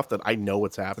simple enough that I know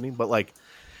what's happening. But like,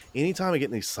 anytime I get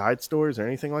these side stories or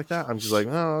anything like that, I'm just like,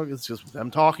 oh, it's just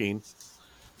them talking.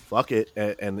 Fuck it.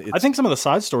 And I think some of the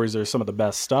side stories are some of the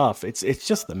best stuff. It's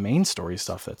just the main story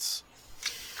stuff that's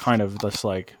kind of just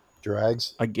like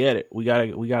drags. I get it. We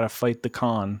gotta fight the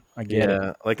con. I get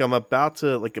it. Like I'm about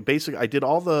to like basically I did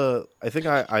all the. I think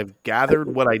I've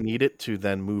gathered what I needed to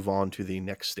then move on to the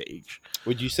next stage.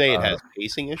 Would you say it has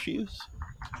pacing issues?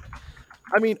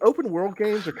 I mean, open world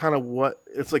games are kind of what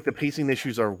it's like. The pacing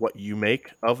issues are what you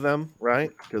make of them,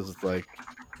 right? Because it's like.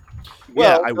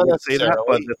 Well, yeah, I would say that,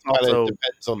 but it's also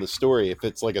depends on the story. If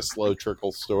it's like a slow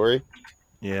trickle story,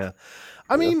 yeah.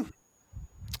 I mean,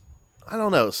 I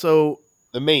don't know. So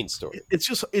The main story. It's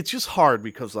just hard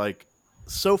because like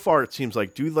so far it seems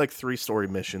like do like 3-story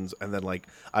missions and then like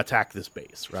attack this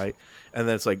base, right? And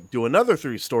then it's like do another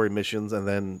 3-story missions and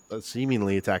then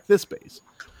seemingly attack this base.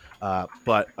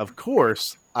 But of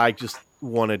course, I just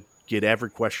want to get every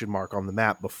question mark on the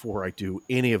map before I do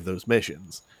any of those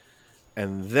missions.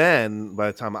 And then by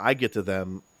the time I get to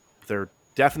them, they're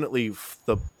definitely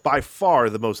by far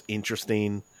the most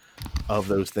interesting of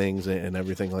those things and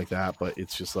everything like that. But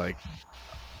it's just like,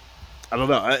 I don't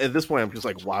know. At this point, I'm just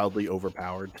like wildly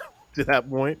overpowered to that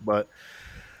point. But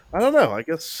I don't know. I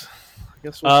guess.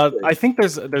 I think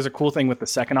there's a cool thing with the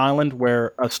second island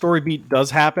where a story beat does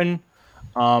happen,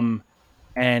 and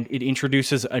it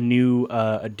introduces a new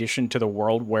addition to the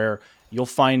world where you'll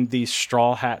find these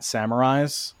straw hat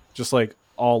samurais just like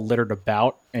all littered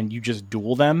about, and you just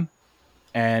duel them,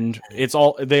 and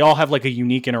they all have like a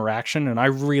unique interaction, and I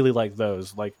really like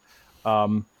those. Like,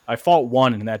 I fought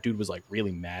one, and that dude was like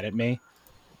really mad at me.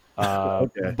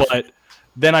 Okay. But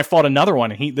then I fought another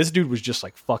one, and this dude was just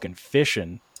like fucking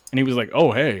fishing, and he was like,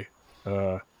 "Oh hey,"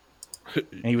 and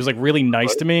he was like really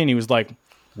nice to me, and he was like,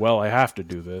 "Well, I have to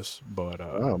do this," but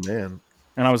Oh man.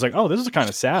 and I was like, "Oh, this is kind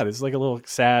of sad. It's like a little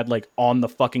sad, like on the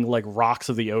fucking like rocks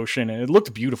of the ocean, and it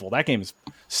looked beautiful. That game is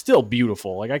still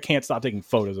beautiful. Like I can't stop taking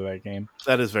photos of that game."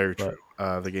 That is very true.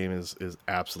 The game is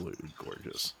absolutely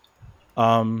gorgeous.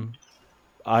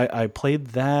 I played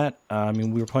that. I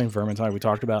mean, we were playing Vermintide. We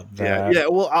talked about that. Yeah.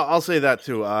 Well, I'll say that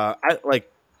too. I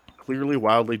like clearly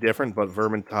wildly different, but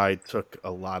Vermintide took a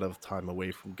lot of time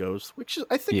away from Ghost, which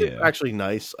I think is actually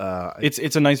nice.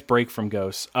 It's a nice break from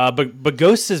Ghosts. But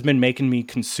Ghosts has been making me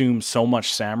consume so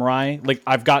much samurai. Like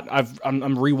I'm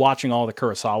rewatching all the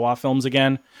Kurosawa films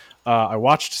again. I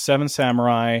watched Seven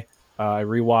Samurai. I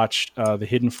rewatched The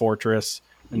Hidden Fortress,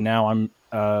 and now I'm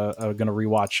gonna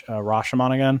rewatch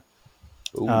Rashomon again.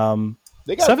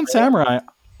 They got Seven Samurai.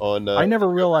 on. I never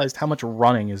realized how much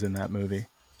running is in that movie.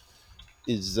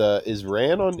 Is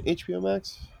Ran on HBO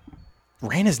Max?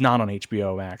 Ran is not on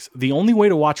HBO Max. The only way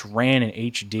to watch Ran in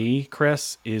HD,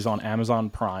 Chris, is on Amazon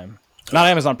Prime. Not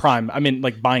Amazon Prime. I mean,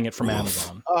 like buying it from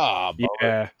Amazon. Ah,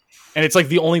 Yeah, and it's like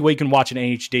the only way you can watch it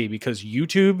in HD because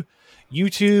YouTube,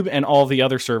 and all the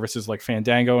other services like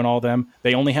Fandango and all them,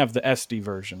 they only have the SD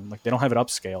version. Like they don't have it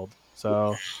upscaled.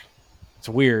 So it's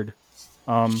weird.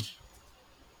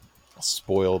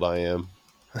 spoiled I am.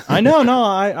 I know. No,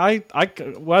 I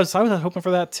was hoping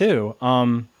for that too.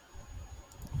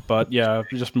 But yeah, I've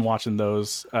just been watching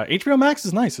those. HBO Max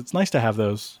is nice. It's nice to have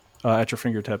those at your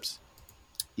fingertips.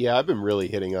 Yeah, I've been really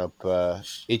hitting up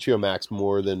HBO Max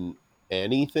more than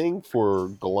anything for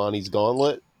Galani's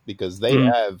Gauntlet because they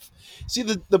have. See,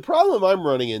 the problem I'm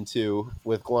running into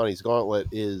with Galani's Gauntlet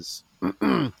is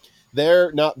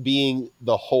there not being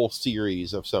the whole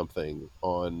series of something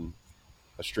on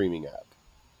a streaming app.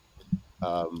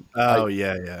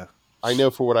 Yeah. I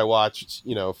know for what I watched,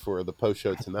 for the post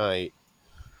show tonight,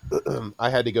 I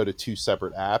had to go to 2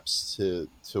 separate apps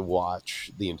to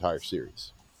watch the entire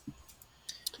series.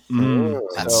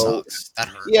 That So, sucks. That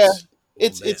hurts. yeah, a little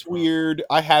it's bit. weird.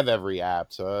 I have every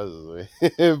app, so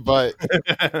but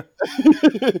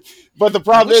but the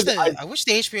problem is, I wish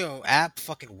the HBO app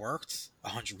fucking worked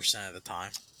 100% of the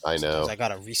time. I know. Sometimes I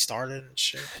gotta restart it and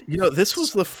shit. This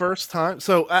was the first time.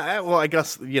 So, I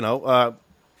guess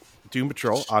Doom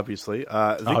Patrol, obviously.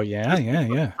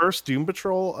 Yeah. First Doom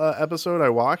Patrol episode I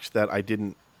watched that I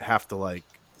didn't have to like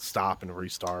stop and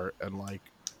restart and like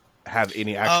have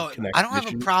any actual connection. I don't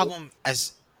have a problem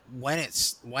as when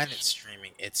it's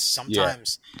streaming. It's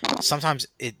sometimes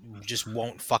it just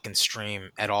won't fucking stream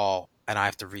at all, and I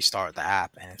have to restart the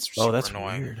app, and it's super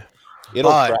annoying. Weird. It'll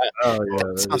But crash.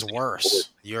 it sounds worse.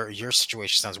 Your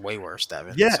situation sounds way worse,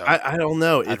 Devin. Yeah, So I don't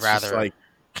know. It's I'd rather just like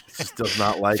it just does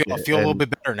not like I it. feel a little bit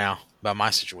better now about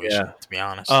my situation. Yeah. To be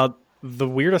honest. The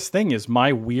weirdest thing is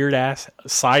my weird ass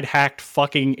side hacked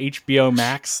fucking HBO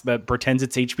Max that pretends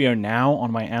it's HBO Now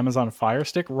on my Amazon Fire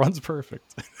Stick runs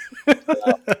perfect.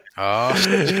 Oh,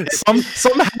 Some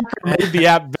hacker made the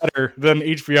app better than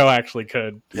HBO actually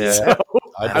could. Yeah. So,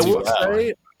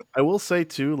 I will say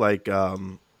too, like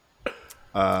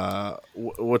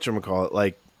whatchamacallit,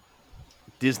 like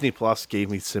Disney Plus gave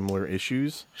me similar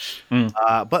issues.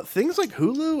 But things like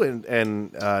Hulu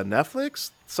and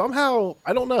Netflix, somehow,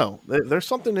 I don't know. There's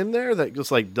something in there that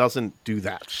just like doesn't do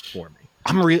that for me.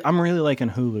 I'm really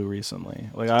liking Hulu recently.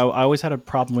 Like I always had a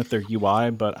problem with their UI,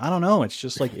 but I don't know. It's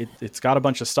just like it's got a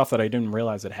bunch of stuff that I didn't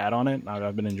realize it had on it.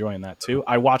 I've been enjoying that too.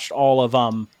 I watched all of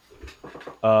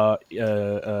What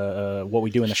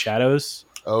We Do in the Shadows.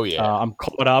 Oh yeah, I'm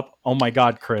caught up. Oh my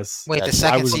god, Chris! wait, the That's-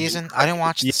 second I was- season? I didn't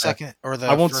watch the Yeah. second or the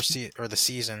I won't first or the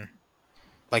season.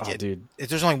 Like dude.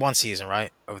 there's only one season,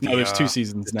 right? Of No, there's 2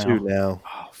 seasons now. 2 now.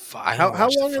 Oh, fuck. I How haven't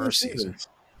watched long the are the first season.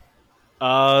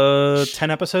 seasons?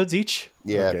 10 episodes each,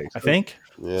 Yeah, Okay, I think.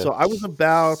 yeah. So I was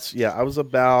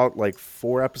about like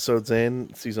 4 episodes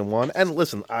in season 1, and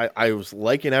listen, I was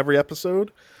liking every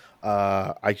episode.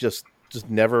 I just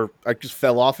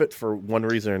fell off it for one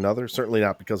reason or another. Certainly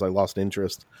not because I lost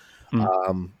interest.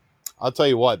 I'll tell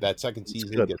you what, that second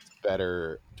season good. gets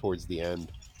better towards the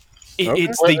end. Okay.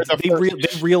 It's Or the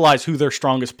first they realize who their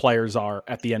strongest players are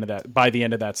at the end of that. By the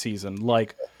end of that season,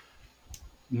 like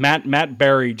Matt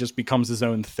Berry just becomes his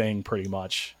own thing pretty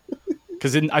much.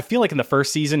 Because I feel like in the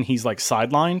first season he's like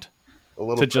sidelined A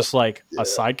little to just like a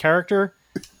side character,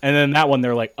 and then that one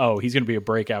they're like, oh, he's gonna be a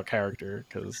breakout character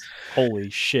because holy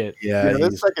shit. Yeah,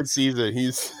 this second season,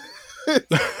 he's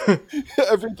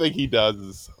everything he does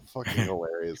is fucking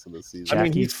hilarious in this season.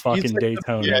 Jackie he's fucking like the-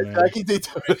 Daytona. Yeah, man. Jackie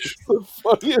Daytona is the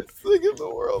funniest thing in the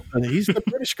world. and he's the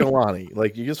British Galani.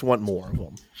 Like you just want more of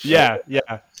him. Yeah,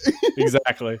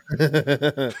 exactly.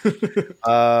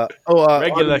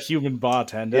 Regular human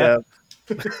bartender. Yeah.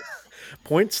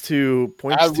 points to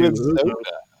Arizona.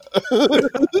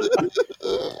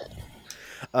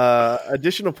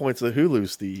 additional points to Hulu,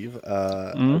 Steve.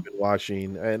 I've been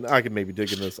watching, and I can maybe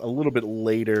dig in this a little bit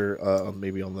later,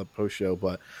 maybe on the post show,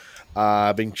 but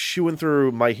I've been chewing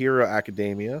through My Hero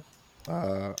Academia.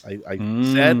 I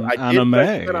said I anime.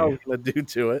 did what I was going to do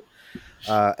to it.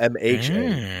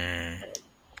 MHA.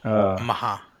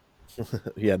 Maha.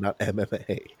 Yeah, not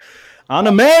MMA.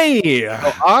 Anime.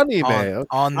 Oh, anime. Okay.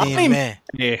 Anime.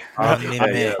 Yeah.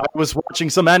 Anime. I was watching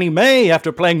some anime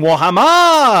after playing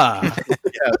Warhammer.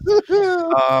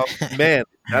 Man,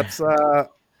 that's I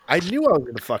knew I was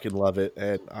gonna fucking love it,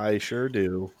 and I sure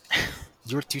do.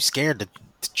 You were too scared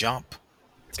to jump. To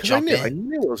Because jump I in.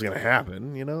 knew it was gonna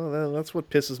happen. You know, that's what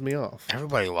pisses me off.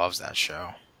 Everybody loves that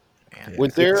show. Man,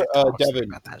 Was there, talks Devin,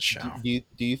 about that show? do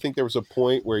you think there was a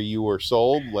point where you were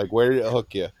sold? Like, where did it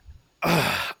hook you?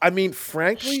 I mean,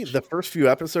 frankly, the first few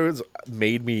episodes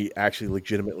made me actually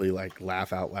legitimately like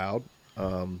laugh out loud.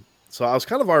 So I was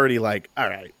kind of already like, all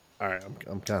right,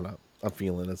 I'm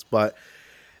feeling this, but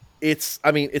it's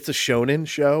a shonen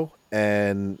show,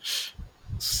 and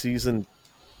season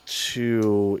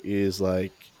 2 is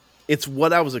like, it's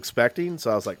what I was expecting.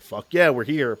 So I was like, fuck yeah, we're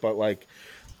here. But like,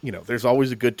 there's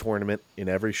always a good tournament in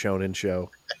every shonen show.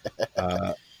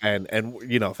 And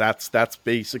that's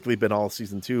basically been all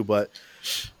season 2, but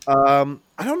I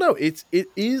don't know. It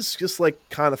is just like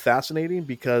kind of fascinating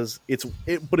because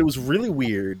but it was really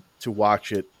weird to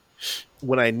watch it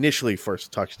when I initially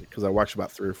first touched it, because I watched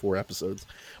about 3 or 4 episodes,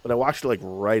 but I watched it like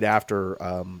right after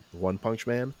One Punch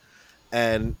Man,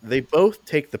 and they both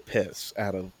take the piss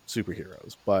out of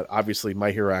superheroes, but obviously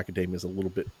My Hero Academia is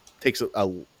takes a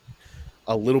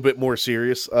little bit more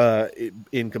serious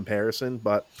in comparison,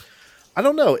 but I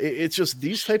don't know. It's just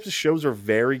these types of shows are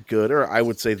very good, or I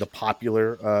would say the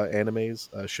popular animes,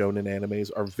 shonen animes,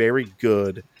 are very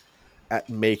good at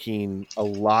making a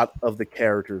lot of the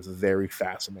characters very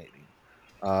fascinating.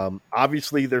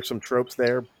 Obviously, there's some tropes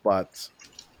there, but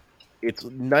it's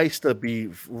nice to be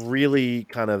really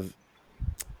kind of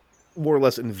more or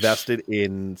less invested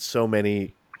in so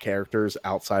many characters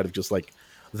outside of just like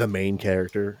the main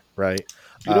character, right?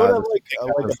 You know what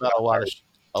I like about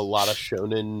a lot of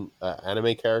shonen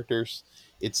anime characters?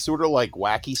 It's sort of like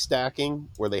wacky stacking,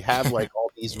 where they have like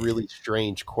all these really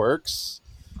strange quirks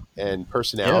and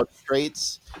personality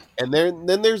traits, and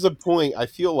then there's a point, I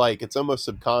feel like it's almost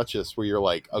subconscious, where you're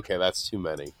like, okay, that's too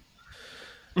many.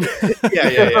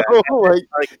 Yeah.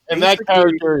 like, and that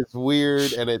character is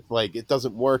weird, and it's like it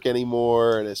doesn't work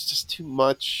anymore, and it's just too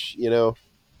much,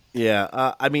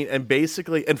 Yeah, I mean, and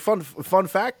basically, and fun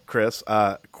fact, Chris,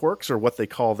 quirks are what they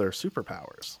call their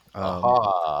superpowers.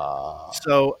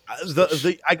 So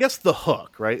I guess the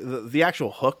hook, right? The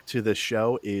actual hook to this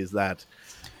show is that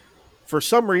for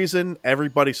some reason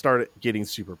everybody started getting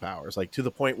superpowers, like to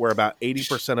the point where about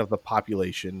 80% of the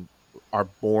population are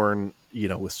born,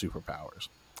 with superpowers,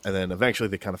 and then eventually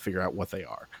they kind of figure out what they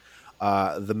are.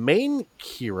 The main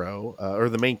hero or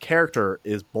the main character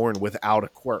is born without a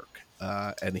quirk.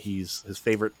 And his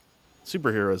favorite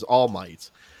superhero is All Might.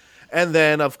 And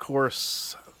then, of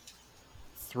course,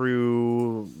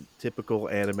 through typical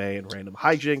anime and random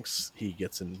hijinks, he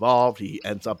gets involved. He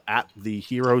ends up at the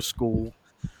hero school.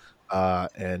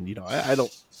 And, I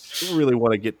don't really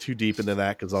want to get too deep into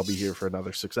that because I'll be here for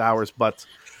another 6 hours. But,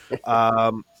 like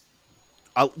I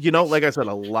said,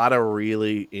 a lot of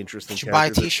really interesting Did you buy a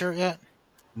characters. t-shirt yet?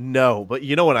 No, but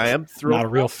you know what I am thrilled Not a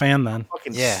real fan then.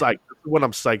 fucking Yeah. psyched. This is what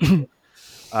I'm psyched for.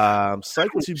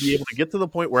 Psyched to be able to get to the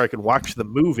point where I can watch the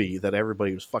movie that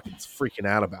everybody was fucking freaking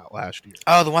out about last year.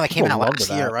 Oh, the one that came People out loved last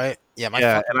that. year, right? Yeah, my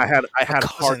And I had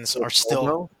cousins hardcore are still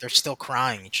FOMO. they're still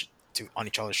crying on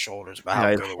each other's shoulders about Yeah, I how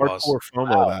had good it was. hardcore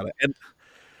FOMO about it.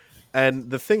 And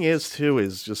the thing is too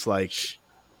is just like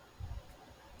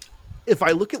if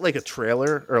I look at like a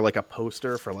trailer or like a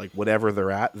poster for like whatever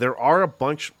they're at, there are a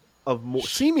bunch of more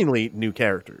seemingly new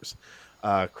characters.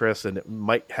 Chris, and it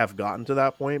might have gotten to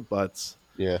that point, but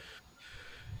Yeah.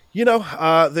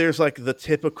 There's like the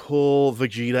typical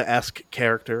Vegeta-esque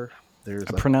character. There's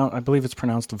I believe it's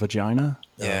pronounced vagina.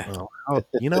 Yeah,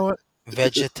 you know what?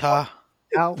 Vegeta.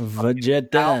 How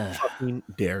Vegeta. fucking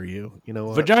dare you? You know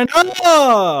what? Vagina.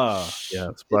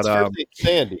 Yes, but It's her name's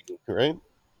Sandy, right?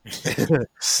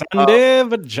 Sunday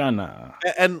vagina.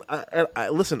 and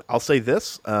listen, I'll say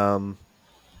this: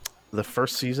 the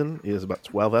first season is about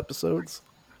 12 episodes.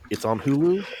 It's on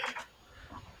Hulu.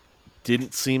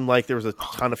 Didn't seem like there was a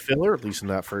ton of filler, at least in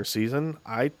that first season.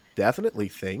 I definitely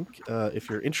think if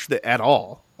you're interested at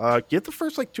all, get the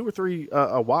first like 2 or 3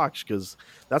 a watch, because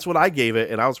that's what I gave it,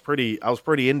 and I was pretty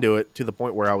into it to the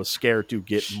point where I was scared to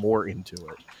get more into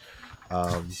it.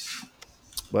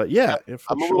 But yeah,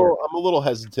 I'm a little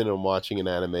hesitant on watching an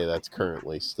anime that's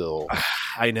currently still.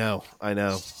 I know.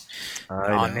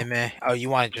 Anime. Oh, you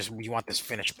want this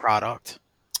finished product?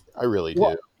 I really do.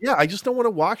 Well, yeah, I just don't want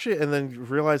to watch it and then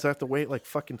realize I have to wait like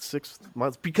fucking 6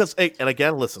 months because. And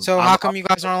again, listen. So how come you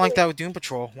guys aren't like that with Doom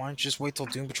Patrol? Why don't you just wait till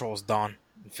Doom Patrol is done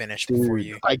and finished before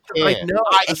you? I I can't. know.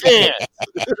 I can't.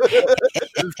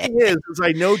 The thing is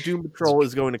I know Doom Patrol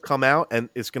is going to come out and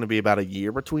it's going to be about a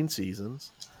year between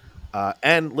seasons.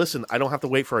 And listen, I don't have to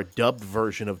wait for a dubbed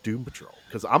version of Doom Patrol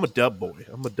because I'm a dub boy.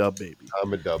 I'm a dub baby.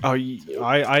 I'm a dub. Oh,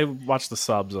 I watched the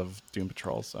subs of Doom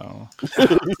Patrol, so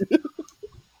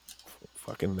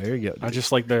Fucking there you go. I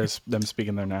just like them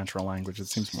speaking their natural language. It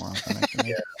seems more authentic to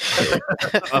me.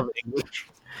 Of English.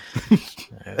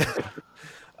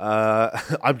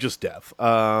 I'm just deaf.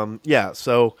 Yeah.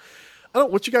 So, I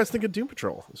don't. What you guys think of Doom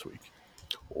Patrol this week?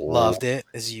 Loved it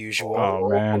as usual. Oh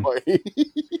man,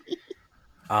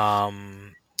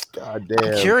 God damn.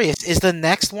 I'm curious. Is the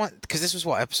next one because this was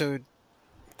what episode?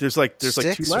 There's like 2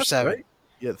 6 or left, 7? right?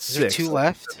 Yeah, Is there 6. 2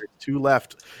 left? There's 2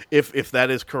 left. If that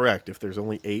is correct, if there's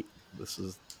only 8,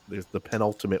 there's the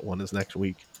penultimate one is next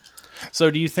week. so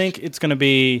do you think it's going to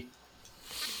be?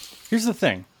 Here's the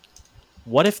thing: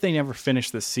 what if they never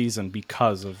finish this season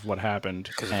because of what happened?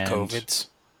 Because of And- COVIDs.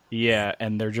 Yeah,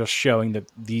 and they're just showing that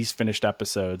these finished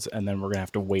episodes, and then we're gonna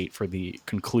have to wait for the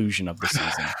conclusion of the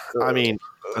season. I mean,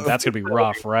 That's gonna be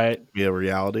rough, right? be a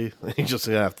reality. You just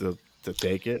have to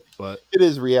take it. But It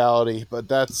is reality, but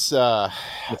that's no,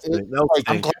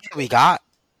 I'm glad that we got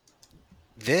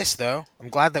this, though. I'm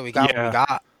glad that we got what we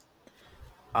got.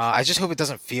 I just hope it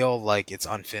doesn't feel like it's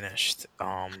unfinished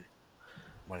when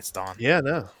it's done. yeah,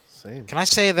 no, same. Can I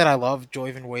say that I love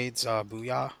Joyven Wade's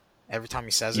Booyah? Every time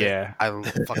he says Yeah. it,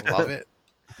 I fucking love it.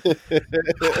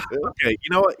 Okay, you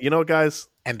know what, guys?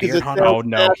 And Is Beard it Hunter. Oh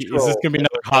no, is this gonna be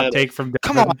another hot take from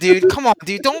Come Devin? on, dude. Come on,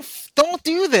 dude. Don't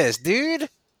do this, dude.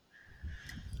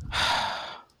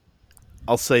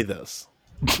 I'll say this.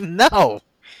 No.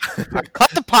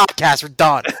 Cut the podcast. We're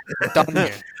done. We're done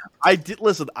here. I did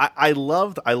listen. I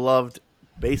loved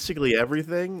basically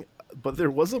everything, but there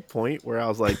was a point where I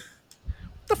was like,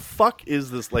 "What the fuck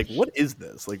is this? Like, what is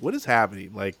this? Like, what is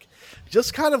happening? Like,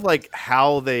 just kind of like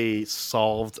how they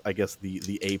solved, I guess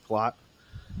the A plot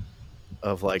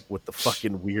of like with the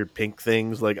fucking weird pink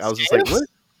things. Like, I was just like,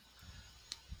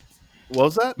 what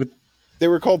was that? they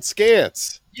were called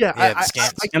scants. Yeah, Yeah, the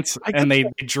scans. And they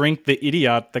drink the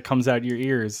idiot that comes out your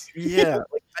ears. Yeah,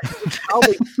 like, how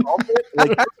they solved it.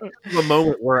 Like, the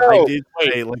moment where I did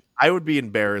say, like, I would be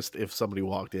embarrassed if somebody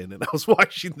walked in and I was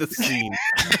watching the scene.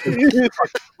 It's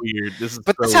fucking weird. This is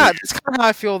But so that's kind of how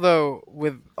I feel though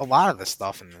with a lot of the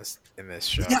stuff in this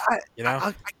show. Yeah, you know,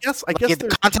 I guess Like, there's the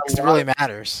context a really lot-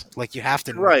 matters. Like you have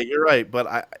to. Right, you're right.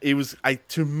 But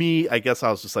to me, I guess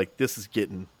I was just like, this is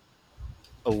getting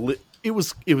it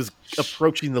was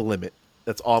approaching the limit.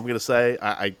 That's all I'm gonna say.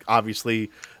 I obviously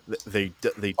they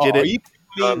did Are it. you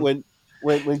kidding me?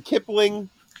 When Kipling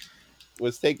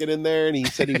was taken in there and he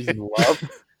said he was in love,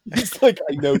 he's like,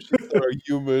 I know she's not a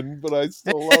human, but I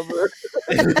still love her.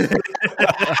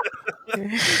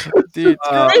 Dude,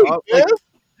 Great, man.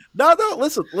 No,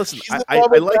 listen. He's in I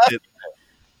love with liked that. it.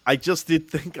 I just did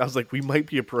think I was like, we might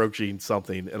be approaching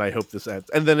something, and I hope this ends.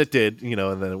 And then it did,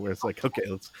 and then where it's like, okay,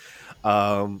 let's.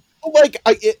 Like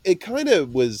it kind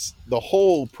of was, the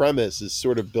whole premise is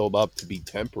sort of built up to be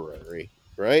temporary,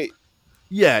 right?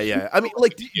 Yeah. I mean,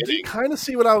 like, do you Kidding. kind of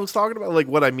see what I was talking about? Like,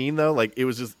 what I mean, though? Like, it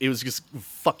was just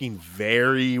fucking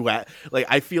very wet. Like,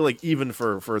 I feel like even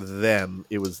for them,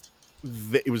 it was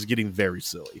getting very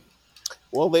silly.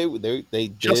 Well, they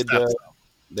Just did.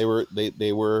 that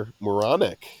They were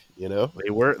moronic. You know.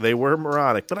 They were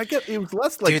moronic, but I get it was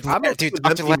less like I'm not dude, with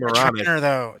Dr. them Larry being moronic. Trainer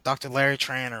though, Dr. Larry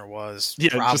Trainer was Yeah,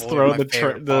 probably just throw my the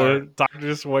favorite the part.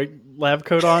 doctor's white lab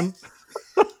coat on,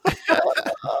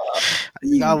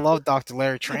 You gotta love Dr.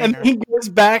 Larry and Trainer. he goes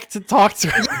back to talk to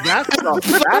her. That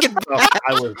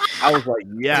stuff, I was like,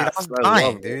 yes, Dude, I was I dying,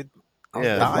 love it. dude. I was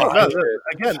Yeah,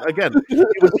 dying. again,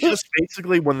 it was just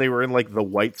basically when they were in like the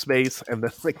white space, and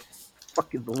then like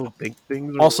fucking the little pink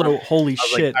things. Also, holy I was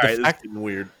shit! like, all right, the this fact is getting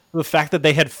weird. the fact that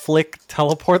they had Flick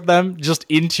teleport them just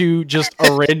into just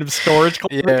a random storage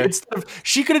closet Yeah. instead of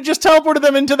she could have just teleported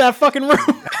them into that fucking room.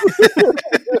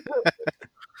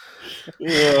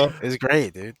 Yeah. It was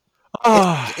great, dude.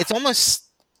 Ah, It's almost.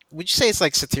 Would you say it's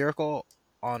like satirical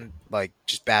on like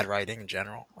just bad writing in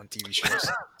general on TV shows?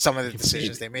 Some of the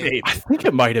decisions they made. Maybe. I think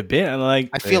it might have been like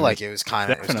I feel like it was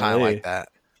kind of Definitely. like that.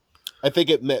 I think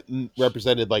it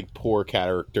represented like poor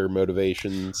character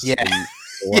motivations. Yeah. in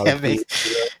a lot Yeah, of movies,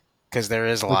 you know? because there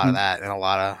is a lot of that in a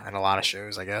lot of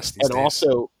shows, I guess. These And days.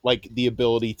 also like the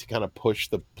ability to kind of push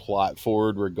the plot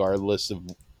forward regardless of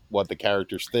what the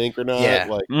characters think or not. Yeah.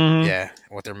 Like, mhm. yeah,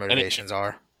 what their motivations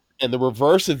are. and the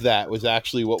reverse of that was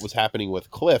actually what was happening with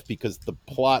Cliff because the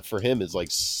plot for him is like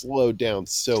slowed down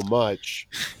so much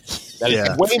that Yeah.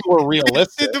 it's way more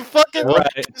realistic. Dude, the fucking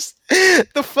Right.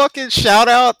 the fucking shout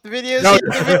out videos. No,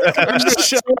 Are just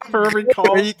show up for every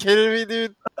call. you kidding me,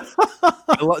 dude? No,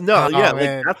 Oh, yeah, like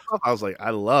man. that stuff. I was like, I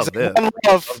love It's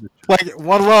this. like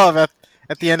one love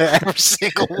at the end of every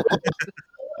single one.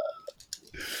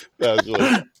 That was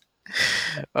really,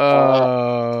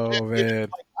 Oh man.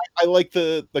 I like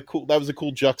the cool. That was a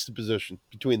cool juxtaposition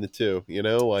between the two. You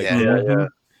know, like Yeah. Mhm.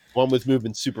 one was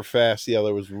moving super fast, the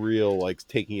other was real, like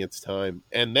taking its time,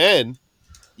 and then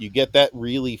you get that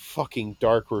really fucking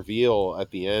dark reveal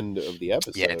at the end of the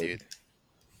episode. Yeah, dude.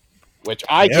 Which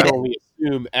I Yeah. can only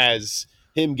assume as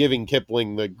him giving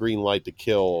Kipling the green light to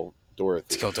kill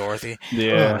Dorothy, To kill Dorothy.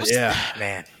 Yeah. Yeah.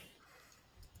 Man.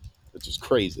 which is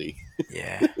crazy.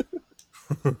 Yeah.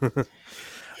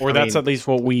 Or that's at least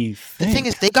what we The think. thing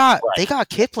is, they got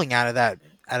Kipling out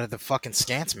of the fucking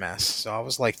Scance mess. So I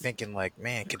was like thinking, like,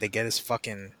 man, could they get his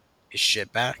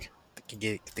shit back?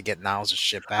 They get Niles'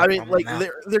 shit back. I mean, from him like now?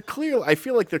 they're clear. I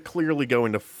feel like they're clearly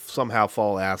going to somehow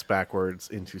fall ass backwards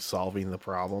into solving the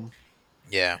problem.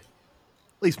 Yeah.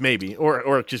 At least maybe,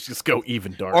 or just go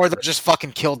even darker. Or they'll just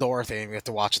fucking kill Dorothy and we have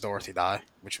to watch Dorothy die,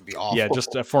 which would be awful. Yeah,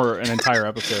 just for an entire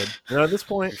episode. At this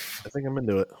point, I think I'm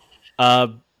into it.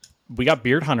 We got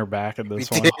Beard Hunter back in We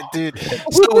this one. did, dude.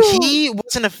 So he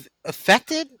wasn't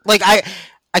affected? Like, I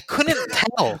couldn't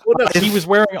tell. Well, no, He was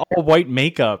wearing all white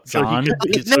makeup, So he John.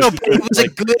 could- No, but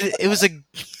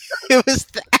it was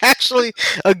actually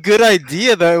a good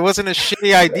idea though. It wasn't a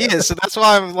shitty idea. So that's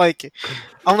why I'm like,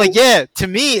 yeah, to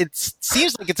me it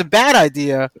seems like it's a bad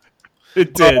idea.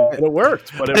 It did. And it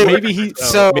worked, but Maybe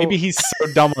So- he's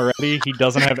so dumb already he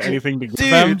doesn't have anything to give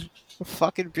Dude, them.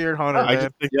 fucking Beard Hunter, I man.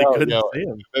 just think Yo, they couldn't yo. see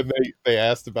him. And they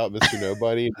asked about Mr.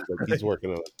 Nobody, and he's like, he's working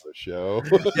on another show.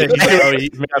 Yeah, he's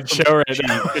Mad show right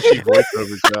now. fishy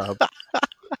voiceover job.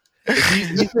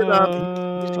 He's in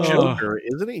Oh. Joker,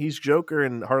 isn't he? He's Joker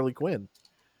and Harley Quinn.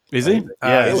 Is he?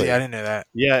 Yeah, Is he? really? I didn't know that.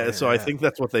 Yeah, so I Yeah. think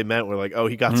that's what they meant. We're like, oh,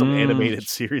 he got some Mm. animated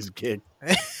series gig.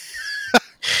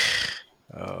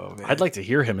 Oh man. I'd like to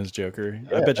hear him as Joker.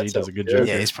 I Yeah, bet you he that's does so a good good. Joker.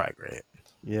 Yeah, he's probably great.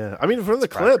 Yeah, I mean, from the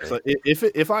It's probably clips,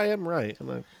 if I am right, and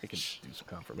I can do some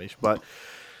confirmation, but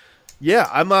yeah,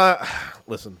 I'm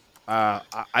listen.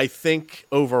 I think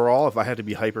overall, if I had to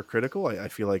be hypercritical, I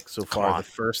feel like so Come far on.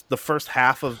 the first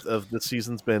half of the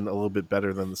season's been a little bit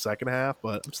better than the second half,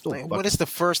 but I'm still Like, what is the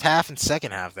first half and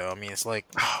second half though? I mean, it's like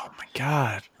Oh my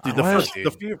god. dude, the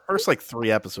What? first like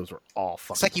 3 episodes were all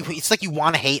fucking. it's like you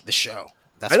want to hate the show.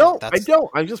 That's I don't. That's, I don't.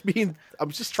 I'm just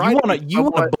trying. You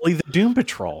want to bully the Doom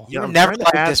Patrol? You Yeah, I'm never trying to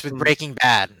liked add this with some- Breaking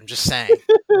Bad. I'm just saying.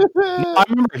 No, I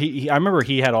remember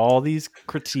he had all these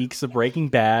critiques of Breaking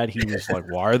Bad. He was like,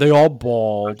 "Why are they all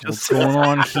bald? What's going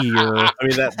on here?" I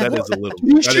mean that is a little.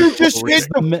 You that is should just totally- hit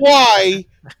the fly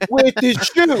with the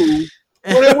shoe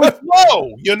when it was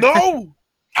low, you know?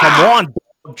 Come on,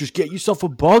 dog, just get yourself a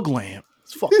bug lamp.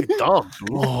 It's fucking dumb. Dude.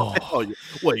 Oh. Oh,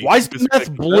 wait, Why is the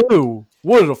meth blue?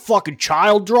 What did a fucking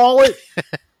child draw it?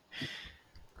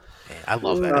 Man, I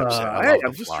love that episode. I Hey, love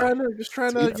I'm The just Fly. trying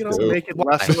to, too. make it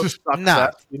less of a success.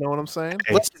 Nah. You know what I'm saying?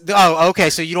 Oh, okay.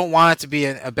 So you don't want it to be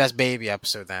a Best Baby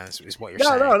episode, then? Is what you're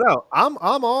saying? No. I'm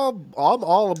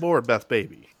all aboard Beth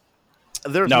Baby.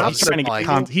 there's No, not he's trying to like-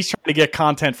 get he's trying to get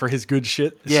content for his good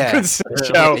shit. Yeah. Good sit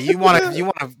show. You want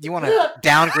to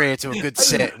downgrade it to a good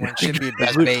sit when it should be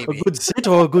best A baby. good sit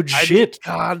or a good shit.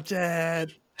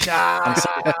 content. I'm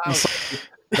sorry.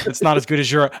 It's not as good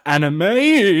as your anime.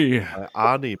 Anime.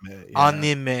 Yeah.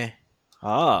 Anime.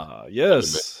 Ah,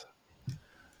 yes.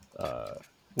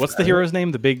 What's the hero's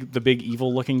name? The big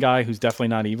evil looking guy who's definitely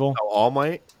not evil. Oh, All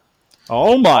Might.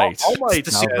 All Might. All Might.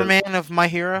 The Superman of My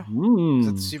Hero. Is it Mm.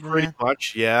 the Pretty Superman?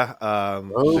 much, yeah.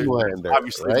 Homelander,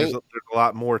 Obviously, right? there's a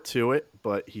lot more to it,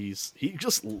 but he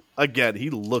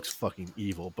looks fucking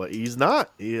evil, but he's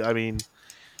not.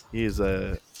 He's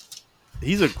a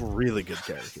really good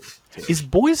character. Too. Is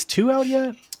Boys 2 out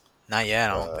yet? Not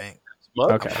yet. I don't think.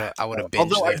 Okay. I would have binged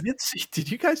Although I it. did see, did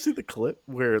you guys see the clip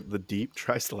where the Deep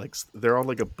tries to they're on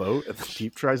like a boat and the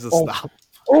Deep tries to stop?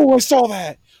 Oh, I saw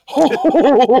that.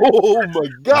 Oh my I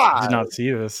god, did not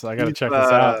see this. I gotta check this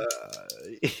out.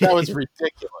 that was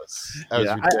ridiculous. That was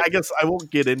Yeah, ridiculous. I guess I won't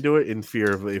get into it in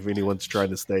fear of if anyone's trying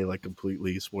to stay like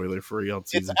completely spoiler free on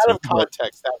It's season out of 2.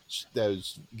 context. That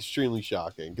was extremely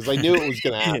shocking because I knew it was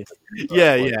going to happen.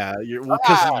 Yeah, But, yeah.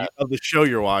 Because of the show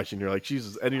you're watching, you're like,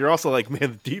 Jesus. And you're also like,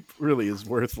 man, the Deep really is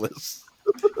worthless.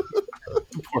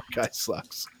 Poor guy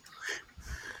sucks.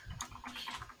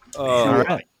 All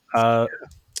right. Are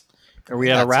we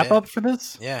at a That's wrap it. up for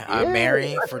this? Yeah, Yeah,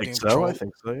 Mary I for think Doom so. Patrol. I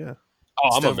think so. Yeah. Oh,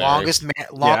 It's I'm the a longest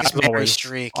as Mary always.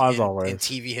 streak As in always.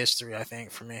 TV history, I think,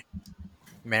 for me.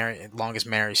 Longest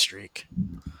Mary streak.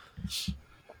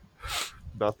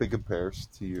 Nothing compares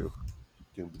to you.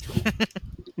 Doom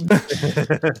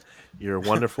Patrol. You're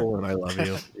wonderful, and I love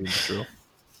you. It's true.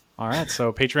 All right.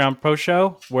 So Patreon post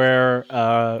show where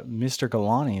Mr.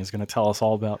 Galani is going to tell us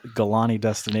all about Galani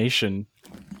Destination.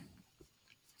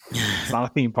 It's not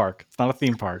a theme park. It's not a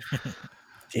theme park.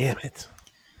 Damn it.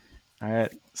 All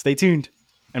right. Stay tuned.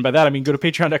 And by that, I mean go to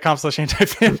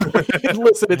patreon.com/antifanboy. You can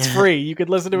listen. It's free. You can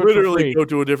listen to it for Literally free. go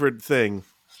to a different thing.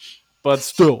 But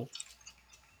still,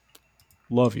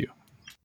 love you.